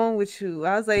 what is wrong with you?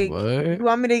 I was like, What?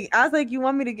 you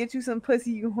want me to get you some pussy,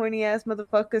 you horny ass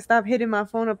motherfucker. Stop hitting my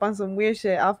phone up on some weird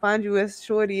shit. I'll find you a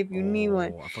shorty if you need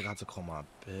one. Oh, I forgot to call my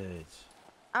bitch.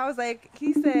 I was like,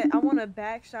 he said, I want to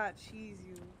back shot cheese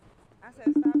you. I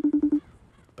said, stop.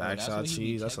 Backshot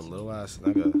cheese, that's a little ass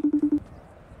nigga.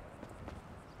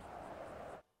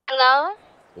 Hello?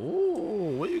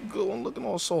 Ooh, where you going looking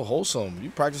all so wholesome?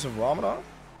 You practicing Ramadan?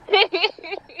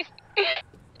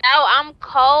 No, I'm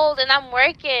cold and I'm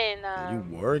working.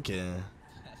 You working?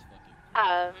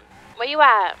 Where you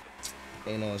at?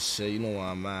 Ain't no shit, you know where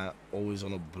I'm at. Always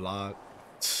on the block.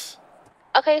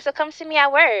 Okay, so come see me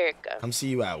at work. Come see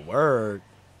you at work.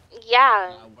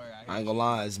 Yeah. I ain't gonna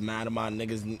lie, it's mad at my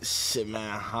niggas. Shit,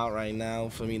 man, hot right now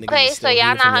for me. Niggas Okay, is so still y'all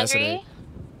heated not from hungry? yesterday.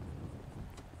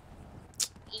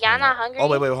 Y'all not hungry? Oh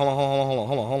wait,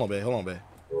 hold on, babe.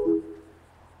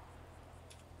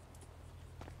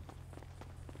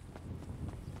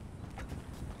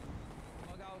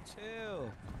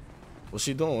 What's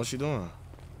she doing?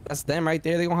 That's them right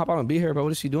there. They gonna hop out and be here, bro.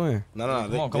 What is she doing? No,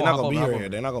 they're not gonna be here.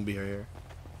 They're not gonna be here.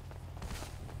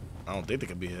 I don't think they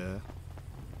could be here.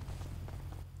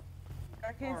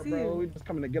 I can't see bro. you. We just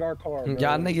coming to get our car, bro.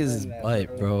 Y'all niggas is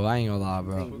butt, bro. I ain't gonna lie,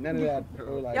 bro. None of that,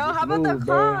 bro. Like, Yo, just how about move, the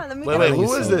bro. car? Let me Wait,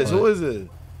 who is this? Who is it?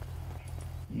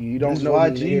 You don't This know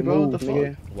YG, YG, bro. bro. What the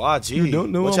Nigga. fuck? YG. You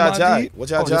don't know What him, y'all YG? jack? What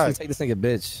y'all Oh, just jack? take this nigga,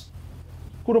 bitch.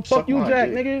 Who the fuck you jack,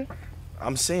 nigga?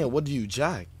 I'm saying, what do you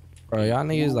jack? Bro, y'all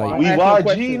niggas like We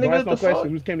YG, nigga. The fuck? We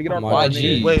just came to get our car,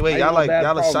 nigga. Wait, y'all like bad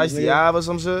a problems, shiesty nigga. Ave or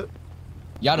some shit?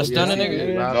 Y'all the stunner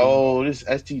nigga? No, this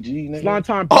STG nigga. Slime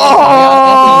time.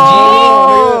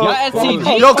 Oh! Y'all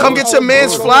STG? Yo, come get your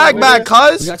man's flag back,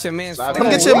 cuz. You got your man's Come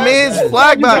get your man's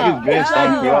flag back.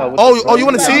 Oh, you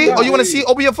want to see? Oh, you want to see?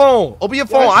 Open your phone. Open your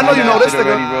phone. I know you know this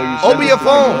nigga. Open your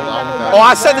phone. Oh,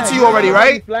 I sent it to you already,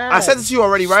 right? I sent it to you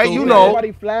already, right? You know.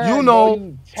 You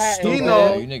know. He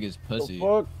know. You niggas pussy.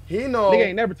 He know. Nigga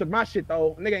ain't never took my shit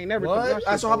though. Nigga ain't never took my shit.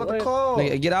 That's what I'm about to call.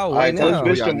 Nigga, get out Alright, right tell now.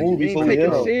 this bitch to move before we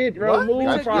Taking go. shit, bro.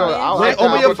 Move. Wait,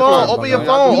 open your phone. Open your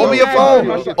phone. Open your phone.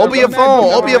 Open your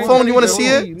phone. Open your phone. You want to see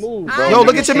it? Yo,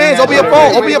 look at your man's. Open your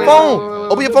phone. Open your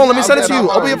phone. Open your phone. Let me send it to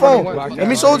you. Open your phone. Let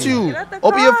me show it to you.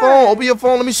 Open your phone. Open your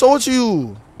phone. Let me show it to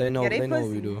you. They know what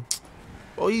we do.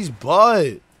 Oh, he's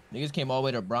butt. Niggas came all the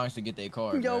way to Bronx to get their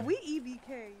car. Yo, bro. we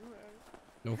EBK.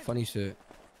 No funny shit.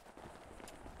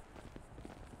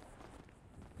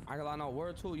 I got no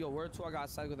word two. Yo, word two. I got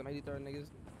psyched with them 83rd niggas.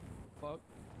 Fuck.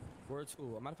 Word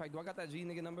two. Matter of fact, do I got that G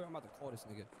nigga number? I'm about to call this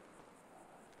nigga.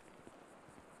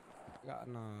 I got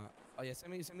nah. Oh yeah,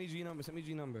 send me G number. Send me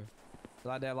G number.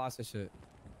 Cause I dad lost this shit.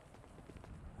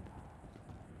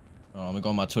 Oh, let me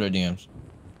go on my Twitter DMs.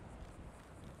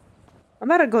 I'm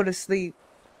about to go to sleep.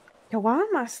 Yo, why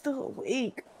am I still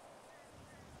awake?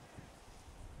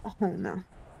 Oh no.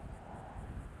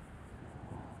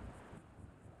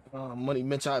 Money,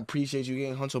 Mitch, I appreciate you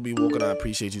getting Hunter B. Walker. I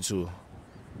appreciate you too.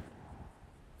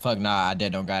 Fuck nah, I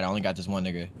dead don't got it. I only got this one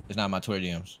nigga. It's not my Twitter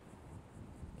DMs.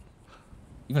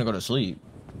 You gonna go to sleep?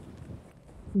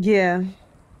 Yeah.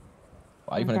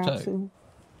 Why you gonna text?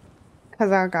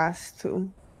 Cause I got to.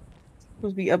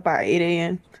 Supposed to be up by 8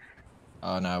 a.m.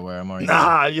 Oh nah, where I'm already.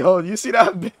 Nah, yo, you see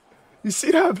that? You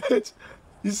see that bitch?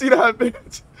 You see that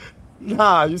bitch?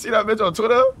 Nah, you see that bitch on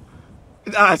Twitter?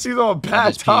 Nah, she's on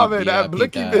bad timing. That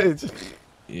blicky bitch.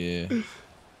 Yeah.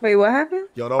 Wait, what happened?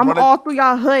 Yo, don't I'm run it. all through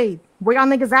y'all hood. Where y'all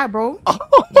niggas at, bro?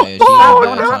 Yeah, she Oh, on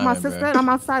bad not my timing, sister. bro. I'm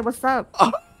outside. What's up?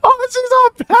 Oh,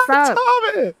 she's on What's bad up?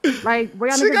 timing. Like, where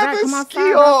y'all She niggas got at? the Come outside.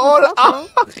 ski What's up,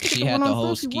 She bro? had Come the on,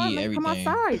 whole Silky, what? ski, Nigga, come everything.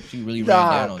 outside. She really ran Nah,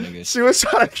 down on niggas. she was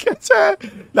trying to catch her.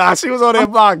 Nah, she was on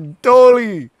that block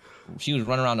dolly. She was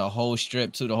running around the whole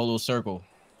strip too, the whole little circle.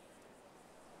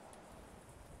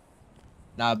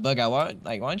 Nah, bug out.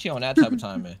 Why aren't you on that type of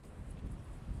time, man?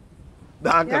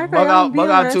 Nah, Yeah, I cause thought y'all be Bug on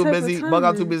out that too type of busy. Bug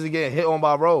out too timing. busy getting hit on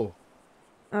by Ro.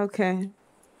 Okay.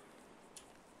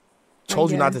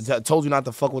 Told you not guess. to. Told you not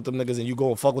to fuck with them niggas, and you go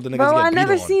and fuck with the niggas. Bro, and I get beat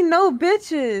never on. seen no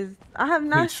bitches. I have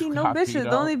not Bitch, seen no got beat bitches. The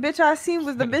up. only bitch I seen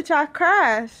was the bitch I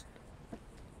crashed.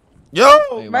 Yo,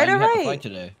 Wait, why Right you or have to right? fight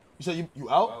today? You said you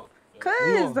out?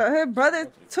 Cause her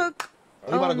brother took.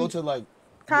 Oh, you gotta go to like.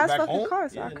 Kai's back fucking home? car,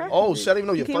 so I crashed. Oh shit! I didn't even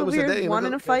know She your came fight was over here today.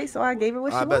 wanting nigga. to fight, so I gave her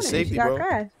what I she bet wanted. safety, She got bro.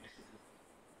 crashed.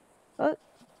 Fuck.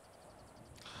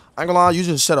 I ain't gonna lie, you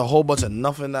just said a whole bunch of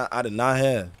nothing that I did not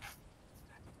hear.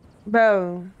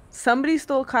 Bro, somebody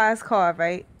stole Kai's car,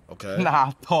 right? Okay. Nah,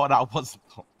 I thought I wasn't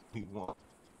the only one.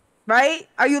 Right?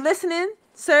 Are you listening,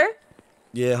 sir?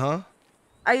 Yeah, huh?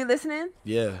 Are you listening?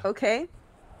 Yeah. Okay.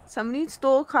 Somebody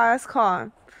stole Kai's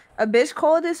car. A bitch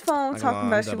called his phone I ain't gonna talking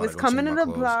lie, I'm about she about was to go coming change to my the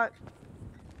clothes. block.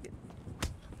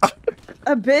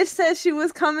 A bitch said she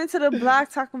was coming to the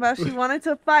block talking about she wanted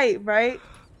to fight, right?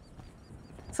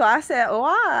 So I said, oh,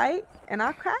 all right. And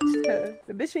I crashed her.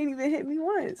 The bitch ain't even hit me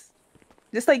once.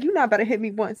 Just like you not about to hit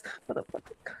me once. Motherfucker.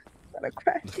 About to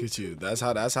crash. Look at you. That's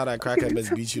how that crackhead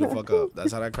bitch beat you the fuck up.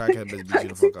 That's how that crackhead bitch beat you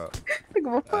the fuck up.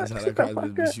 That's how that crackhead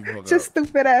bitch beat you the fuck up. Just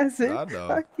stupid ass I bitch. know.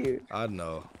 Fuck you. I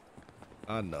know.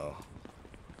 I know.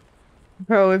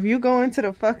 Bro, if you go into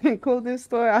the fucking clothing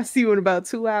store, I'll see you in about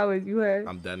 2 hours. You heard?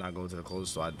 I'm dead not going to the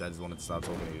clothes store. I just wanted to stop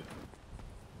talking to you.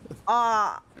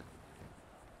 Ah.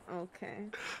 Okay.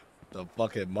 The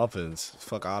fucking muffins.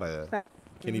 Fuck out of here.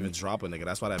 Can't even drop a nigga.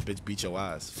 That's why that bitch beat your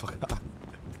ass. Fuck out.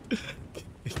 You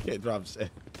can't drop shit.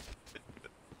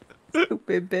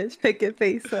 Stupid bitch, pick your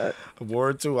face up.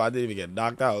 Word 2, I didn't even get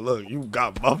knocked out. Look, you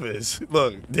got muffins.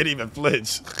 Look, didn't even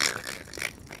flinch.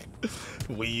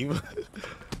 Weave.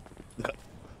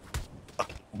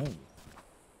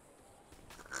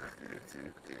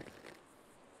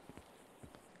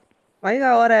 Why you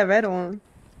got all that red on?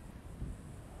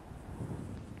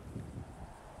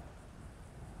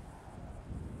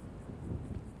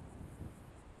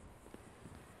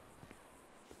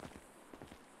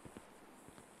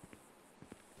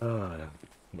 I'm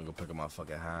gonna pick up my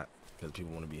fucking hat because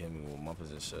people want to be hitting me with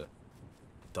muffins and shit.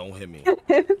 Don't hit me.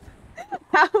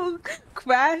 I'll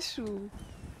crash you.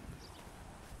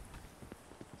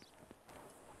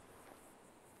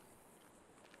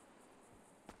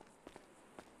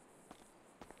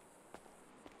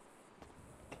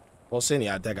 Well, Cindy,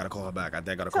 I gotta call her back. I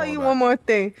gotta call her Tell you back. one more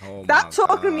thing. Oh Stop my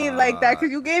talking to me like that, cause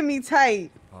you gave me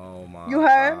tight. Oh my You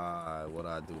heard? God, what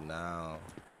I do now?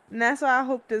 And that's why I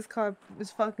hope this car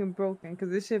is fucking broken, cause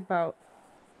this shit about.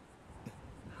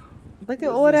 Look at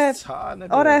all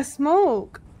that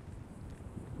smoke.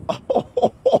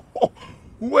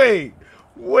 Wait,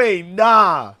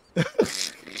 nah.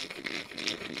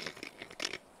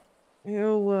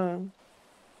 Ew. I'm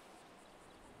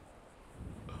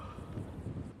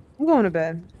going to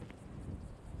bed.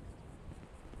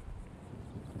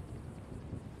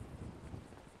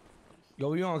 Yo,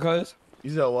 we on, cuz?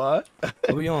 You said what?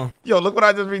 What we on? Yo, look what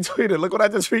I just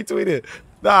retweeted.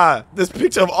 Nah, this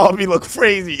picture of Aubrey look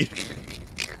crazy.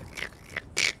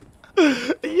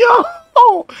 Yo,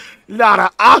 nah,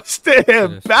 the ops did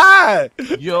him bad.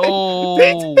 Yo,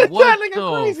 they did what that nigga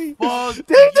the crazy. fuck? They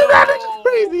did that nigga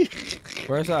crazy.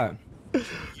 Where's that?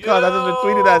 God, I just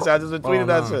retweeted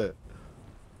that shit.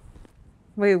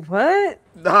 Wait, what?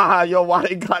 Nah, yo, why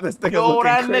they got this nigga Yo, looking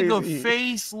that crazy? nigga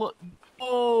face look.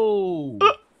 Oh,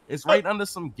 it's right under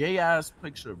some gay ass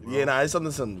picture, bro. Yeah, nah, it's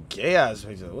under some gay ass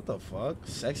picture. What the fuck?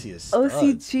 Sexy as stuff.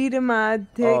 OC cheated my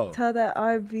dick. Oh. Tell that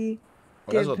RB.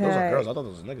 Oh, Get those back. are girls. I thought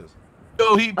those was niggas.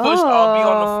 Yo, he pushed RB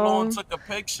on the floor and took a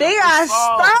picture. They got What's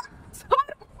up? stuck.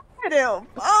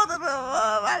 Both of them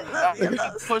up. I love you.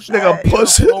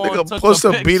 Nigga push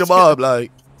him, beat him up.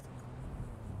 Like,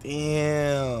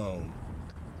 damn.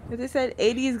 They said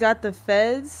 80s got the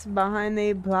feds behind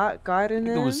they block guarding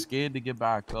Nigga them. was scared to get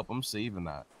back up. I'm saving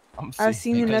that. I've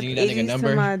seen Hey, enough cuz you need that nigga 80s to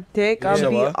number? my dick. I'll Yeah,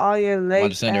 beat what? all your I'm legs. about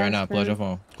to send it right now. Plug your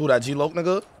aspirin. phone. Who, that G-Loke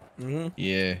nigga?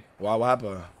 Yeah. Why, what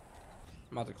happened?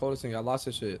 I'm about to call this thing. I lost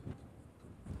this shit.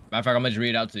 Matter of fact, I'm gonna just read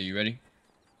it out to you. Ready?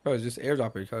 Bro, just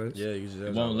airdrop it, cuz. Yeah, you just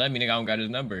It won't let me, nigga. I don't got his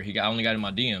number. I only got it in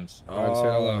my DMs. Alright, say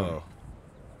hello.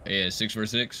 Yeah,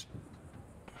 646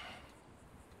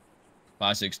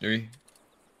 563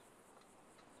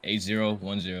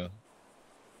 8010.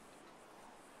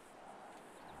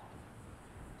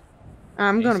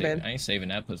 I'm going to bed. I ain't saving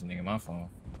that pussy nigga in my phone.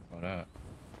 Hold up.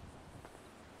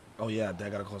 Oh, yeah, I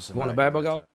gotta call some. You want a bad bug out?